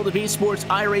fast-paced world of esports,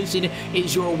 iRacing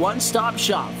is your one-stop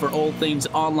shop for all things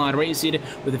online racing,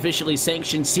 with officially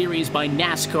sanctioned series by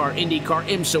NASCAR, IndyCar,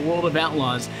 IMSA, World of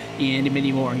Outlaws, and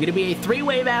many more. Going to be a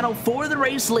 3-way battle for the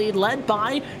race lead, led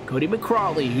by Cody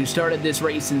McCauley, who started this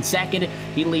race in 2nd.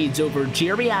 He leads over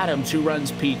Jerry Adams, who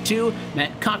runs P2,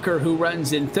 Matt Cocker, who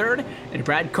runs in 3rd, and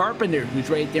Brad Carpenter, who's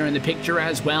right there in the picture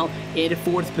as well, in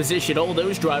 4th position. All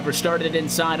those drivers started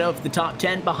inside of the top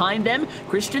 10. Behind them,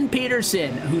 Christian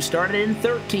Peterson, who started in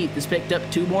 13th, has picked up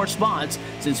 2 more spots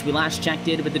since we last checked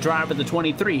in with the driver, the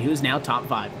 23, who's now top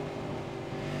 5.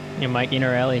 Yeah, Mike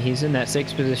Iannarelli, he's in that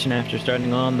 6th position after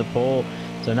starting on the pole.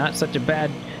 So not such a bad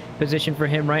position for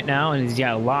him right now, and he's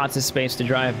got lots of space to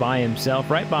drive by himself.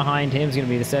 Right behind him is going to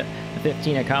be the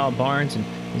 15 of Kyle Barnes, and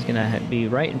he's going to be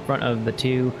right in front of the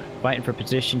 2 fighting for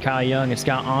position, Kyle Young and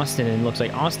Scott Austin, and it looks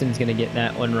like Austin's going to get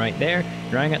that one right there.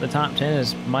 Driving at the top 10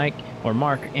 is Mark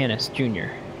Annis Jr.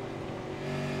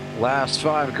 Last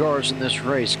 5 cars in this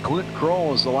race. Clint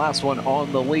Kroll is the last one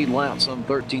on the lead lap, some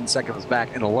 13 seconds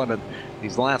back in 11th.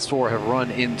 These last 4 have run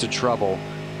into trouble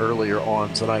earlier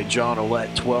on tonight. John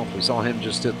Ouellette, 12th. We saw him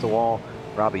just hit the wall.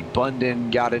 Robbie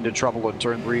Bundin got into trouble in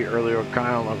turn 3 earlier.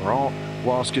 Kyle Lavrent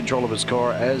lost control of his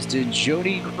car, as did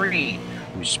Jody Green,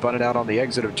 who spun it out on the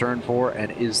exit of turn 4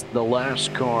 and is the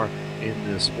last car in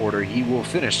this order. He will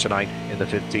finish tonight in the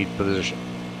 15th position.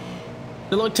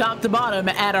 We look top to bottom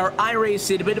at our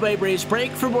iRacing midway race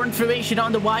break. For more information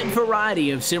on the wide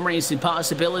variety of sim racing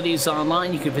possibilities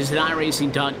online, you can visit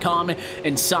iRacing.com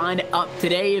and sign up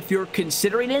today. If you're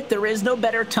considering it, there is no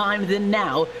better time than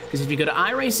now, because if you go to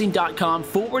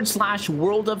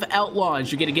iRacing.com/World of Outlaws,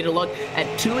 you're going to get a look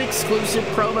at 2 exclusive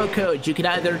promo codes. You can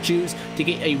either choose to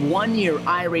get a 1-year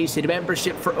iRacing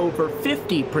membership for over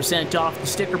 50% off the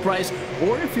sticker price,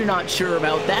 or if you're not sure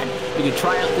about that, you can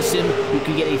try out the sim. You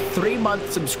can get a 3-month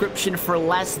subscription for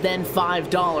less than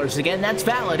 $5. Again, that's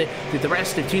valid through the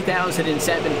rest of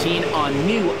 2017 on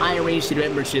new iRacing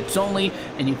memberships only,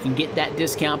 and you can get that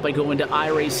discount by going to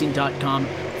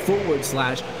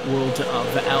iRacing.com/World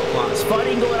of Outlaws.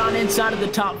 Fighting going on inside of the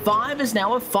top 5 is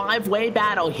now a 5-way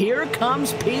battle. Here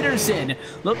comes Peterson,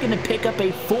 looking to pick up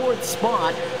a 4th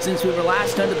spot since we were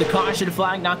last under the caution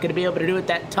flag. Not going to be able to do it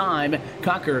that time.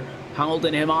 Cocker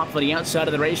holding him off on the outside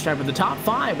of the racetrack for the top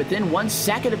 5 within 1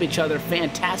 second of each other.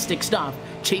 Fantastic stuff,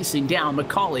 chasing down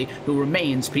McCauley, who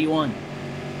remains P1.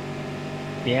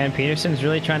 Yeah, and Peterson's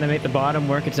really trying to make the bottom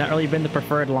work. It's not really been the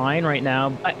preferred line right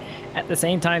now, but at the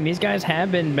same time, these guys have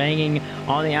been banging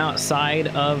on the outside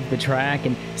of the track,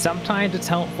 and sometimes it's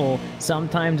helpful,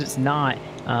 sometimes it's not.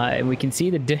 And we can see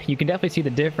you can definitely see the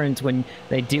difference when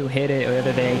they do hit it,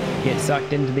 whether they get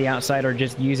sucked into the outside or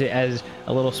just use it as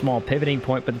a little small pivoting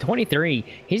point. But the 23,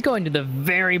 he's going to the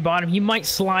very bottom. He might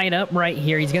slide up right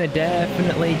here. He's going to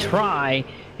definitely try.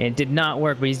 It did not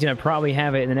work, but he's going to probably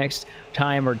have it in the next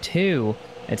time or two.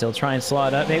 And so he'll try and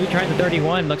slot up. Maybe try the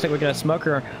 31. Looks like we got a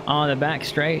smoker on the back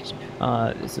straight.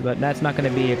 But that's not going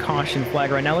to be a caution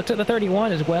flag right now. Looks at the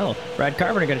 31 as well. Brad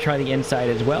Carpenter going to try the inside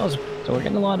as well. So we're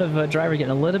getting a lot of drivers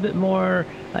getting a little bit more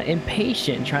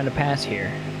impatient trying to pass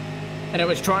here. And I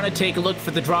was trying to take a look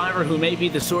for the driver who may be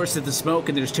the source of the smoke,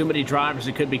 and there's too many drivers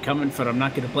that could be coming for it. I'm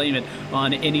not going to blame it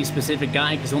on any specific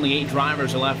guy because only 8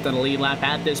 drivers are left on the lead lap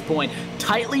at this point.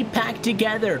 Tightly packed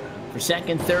together for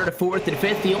 2nd, 3rd, 4th, and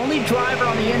 5th. The only driver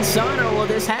on the inside, although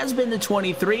this has been the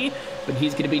 23, but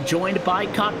he's going to be joined by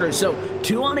Cocker. So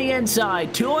 2 on the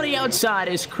inside, 2 on the outside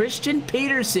is Christian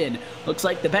Peterson. Looks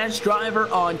like the best driver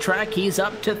on track. He's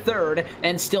up to 3rd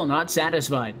and still not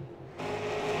satisfied.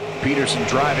 Peterson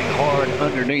driving hard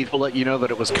underneath. We'll let you know that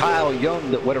it was Kyle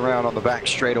Young that went around on the back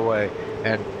straightaway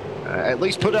and at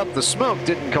least put up the smoke.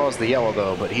 Didn't cause the yellow,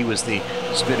 though, but he was the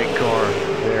spinning car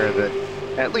there that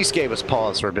at least gave us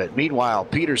pause for a bit. Meanwhile,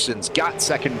 Peterson's got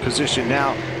 2nd position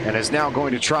now and is now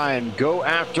going to try and go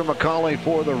after McCauley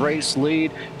for the race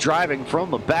lead. Driving from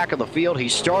the back of the field, he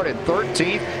started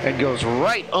 13th and goes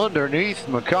right underneath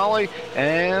McCauley,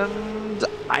 and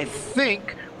I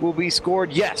think will be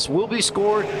scored. Yes, will be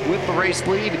scored with the race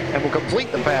lead and will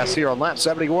complete the pass here on lap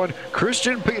 71.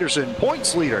 Christian Peterson,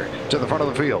 points leader, to the front of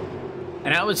the field.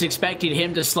 And I was expecting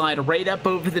him to slide right up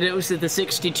over the nose of the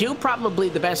 62. Probably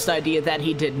the best idea that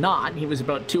he did not. He was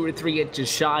about 2 or 3 inches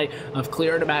shy of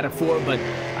clearing him out of 4, but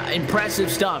impressive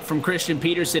stuff from Christian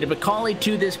Peterson. McCauley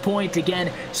to this point,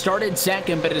 again, started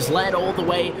 2nd, but has led all the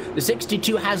way. The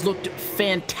 62 has looked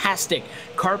fantastic.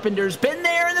 Carpenter's been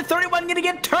there, and the 31 going to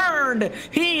get turned.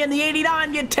 He and the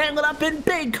 89 get tangled up in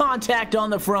big contact on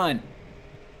the front.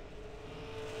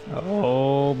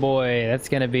 Oh boy, that's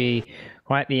going to be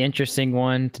quite the interesting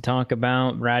one to talk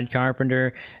about. Brad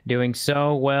Carpenter doing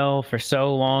so well for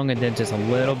so long, and then just a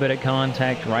little bit of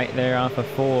contact right there off of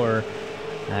 4.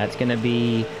 That's gonna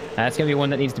be one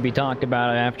that needs to be talked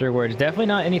about afterwards. Definitely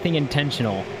not anything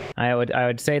intentional. I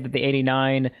would say that the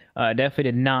 89 definitely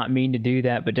did not mean to do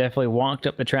that, but definitely walked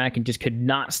up the track and just could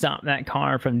not stop that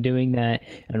car from doing that,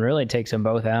 and really takes them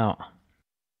both out.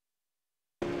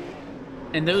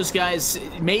 And those guys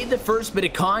made the first bit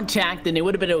of contact, and they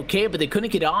would have been okay, but they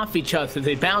couldn't get off each other.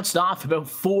 They bounced off about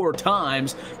 4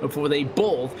 times before they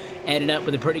both ended up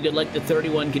with a pretty good lick. The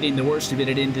 31 getting the worst of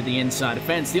it into the inside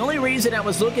fence. The only reason I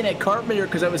was looking at Carpenter,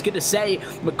 because I was going to say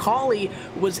McCauley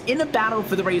was in a battle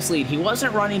for the race lead. He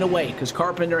wasn't running away because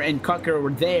Carpenter and Cucker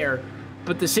were there,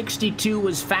 but the 62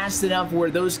 was fast enough where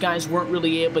those guys weren't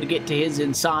really able to get to his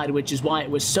inside, which is why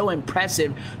it was so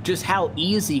impressive just how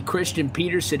easy Christian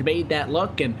Peterson made that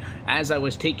look. And as I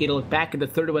was taking a look back at the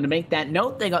 31 to make that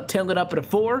note, they got tangled up at a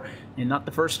 4, and not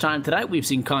the first time tonight we've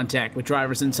seen contact with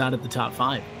drivers inside of the top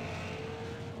 5.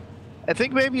 I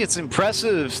think maybe it's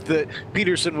impressive that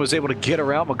Peterson was able to get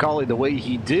around McCauley the way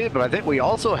he did, but I think we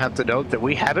also have to note that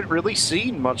we haven't really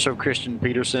seen much of Christian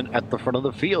Peterson at the front of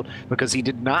the field because he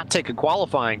did not take a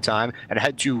qualifying time and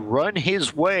had to run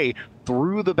his way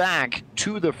through the back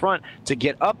to the front to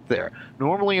get up there.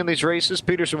 Normally in these races,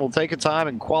 Peterson will take a time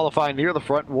and qualify near the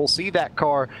front, and we'll see that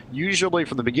car usually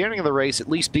from the beginning of the race at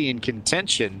least be in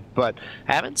contention, but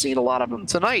haven't seen a lot of them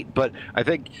tonight. But I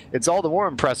think it's all the more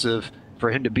impressive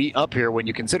for him to be up here when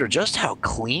you consider just how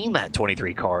clean that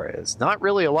 23 car is. Not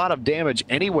really a lot of damage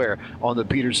anywhere on the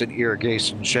Peterson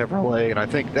Irrigation Chevrolet, and I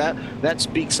think that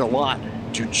speaks a lot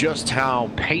to just how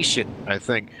patient I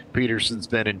think Peterson's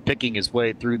been in picking his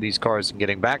way through these cars and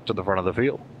getting back to the front of the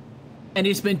field. And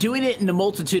he's been doing it in a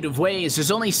multitude of ways.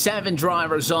 There's only 7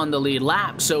 drivers on the lead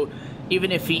lap, so even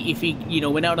if he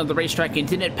went out on the racetrack and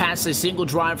didn't pass a single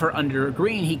driver under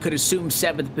green, he could assume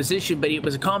 7th position. But it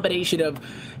was a combination of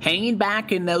hanging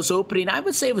back in those opening, I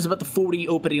would say it was about the 40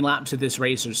 opening laps of this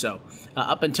race or so,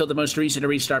 up until the most recent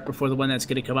restart before the one that's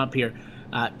going to come up here.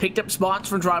 Picked up spots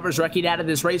from drivers wrecking out of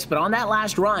this race, but on that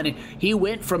last run, he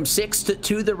went from 6th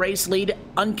to the race lead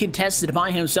uncontested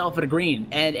by himself at a green,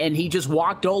 and he just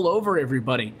walked all over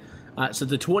everybody. So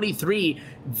the 23,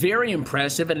 very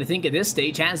impressive, and I think at this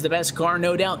stage has the best car,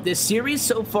 no doubt. This series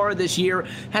so far this year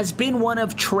has been one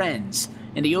of trends.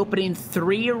 In the opening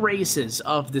 3 races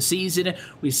of the season,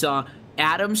 we saw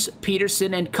Adams,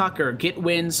 Peterson, and Cucker get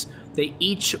wins. They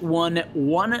each won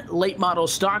 1 late model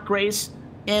stock race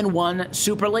and 1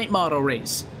 super late model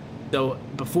race. So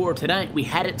before tonight, we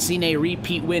hadn't seen a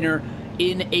repeat winner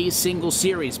in a single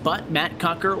series, but Matt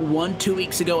Cucker won 2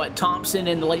 weeks ago at Thompson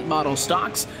in the late model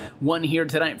stocks, won here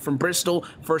tonight from Bristol,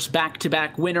 first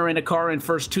back-to-back winner in a car and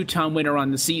first 2-time winner on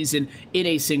the season in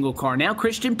a single car. Now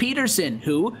Christian Peterson,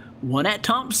 who won at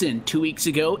Thompson 2 weeks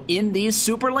ago in these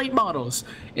super late models,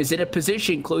 is in a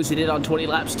position closing in on 20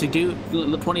 laps to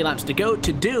go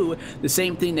to do the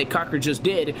same thing that Cucker just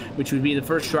did, which would be the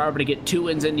first driver to get 2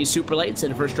 wins in these super lates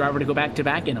and the first driver to go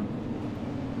back-to-back in them.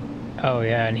 Oh,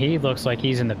 yeah, and he looks like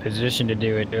he's in the position to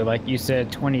do it, dude. Like you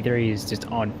said, 23 is just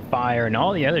on fire, and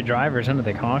all the other drivers under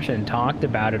the caution talked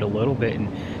about it a little bit and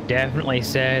definitely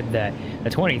said that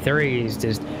the 23 is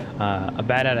just a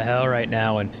bat out of hell right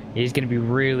now, and he's going to be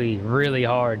really, really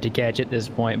hard to catch at this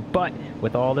point. But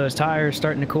with all those tires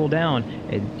starting to cool down,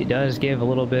 it does give a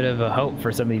little bit of a hope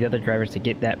for some of the other drivers to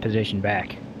get that position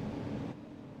back.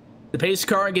 The pace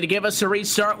car going to give us a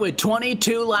restart with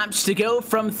 22 laps to go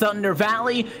from Thunder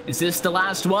Valley. Is this the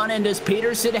last one? And does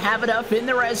Peterson have enough in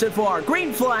the reservoir?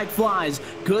 Green flag flies.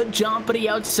 Good jump on the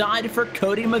outside for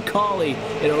Cody McCauley.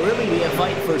 It'll really be a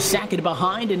fight for second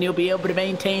behind, and he'll be able to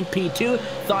maintain P2.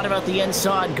 Thought about the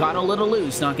inside, got a little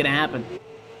loose. Not going to happen.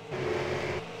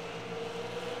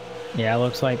 Yeah, it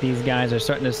looks like these guys are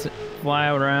starting to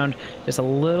fly around just a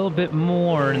little bit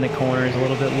more in the corners, a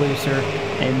little bit looser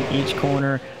in each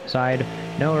corner side.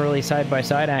 No really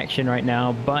side-by-side action right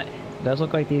now, but it does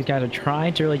look like these guys are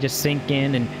trying to really just sink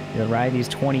in and ride these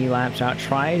 20 laps out,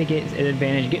 try to get an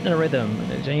advantage, get in a rhythm.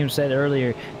 As James said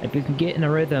earlier, if you can get in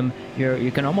a rhythm,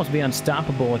 you can almost be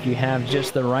unstoppable if you have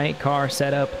just the right car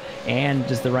set up and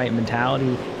just the right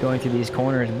mentality going through these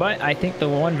corners. But I think the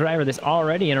one driver that's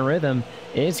already in a rhythm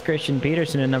is Christian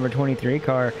Peterson in number 23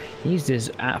 car. He's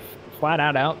just flat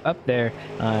out up there.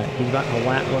 He's about to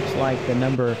lap, looks like, the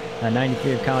number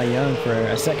 93 of Kyle Young for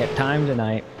a second time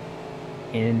tonight.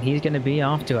 And he's going to be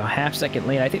off to a half-second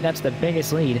lead. I think that's the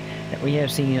biggest lead that we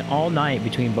have seen all night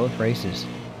between both races.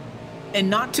 And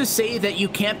not to say that you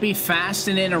can't be fast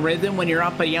and in a rhythm when you're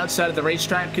up on the outside of the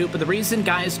racetrack, Coop, but the reason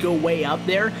guys go way up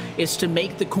there is to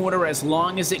make the corner as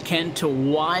long as it can, to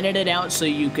widen it out so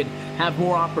you could have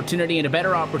more opportunity and a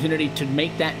better opportunity to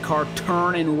make that car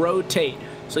turn and rotate.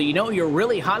 So you know you're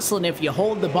really hustling if you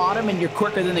hold the bottom and you're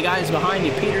quicker than the guys behind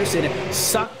you. Peterson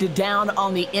sucked it down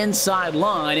on the inside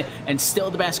line, and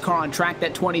still the best car on track.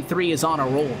 That 23 is on a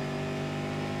roll.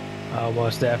 Oh,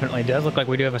 most definitely. It does look like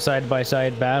we do have a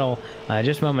side-by-side battle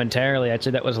just momentarily. I'd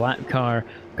say that was lap car.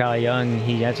 Kyle Young,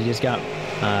 he actually just got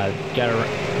a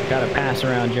pass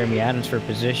around Jeremy Adams for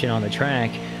position on the track.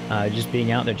 Just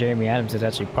being out there, Jeremy Adams has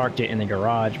actually parked it in the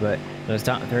garage, but those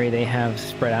top 3, they have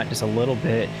spread out just a little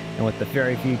bit, and with the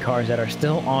very few cars that are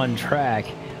still on track,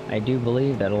 I do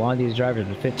believe that a lot of these drivers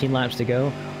with 15 laps to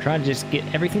go trying to just get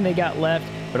everything they got left,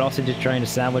 but also just trying to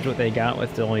salvage what they got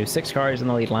with only 6 cars in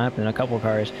the lead lap and a couple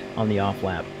cars on the off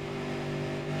lap.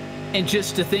 And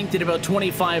just to think that about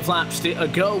 25 laps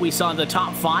ago, we saw the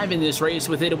top 5 in this race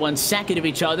within 1 second of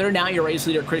each other. Now your race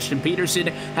leader, Christian Peterson,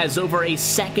 has over a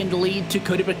second lead to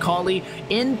Cody McCauley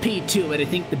in P2. And I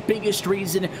think the biggest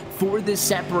reason for this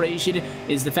separation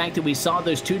is the fact that we saw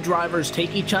those 2 drivers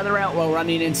take each other out while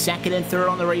running in second and third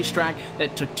on the racetrack.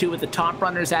 That took 2 of the top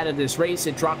runners out of this race.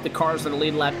 It dropped the cars on the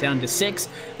lead lap down to 6.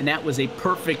 And that was a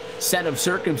perfect set of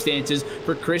circumstances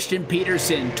for Christian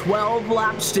Peterson. 12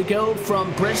 laps to go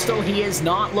from Bristol. He is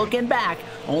not looking back.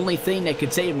 Only thing that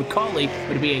could save McCauley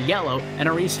would be a yellow and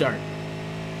a restart.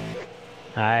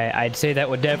 I'd say that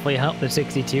would definitely help the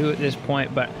 62 at this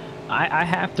point, but I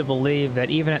have to believe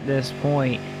that even at this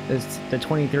point, the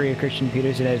 23 of Christian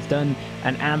Peterson has done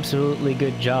an absolutely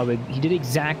good job. He did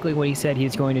exactly what he said he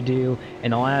was going to do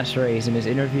in the last race in his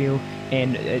interview,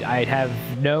 and I have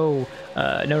no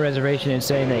reservation in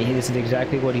saying that this is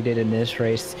exactly what he did in this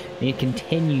race. He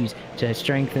continues to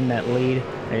strengthen that lead.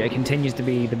 It continues to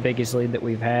be the biggest lead that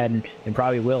we've had and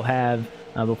probably will have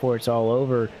before it's all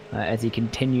over, as he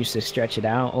continues to stretch it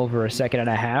out over a second and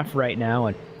a half right now.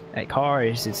 And that car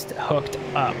is just hooked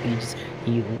up.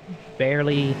 He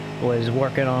barely was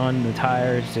working on the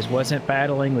tires, just wasn't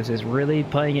battling, was just really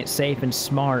playing it safe and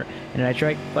smart. And a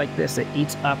track like this that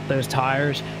eats up those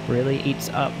tires, really eats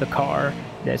up the car.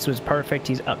 This was perfect.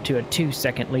 He's up to a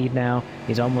 2-second lead now.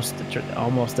 He's almost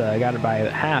got it by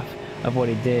half of what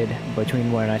he did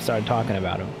between when I started talking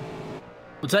about him.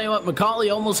 I'll tell you what, Macaulay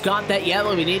almost got that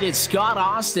yellow he needed. Scott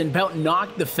Austin about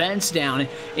knocked the fence down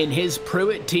in his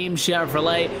Pruitt Team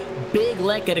Chevrolet. Big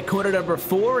lick at a corner number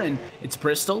 4, and it's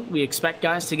Bristol. We expect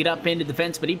guys to get up into the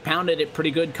fence, but he pounded it pretty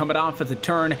good coming off at the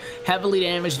turn. Heavily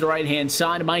damaged the right-hand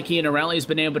side. Mikey Anarelli's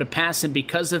been able to pass him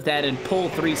because of that and pull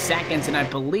 3 seconds, and I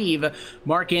believe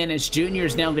Mark Annis Jr.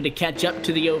 is now going to catch up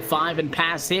to the 05 and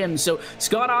pass him. So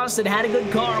Scott Austin had a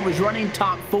good car, was running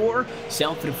top 4.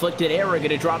 Self-inflicted error going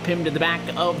to drop him to the back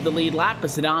of the lead lap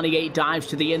as the 98 dives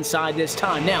to the inside this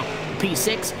time. Now,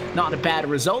 P6, not a bad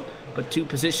result, but 2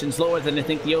 positions lower than I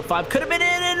think the 05 could have been in,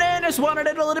 and Ennis wanted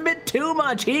it a little bit too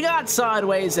much. He got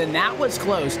sideways, and that was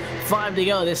close. 5 to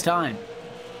go this time.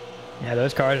 Yeah,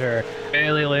 those cars are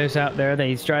barely loose out there.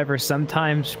 These drivers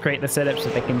sometimes create the setups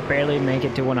that they can barely make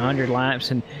it to 100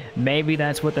 laps, and maybe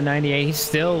that's what the 98, he's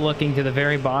still looking to the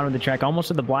very bottom of the track, almost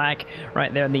to the black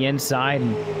right there on the inside.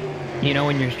 And you know,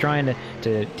 when you're trying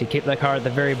to keep that car at the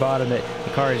very bottom, that the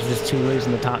car is just too loose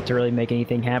in the top to really make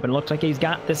anything happen. Looks like he's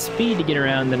got the speed to get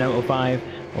around the 05.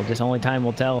 Well, just only time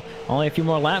will tell. Only a few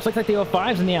more laps. Looks like the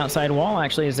 05's on the outside wall,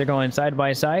 actually, as they're going side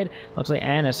by side. Looks like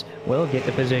Annis will get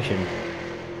the position.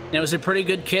 Now, it was a pretty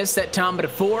good kiss that time at a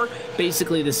 4.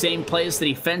 Basically the same place that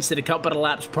he fenced it a couple of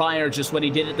laps prior, just when he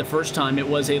did it the first time, it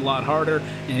was a lot harder,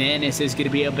 and Annis is going to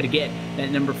be able to get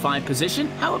that number 5 position.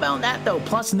 How about that, though?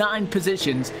 Plus 9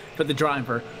 positions for the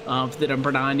driver of the number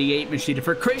 98 machine.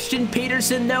 For Christian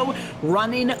Peterson, though,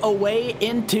 running away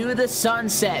into the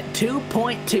sunset.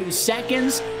 2.2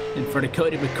 seconds. And for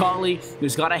Dakota Macaulay,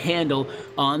 who's got a handle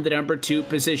on the number 2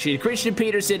 position. Christian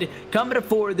Peterson coming to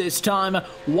 4 this time.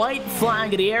 White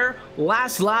flag in the air.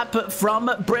 Last lap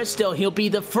from Bristol. He'll be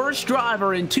the first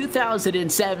driver in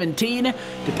 2017 to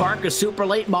park a super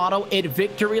late model in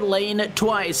victory lane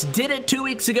twice. Did it 2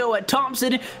 weeks ago at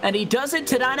Thompson, and he does it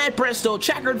tonight at Bristol.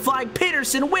 Checkered flag.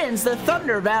 Peterson wins the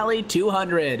Thunder Valley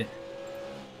 200.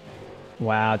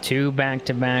 Wow, 2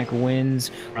 back-to-back wins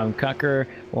from Cucker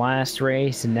last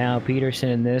race, and now Peterson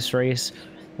in this race.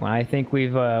 Well, I think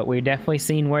we've definitely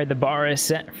seen where the bar is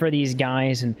set for these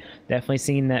guys, and definitely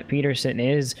seen that Peterson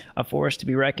is a force to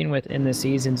be reckoned with in the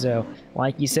season. So,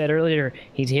 like you said earlier,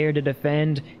 he's here to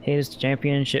defend his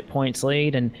championship points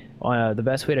lead, and the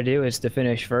best way to do is to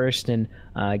finish first and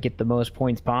get the most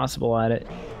points possible at it.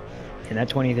 And that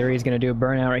 23 is going to do a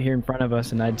burnout right here in front of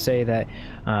us, and I'd say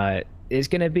that it's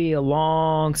going to be a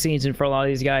long season for a lot of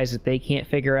these guys if they can't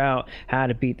figure out how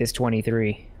to beat this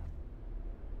 23.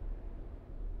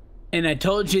 And I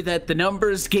told you that the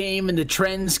numbers game and the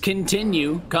trends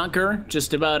continue. Conker,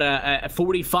 just about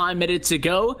 45 minutes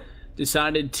ago,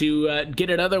 decided to get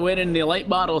another win in the late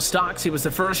model stocks. He was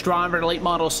the first driver in late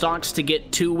model stocks to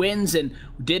get 2 wins and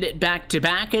did it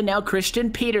back-to-back. And now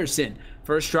Christian Peterson,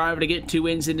 first driver to get 2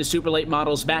 wins into super late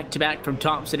models back-to-back from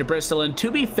Thompson to Bristol. And to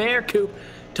be fair, Coop,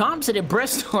 Thompson and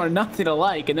Bristol are nothing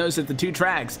alike, and those are the 2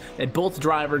 tracks that both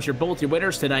drivers, or both your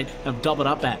winners tonight, have doubled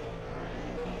up at.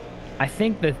 I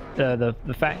think that the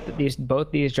fact that both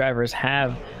these drivers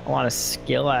have a lot of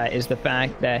skill at is the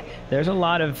fact that there's a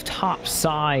lot of top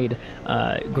side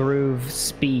groove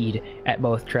speed at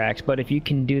both tracks. But if you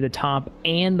can do the top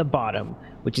and the bottom,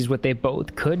 which is what they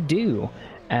both could do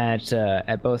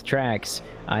at both tracks,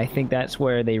 I think that's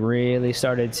where they really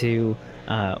started to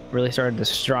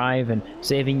strive, and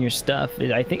saving your stuff,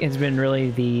 I think, has been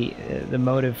really the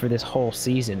motive for this whole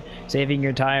season. Saving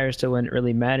your tires to when it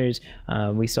really matters.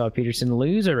 We saw Peterson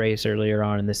lose a race earlier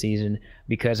on in the season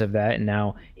because of that, and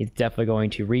now he's definitely going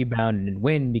to rebound and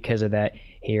win because of that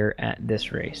here at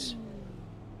this race.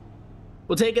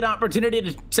 We'll take an opportunity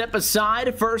to step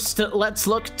aside. First, let's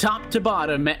look top to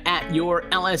bottom at your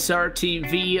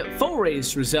LSRTV full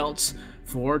race results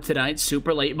for tonight's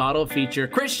super late model feature.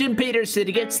 Christian Peterson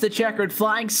gets the checkered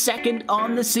flag, second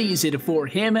on the season for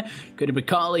him. Cody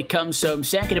McCauley comes home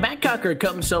second. Matt Cucker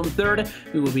comes home third.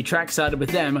 We will be trackside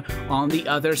with them on the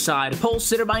other side. Pole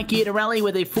sitter Mikey Iannarelli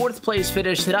with a fourth place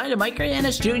finish tonight. And Mike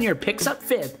Ryannis Jr. picks up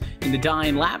fifth in the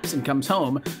dying laps and comes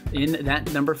home in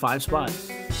that number 5 spot.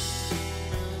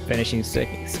 Finishing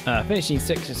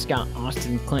sixth is Scott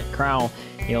Austin. Clint Crowell,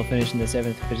 he'll finish in the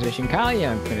 7th position. Kyle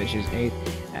Young finishes 8th.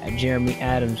 Jeremy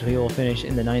Adams, he will finish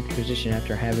in the 9th position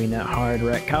after having that hard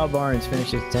wreck. Kyle Barnes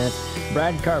finishes 10th.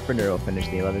 Brad Carpenter will finish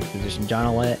the 11th position. John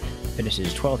Allett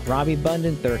finishes 12th. Robbie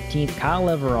Bunden 13th. Kyle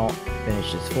Everalt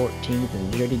finishes 14th.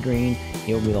 And Jody Green,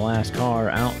 he'll be the last car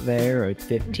out there at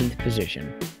 15th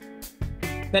position.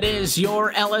 That is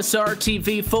your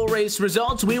LSRTV full race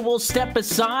results. We will step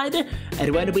aside,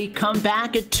 and when we come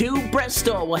back to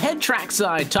Bristol, we'll head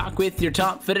trackside, talk with your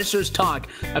top finishers, talk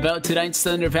about tonight's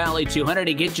Thunder Valley 200,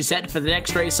 and get you set for the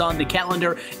next race on the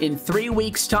calendar in 3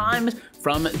 weeks' time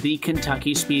from the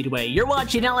Kentucky Speedway. You're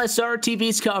watching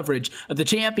LSRTV's coverage of the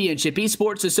Championship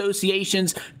Esports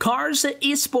Association's Cars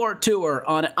eSport Tour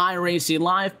on iRacing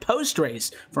Live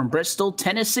post-race from Bristol,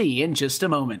 Tennessee in just a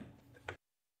moment.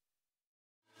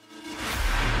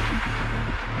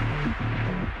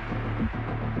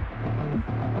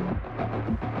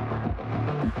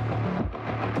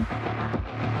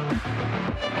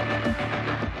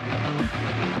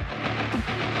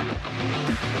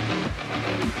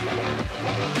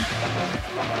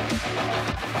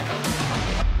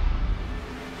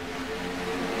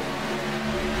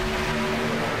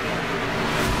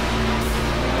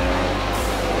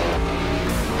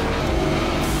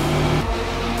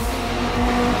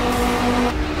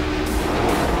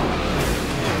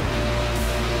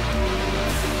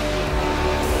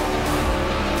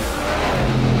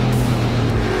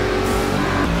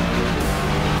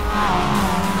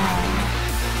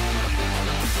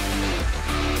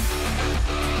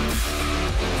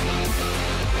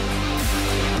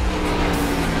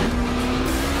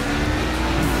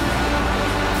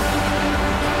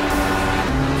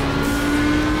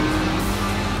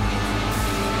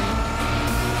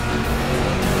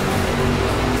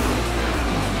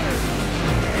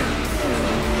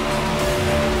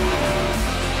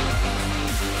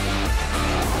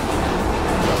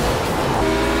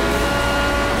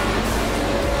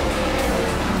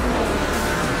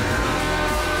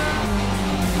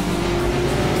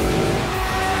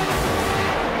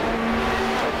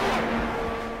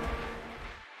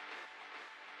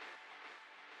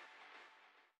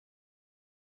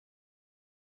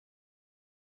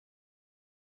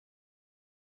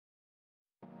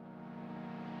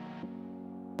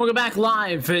 Welcome back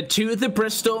live to the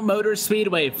Bristol Motor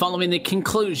Speedway following the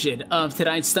conclusion of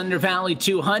tonight's Thunder Valley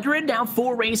 200. Now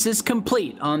 4 races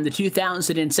complete on the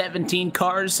 2017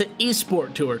 Cars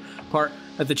eSport Tour, part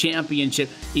of the Championship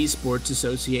Esports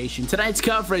Association. Tonight's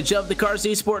coverage of the Cars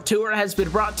eSport Tour has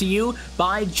been brought to you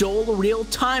by Joel Real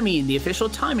Timing, the official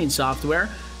timing software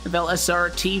of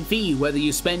LSRTV. Whether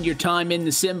you spend your time in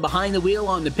the sim behind the wheel,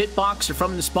 on the pit box, or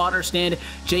from the spotter stand,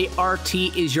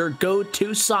 JRT is your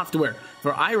go-to software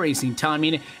for iRacing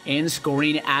timing and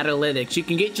scoring analytics. You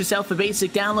can get yourself a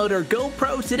basic download or go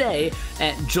pro today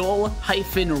at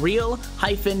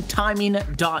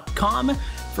joel-real-timing.com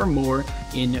for more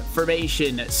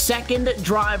information. Second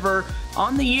driver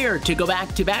on the year to go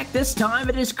back-to-back. This time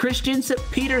it is Christian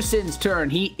Peterson's turn.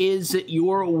 He is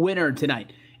your winner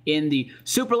tonight in the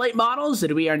super late models,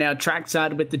 and we are now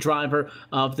trackside with the driver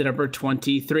of the number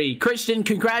 23. Christian,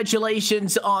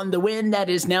 congratulations on the win. That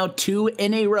is now 2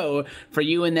 in a row for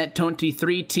you in that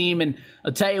 23 team. And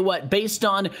I'll tell you what, based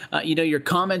on your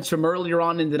comments from earlier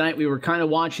on in the night, we were kind of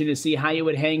watching to see how you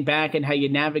would hang back and how you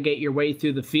navigate your way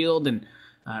through the field. And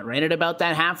right at about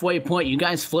that halfway point, you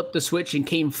guys flipped the switch and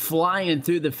came flying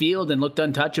through the field and looked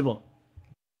untouchable.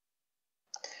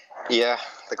 Yeah,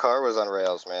 the car was on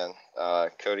rails, man.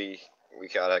 Cody, we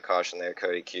got a caution there.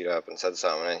 Cody queued up and said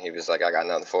something, and he was like, "I got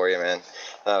nothing for you, man."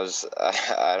 And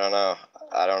I don't know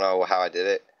how I did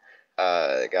it.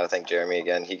 Got to thank Jeremy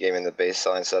again. He gave me the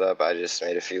baseline setup. I just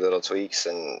made a few little tweaks,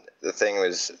 and the thing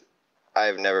was,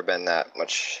 I've never been that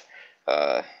much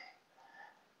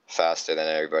faster than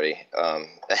everybody,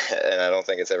 and I don't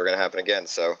think it's ever going to happen again.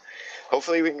 So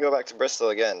hopefully we can go back to Bristol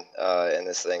again in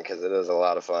this thing, because it is a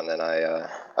lot of fun, and I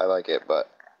like it.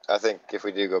 But I think if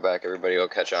we do go back, everybody will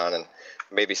catch on and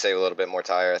maybe save a little bit more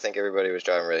tire. I think everybody was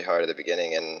driving really hard at the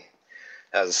beginning, and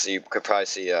as you could probably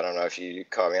see, I don't know if you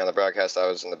caught me on the broadcast, I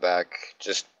was in the back,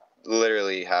 just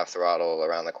literally half throttle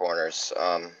around the corners,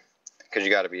 because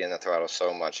you got to be in the throttle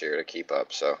so much here to keep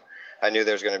up. So I knew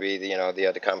there was going to be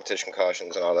the competition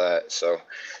cautions and all that. So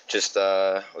just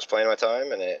was playing my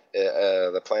time, and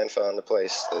the plan fell into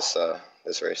place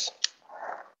this race.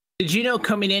 Did you know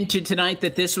coming into tonight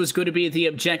that this was going to be the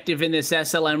objective in this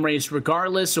SLM race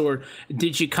regardless, or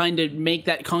did you kind of make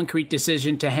that concrete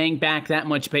decision to hang back that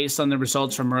much based on the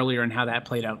results from earlier and how that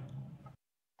played out?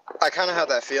 I kind of had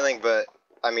that feeling, but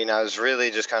I mean, I was really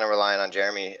just kind of relying on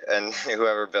Jeremy and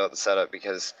whoever built the setup,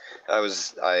 because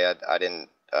I didn't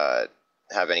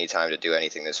have any time to do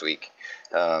anything this week.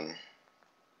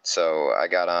 So I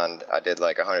got on, I did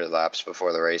like 100 laps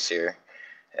before the race here.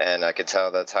 And I could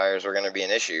tell the tires were going to be an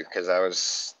issue,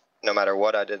 because no matter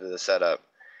what I did to the setup,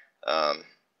 I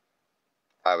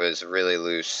was really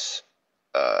loose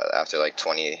after like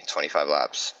 25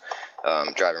 laps,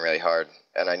 driving really hard.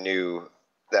 And I knew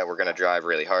that we're going to drive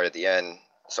really hard at the end,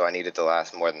 so I needed to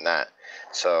last more than that.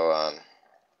 So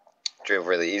drove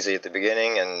really easy at the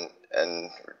beginning, and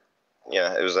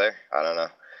yeah, it was there. I don't know.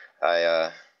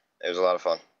 It was a lot of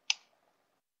fun.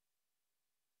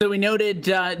 So we noted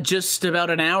just about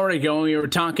an hour ago, we were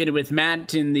talking with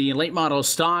Matt in the late model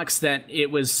stocks that it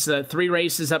was 3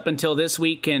 races up until this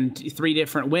week and 3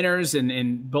 different winners,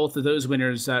 and both of those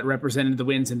winners represented the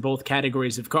wins in both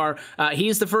categories of car.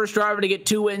 He's the first driver to get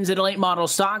 2 wins in late model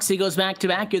stocks. He goes back to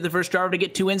back. You're the first driver to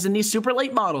get 2 wins in these super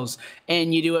late models,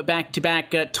 and you do it back to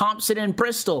back. Thompson and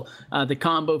Bristol, the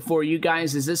combo for you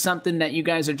guys. Is this something that you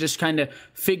guys are just kind of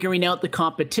figuring out the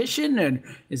competition, and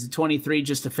is the 23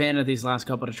 just a fan of these last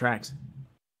couple of tracks?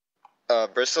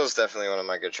 Bristol is definitely one of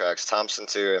my good tracks. Thompson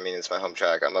too. I mean, it's my home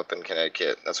track. I'm up in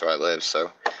Connecticut. That's where I live.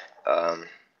 So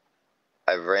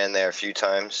I've ran there a few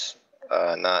times,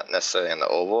 not necessarily on the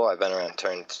oval. I've been around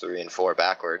turn 3 and 4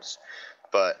 backwards,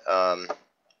 but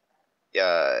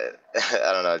yeah,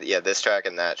 I don't know. Yeah, this track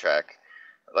and that track,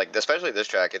 like especially this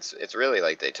track, it's really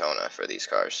like Daytona for these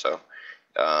cars. So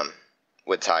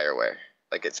with tire wear,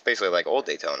 like it's basically like old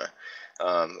Daytona,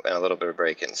 and a little bit of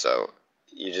braking. So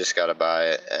you just got to buy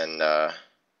it, and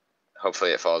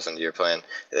hopefully it falls into your plan.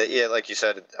 Yeah, like you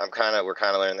said, we're kind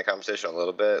of learning the competition a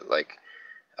little bit. Like,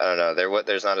 I don't know,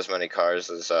 there's not as many cars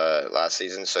as last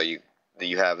season, so you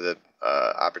have the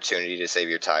opportunity to save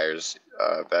your tires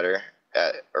better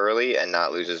early and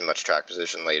not lose as much track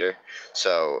position later.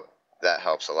 So that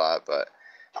helps a lot, but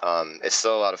it's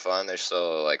still a lot of fun. There's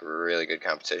still like really good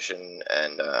competition,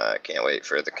 and I can't wait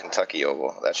for the Kentucky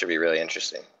Oval. That should be really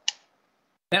interesting.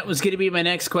 That was going to be my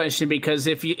next question, because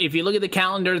if you look at the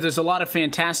calendar, there's a lot of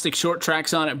fantastic short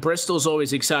tracks on it. Bristol's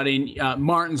always exciting.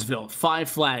 Martinsville, 5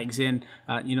 Flags, and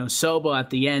Sobo at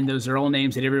the end. Those are all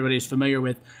names that everybody's familiar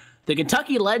with. The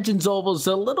Kentucky Legends Oval is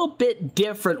a little bit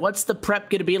different. What's the prep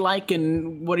going to be like,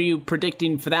 and what are you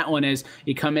predicting for that one as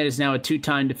you come in as now a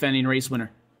 2-time defending race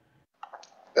winner?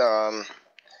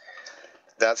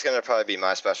 That's going to probably be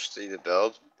my specialty to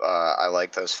build. I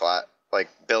like those flat, like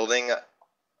building.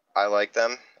 I like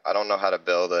them. I don't know how to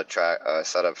build a track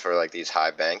setup for like these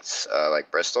high banks like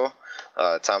Bristol.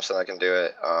 Thompson, I can do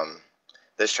it.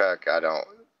 This track, I don't.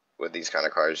 With these kind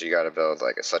of cars, you got to build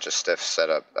like such a stiff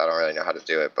setup. I don't really know how to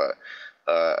do it, but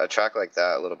a track like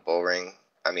that, a little bull ring.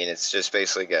 I mean, it's just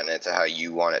basically getting it to how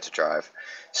you want it to drive.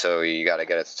 So you got to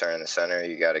get it to turn in the center.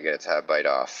 You got to get it to have bite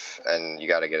off, and you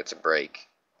got to get it to brake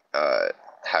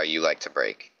how you like to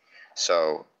brake.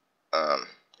 So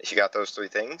if you got those 3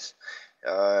 things,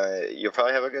 you'll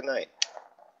probably have a good night.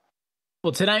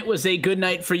 Well, tonight was a good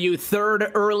night for you.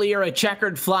 3rd earlier, a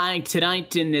checkered flag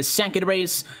tonight in this 2nd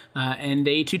race, and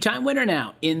a 2-time winner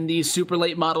now in these super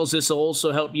late models. This will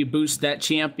also help you boost that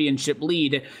championship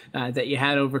lead that you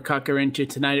had over Cucker into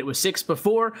tonight. It was 6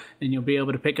 before, and you'll be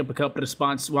able to pick up a couple of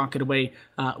spots walking away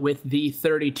with the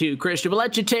 32. Christian, we'll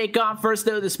let you take off. First,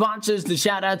 though, the sponsors, the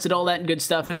shout-outs, and all that good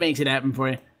stuff. It makes it happen for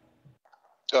you.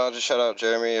 Just shout out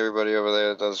Jeremy, everybody over there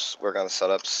that does work on the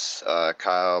setups.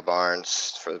 Kyle,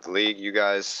 Barnes for the league, you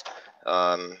guys.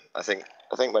 I think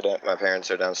my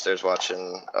parents are downstairs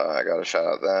watching. I got to shout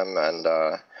out them,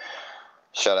 and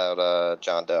shout out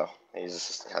John Doe.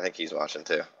 I think he's watching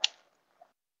too.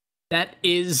 That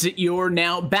is your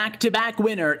now back-to-back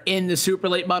winner in the super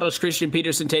late models. Christian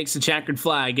Peterson takes the checkered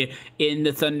flag in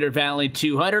the Thunder Valley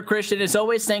 200. Christian, as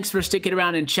always, thanks for sticking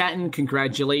around and chatting.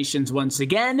 Congratulations once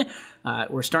again.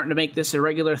 We're starting to make this a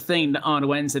regular thing on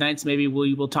Wednesday nights. Maybe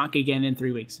we will talk again in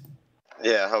 3 weeks.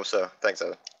 Yeah, I hope so. Thanks,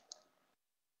 Evan.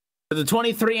 The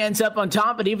 23 ends up on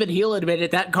top, but even he'll admit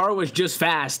it, that car was just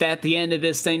fast at the end of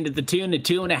this thing to the tune of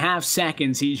 2.5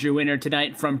 seconds. He's your winner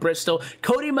tonight from Bristol.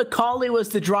 Cody McCauley was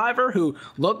the driver who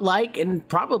looked like and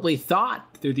probably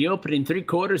thought through the opening 3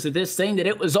 quarters of this thing that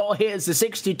it was all his. The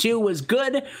 62 was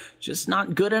good, just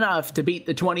not good enough to beat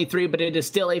the 23, but it is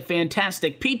still a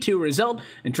fantastic P2 result.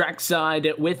 And trackside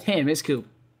with him is Coop.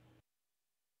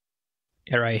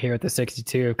 Yeah, right here at the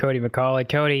 62, Cody McCauley.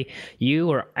 Cody, you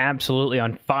were absolutely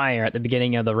on fire at the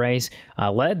beginning of the race.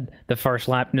 Led the first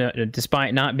lap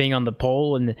despite not being on the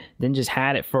pole, and then just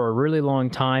had it for a really long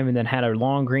time, and then had a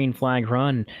long green flag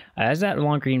run. As that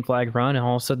long green flag run,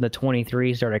 all of a sudden the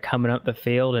 23 started coming up the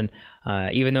field, and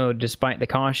even though despite the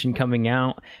caution coming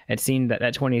out, it seemed that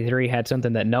that 23 had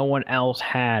something that no one else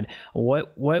had.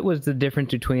 What was the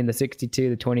difference between the 62,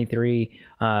 the 23,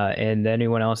 and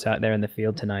anyone else out there in the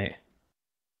field tonight?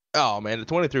 Oh man, the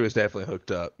 23 was definitely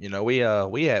hooked up. You know, we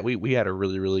had a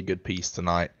really good piece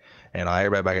tonight, and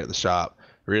everybody back at the shop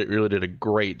really did a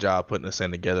great job putting this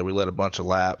in together. We led a bunch of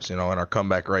laps, you know, in our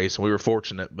comeback race, and we were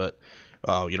fortunate. But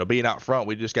you know, being out front,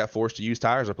 we just got forced to use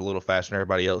tires up a little faster than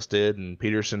everybody else did, and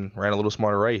Peterson ran a little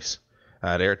smarter race.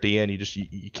 There at the end,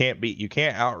 you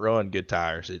can't outrun good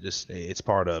tires. It's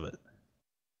part of it.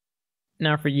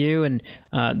 Now for you and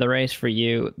the race for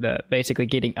you, basically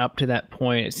getting up to that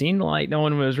point, it seemed like no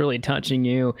one was really touching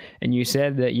you, and you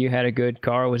said that you had a good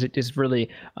car. Was it just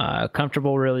really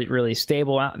comfortable, really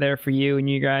stable out there for you and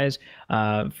you guys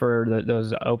for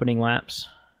those opening laps?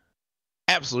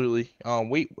 Absolutely.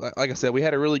 Like I said, we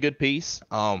had a really good piece.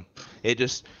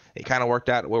 It kind of worked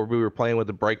out where we were playing with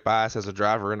the brake bias as a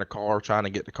driver in the car, trying to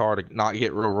get the car to not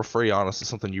get real free on us. It's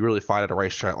something you really fight at a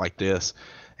racetrack like this.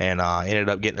 And ended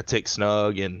up getting a tick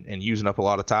snug and using up a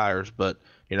lot of tires. But,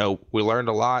 you know, we learned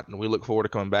a lot, and we look forward to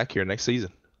coming back here next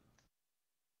season.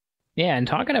 Yeah, and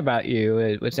talking about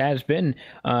you, which has been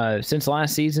since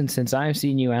last season, since I've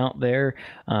seen you out there,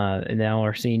 and now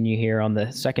we're seeing you here on the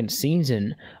second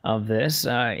season of this,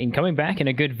 and coming back in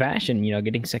a good fashion, you know,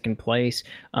 getting second place.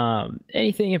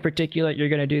 Anything in particular you're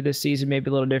going to do this season, maybe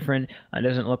a little different? It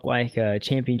doesn't look like a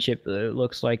championship. It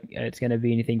looks like it's going to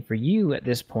be anything for you at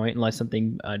this point, unless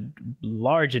something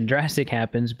large and drastic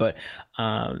happens. But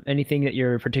anything that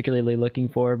you're particularly looking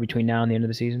for between now and the end of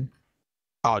the season?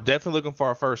 Oh, definitely looking for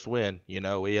our first win. You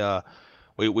know,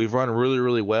 we've run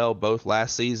really well both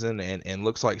last season and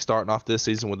looks like starting off this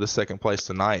season with the second place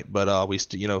tonight. But we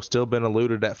still been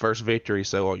eluded that first victory.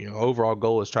 So you know, overall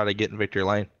goal is try to get in victory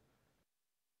lane.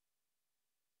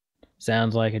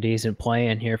 Sounds like a decent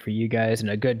plan here for you guys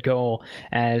and a good goal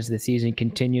as the season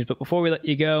continues. But before we let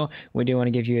you go, we do want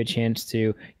to give you a chance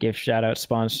to give shout-out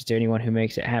sponsors to anyone who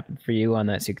makes it happen for you on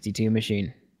that 62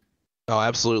 machine. Oh,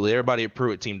 absolutely. Everybody at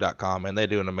PruittTeam.com, and they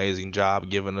do an amazing job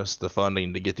giving us the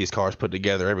funding to get these cars put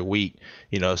together every week.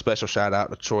 You know, special shout out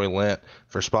to Troy Lent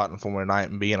for spotting Formula Night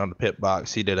and being on the pit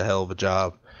box. He did a hell of a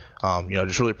job. You know,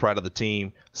 just really proud of the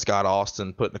team. Scott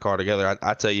Austin putting the car together.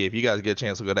 I tell you, if you guys get a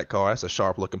chance to look at that car, that's a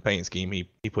sharp looking paint scheme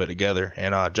he put together.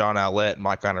 And John Owlett and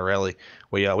Mike Iannarelli,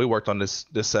 we worked on this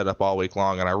setup all week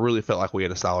long, and I really felt like we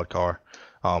had a solid car.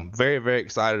 Very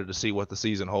excited to see what the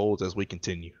season holds as we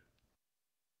continue.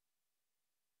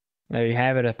 There you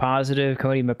have it, a positive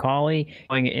Cody McCauley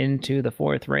going into the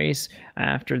fourth race.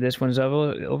 After this one's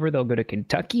over, they'll go to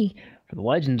Kentucky for the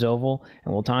Legends Oval,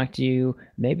 and we'll talk to you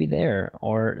maybe there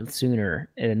or sooner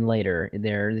and later.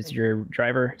 There is your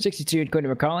driver, 62, Cody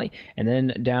McCauley, and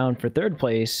then down for third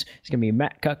place, it's going to be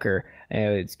Matt Cucker.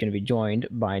 It's going to be joined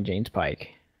by James Pike.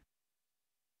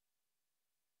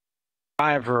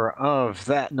 Driver of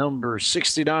that number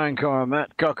 69 car,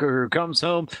 Matt Cucker, who comes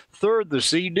home third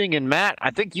this evening. And Matt, I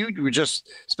think you just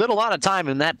spent a lot of time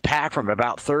in that pack from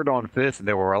about third on fifth. And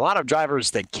there were a lot of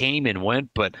drivers that came and went,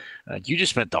 but you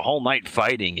just spent the whole night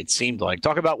fighting, it seemed like.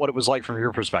 Talk about what it was like from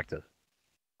your perspective.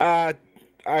 I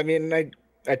mean,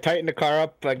 I tightened the car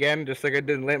up again, just like I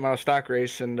did in late model stock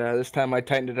race. And this time I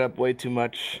tightened it up way too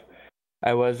much.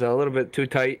 I was a little bit too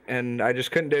tight, and I just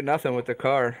couldn't do nothing with the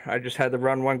car. I just had to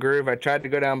run one groove. I tried to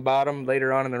go down bottom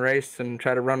later on in the race and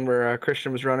try to run where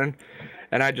Christian was running,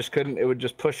 and I just couldn't. It would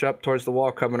just push up towards the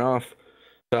wall coming off.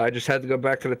 So I just had to go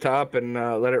back to the top and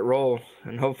let it roll.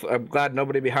 And hopefully, I'm glad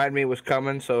nobody behind me was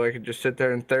coming, so I could just sit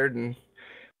there in third, and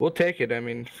we'll take it. I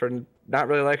mean, for not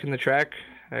really liking the track,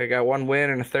 I got one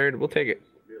win and a third. We'll take it.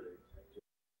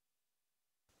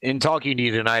 In talking to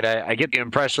you tonight, I get the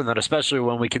impression that, especially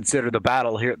when we consider the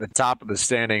battle here at the top of the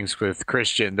standings with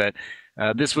Christian, that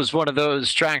this was one of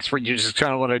those tracks where you just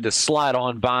kind of wanted to slide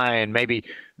on by and maybe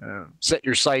set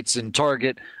your sights and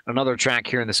target another track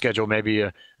here in the schedule, maybe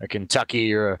a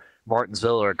Kentucky or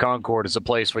Martinsville or Concord is a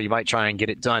place where you might try and get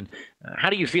it done. How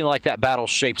do you feel like that battle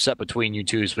shapes up between you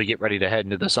two as we get ready to head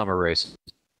into the summer race?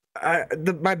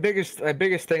 My biggest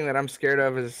thing that I'm scared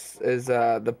of is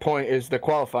the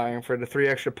qualifying for the 3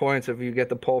 extra points if you get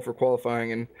the pole for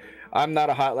qualifying. And I'm not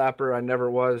a hot lapper. I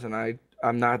never was, and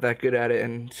I'm not that good at it.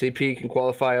 And CP can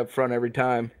qualify up front every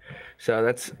time. So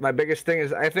that's my biggest thing.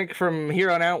 Is I think from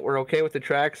here on out we're okay with the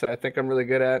tracks. I think I'm really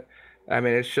good at. I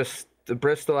mean, it's just the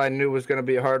Bristol I knew was going to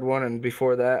be a hard one, and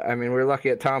before that, I mean, we were lucky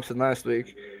at Thompson last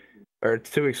week or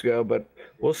 2 weeks ago, but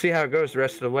we'll see how it goes the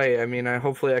rest of the way. I mean,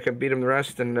 hopefully I can beat him the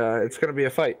rest, and it's going to be a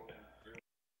fight.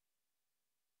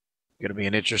 Going to be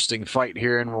an interesting fight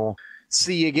here, and we'll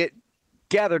see you get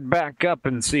gathered back up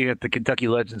and see you at the Kentucky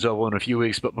Legends Oval in a few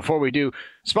weeks. But before we do,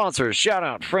 sponsors, shout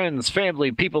out, friends,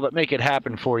 family, people that make it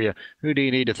happen for you. Who do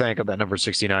you need to thank on that number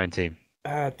 69 team?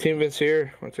 Team Vince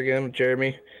here, once again,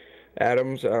 Jeremy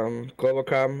Adams,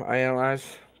 Globalcom,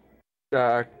 INLIs,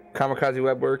 Kamikaze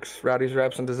Webworks, Rowdy's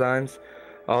Wraps and Designs.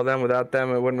 All of them, without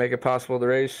them, it wouldn't make it possible to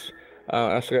race.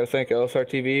 I also got to thank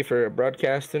LSRTV for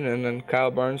broadcasting, and then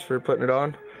Kyle Barnes for putting it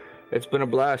on. It's been a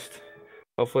blast.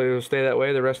 Hopefully it will stay that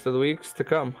way the rest of the weeks to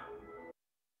come.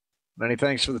 Many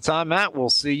thanks for the time, Matt. We'll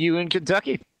see you in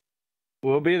Kentucky.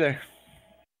 We'll be there.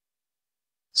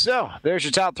 So, there's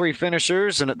your top 3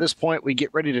 finishers, and at this point, we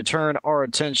get ready to turn our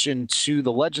attention to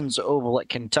the Legends Oval at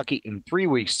Kentucky in 3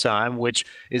 weeks' time, which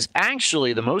is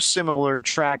actually the most similar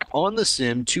track on the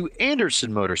sim to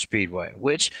Anderson Motor Speedway,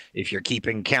 which, if you're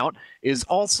keeping count, is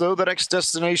also the next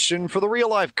destination for the Real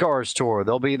Life Cars Tour.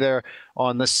 They'll be there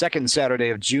on the second Saturday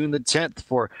of June the 10th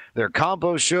for their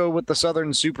combo show with the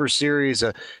Southern Super Series,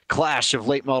 a clash of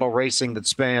late model racing that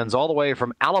spans all the way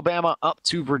from Alabama up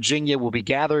to Virginia. Will be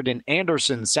gathered in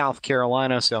Anderson, South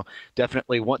Carolina, so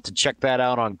definitely want to check that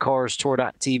out on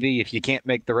CarsTour.tv if you can't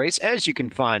make the race, as you can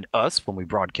find us when we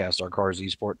broadcast our Cars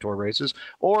eSport Tour races,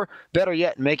 or better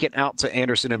yet, make it out to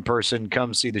Anderson in person.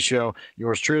 Come see the show.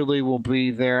 Yours truly will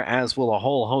be there, as will a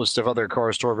whole host of other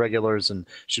Cars Tour regulars, and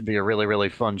should be a really, really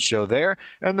fun show there.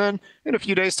 And then in a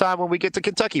few days' time when we get to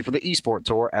Kentucky for the eSport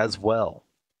Tour as well.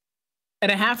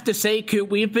 And I have to say,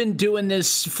 Coop, we've been doing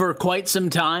this for quite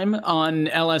some time on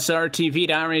LSRTV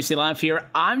to iRacing Live here.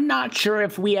 I'm not sure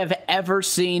if we have ever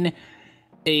seen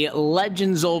a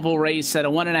Legends Oval race at a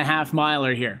 1.5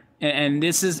 miler here. And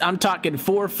this is, I'm talking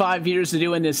 4 or 5 years of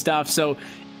doing this stuff. So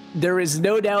there is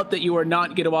no doubt that you are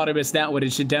not going to want to miss that one.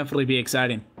 It should definitely be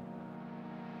exciting.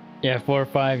 Yeah, 4 or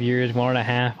 5 years,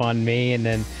 1.5 on me, and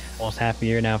then almost half a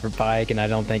year now for Pike, and I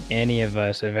don't think any of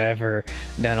us have ever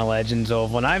done a Legends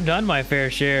Oval. And I've done my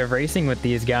fair share of racing with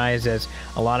these guys, as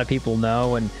a lot of people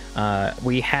know, and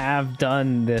we have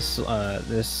done this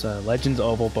Legends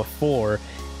Oval before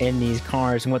in these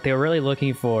cars, and what they were really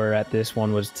looking for at this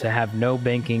one was to have no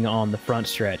banking on the front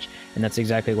stretch, and that's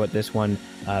exactly what this one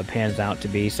pans out to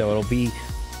be. So it'll be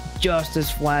just as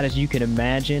flat as you can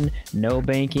imagine. No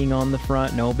banking on the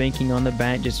front, no banking on the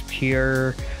back, just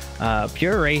pure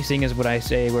racing is what I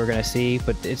say we're going to see,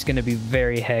 but it's going to be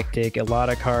very hectic. A lot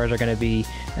of cars are going to be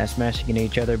smashing into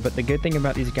each other, but the good thing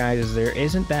about these guys is there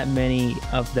isn't that many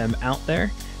of them out there.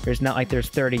 There's not like there's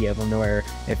 30 of them where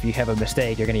if you have a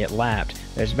mistake, you're going to get lapped.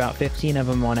 There's about 15 of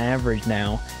them on average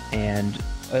now, and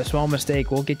a small mistake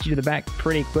will get you to the back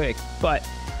pretty quick, but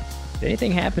if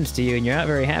anything happens to you and you're not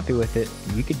very happy with it,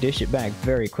 you could dish it back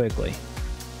very quickly.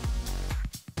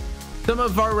 Some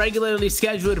of our regularly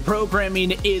scheduled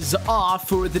programming is off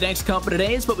for the next couple of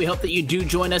days, but we hope that you do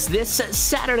join us this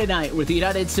Saturday night with the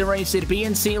United Sim Racing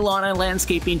BNC Lawn and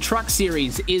Landscaping Truck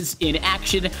Series is in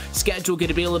action. Schedule going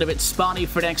to be a little bit spotty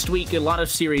for next week. A lot of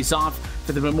series off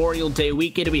for the Memorial Day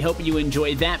weekend. We hope you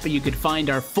enjoy that, but you can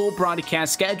find our full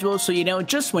broadcast schedule so you know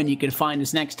just when you can find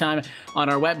us next time on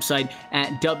our website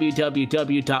at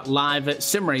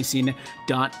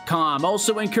www.livesimracing.com.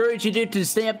 Also encourage you to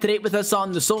stay up to date with us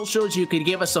on the socials. You could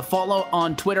give us a follow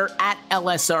on Twitter at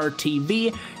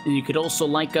LSRTV, and you could also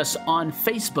like us on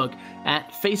Facebook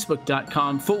at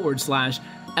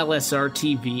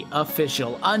facebook.com/LSRTV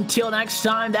official. Until next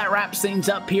time, that wraps things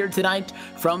up here tonight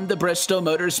from the Bristol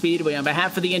Motor Speedway. On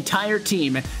behalf of the entire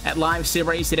team at Live Sim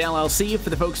Racing LLC, for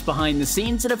the folks behind the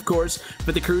scenes, and of course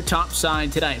for the crew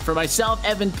topside tonight, for myself,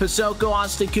 Evan Pasoko,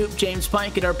 Austin Coop, James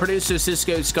Pike, and our producer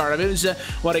Cisco Scaramuza,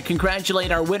 want to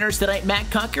congratulate our winners tonight, Matt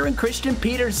Cucker and Christian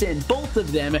Peterson. Both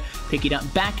of them picking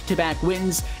up back-to-back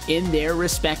wins in their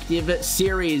respective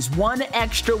series. One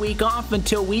extra week off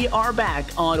until we are back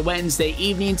on Wednesday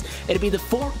evenings. It'll be the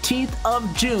 14th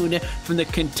of June from the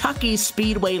Kentucky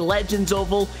Speedway Legends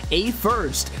Oval, a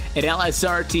first in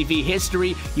LSRTV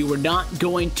history. You are not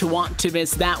going to want to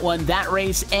miss that one, that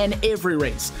race, and every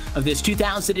race of this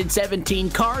 2017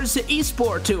 Cars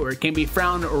eSport Tour can be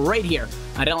found right here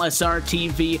at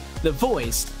LSRTV, the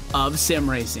voice of sim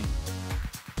racing.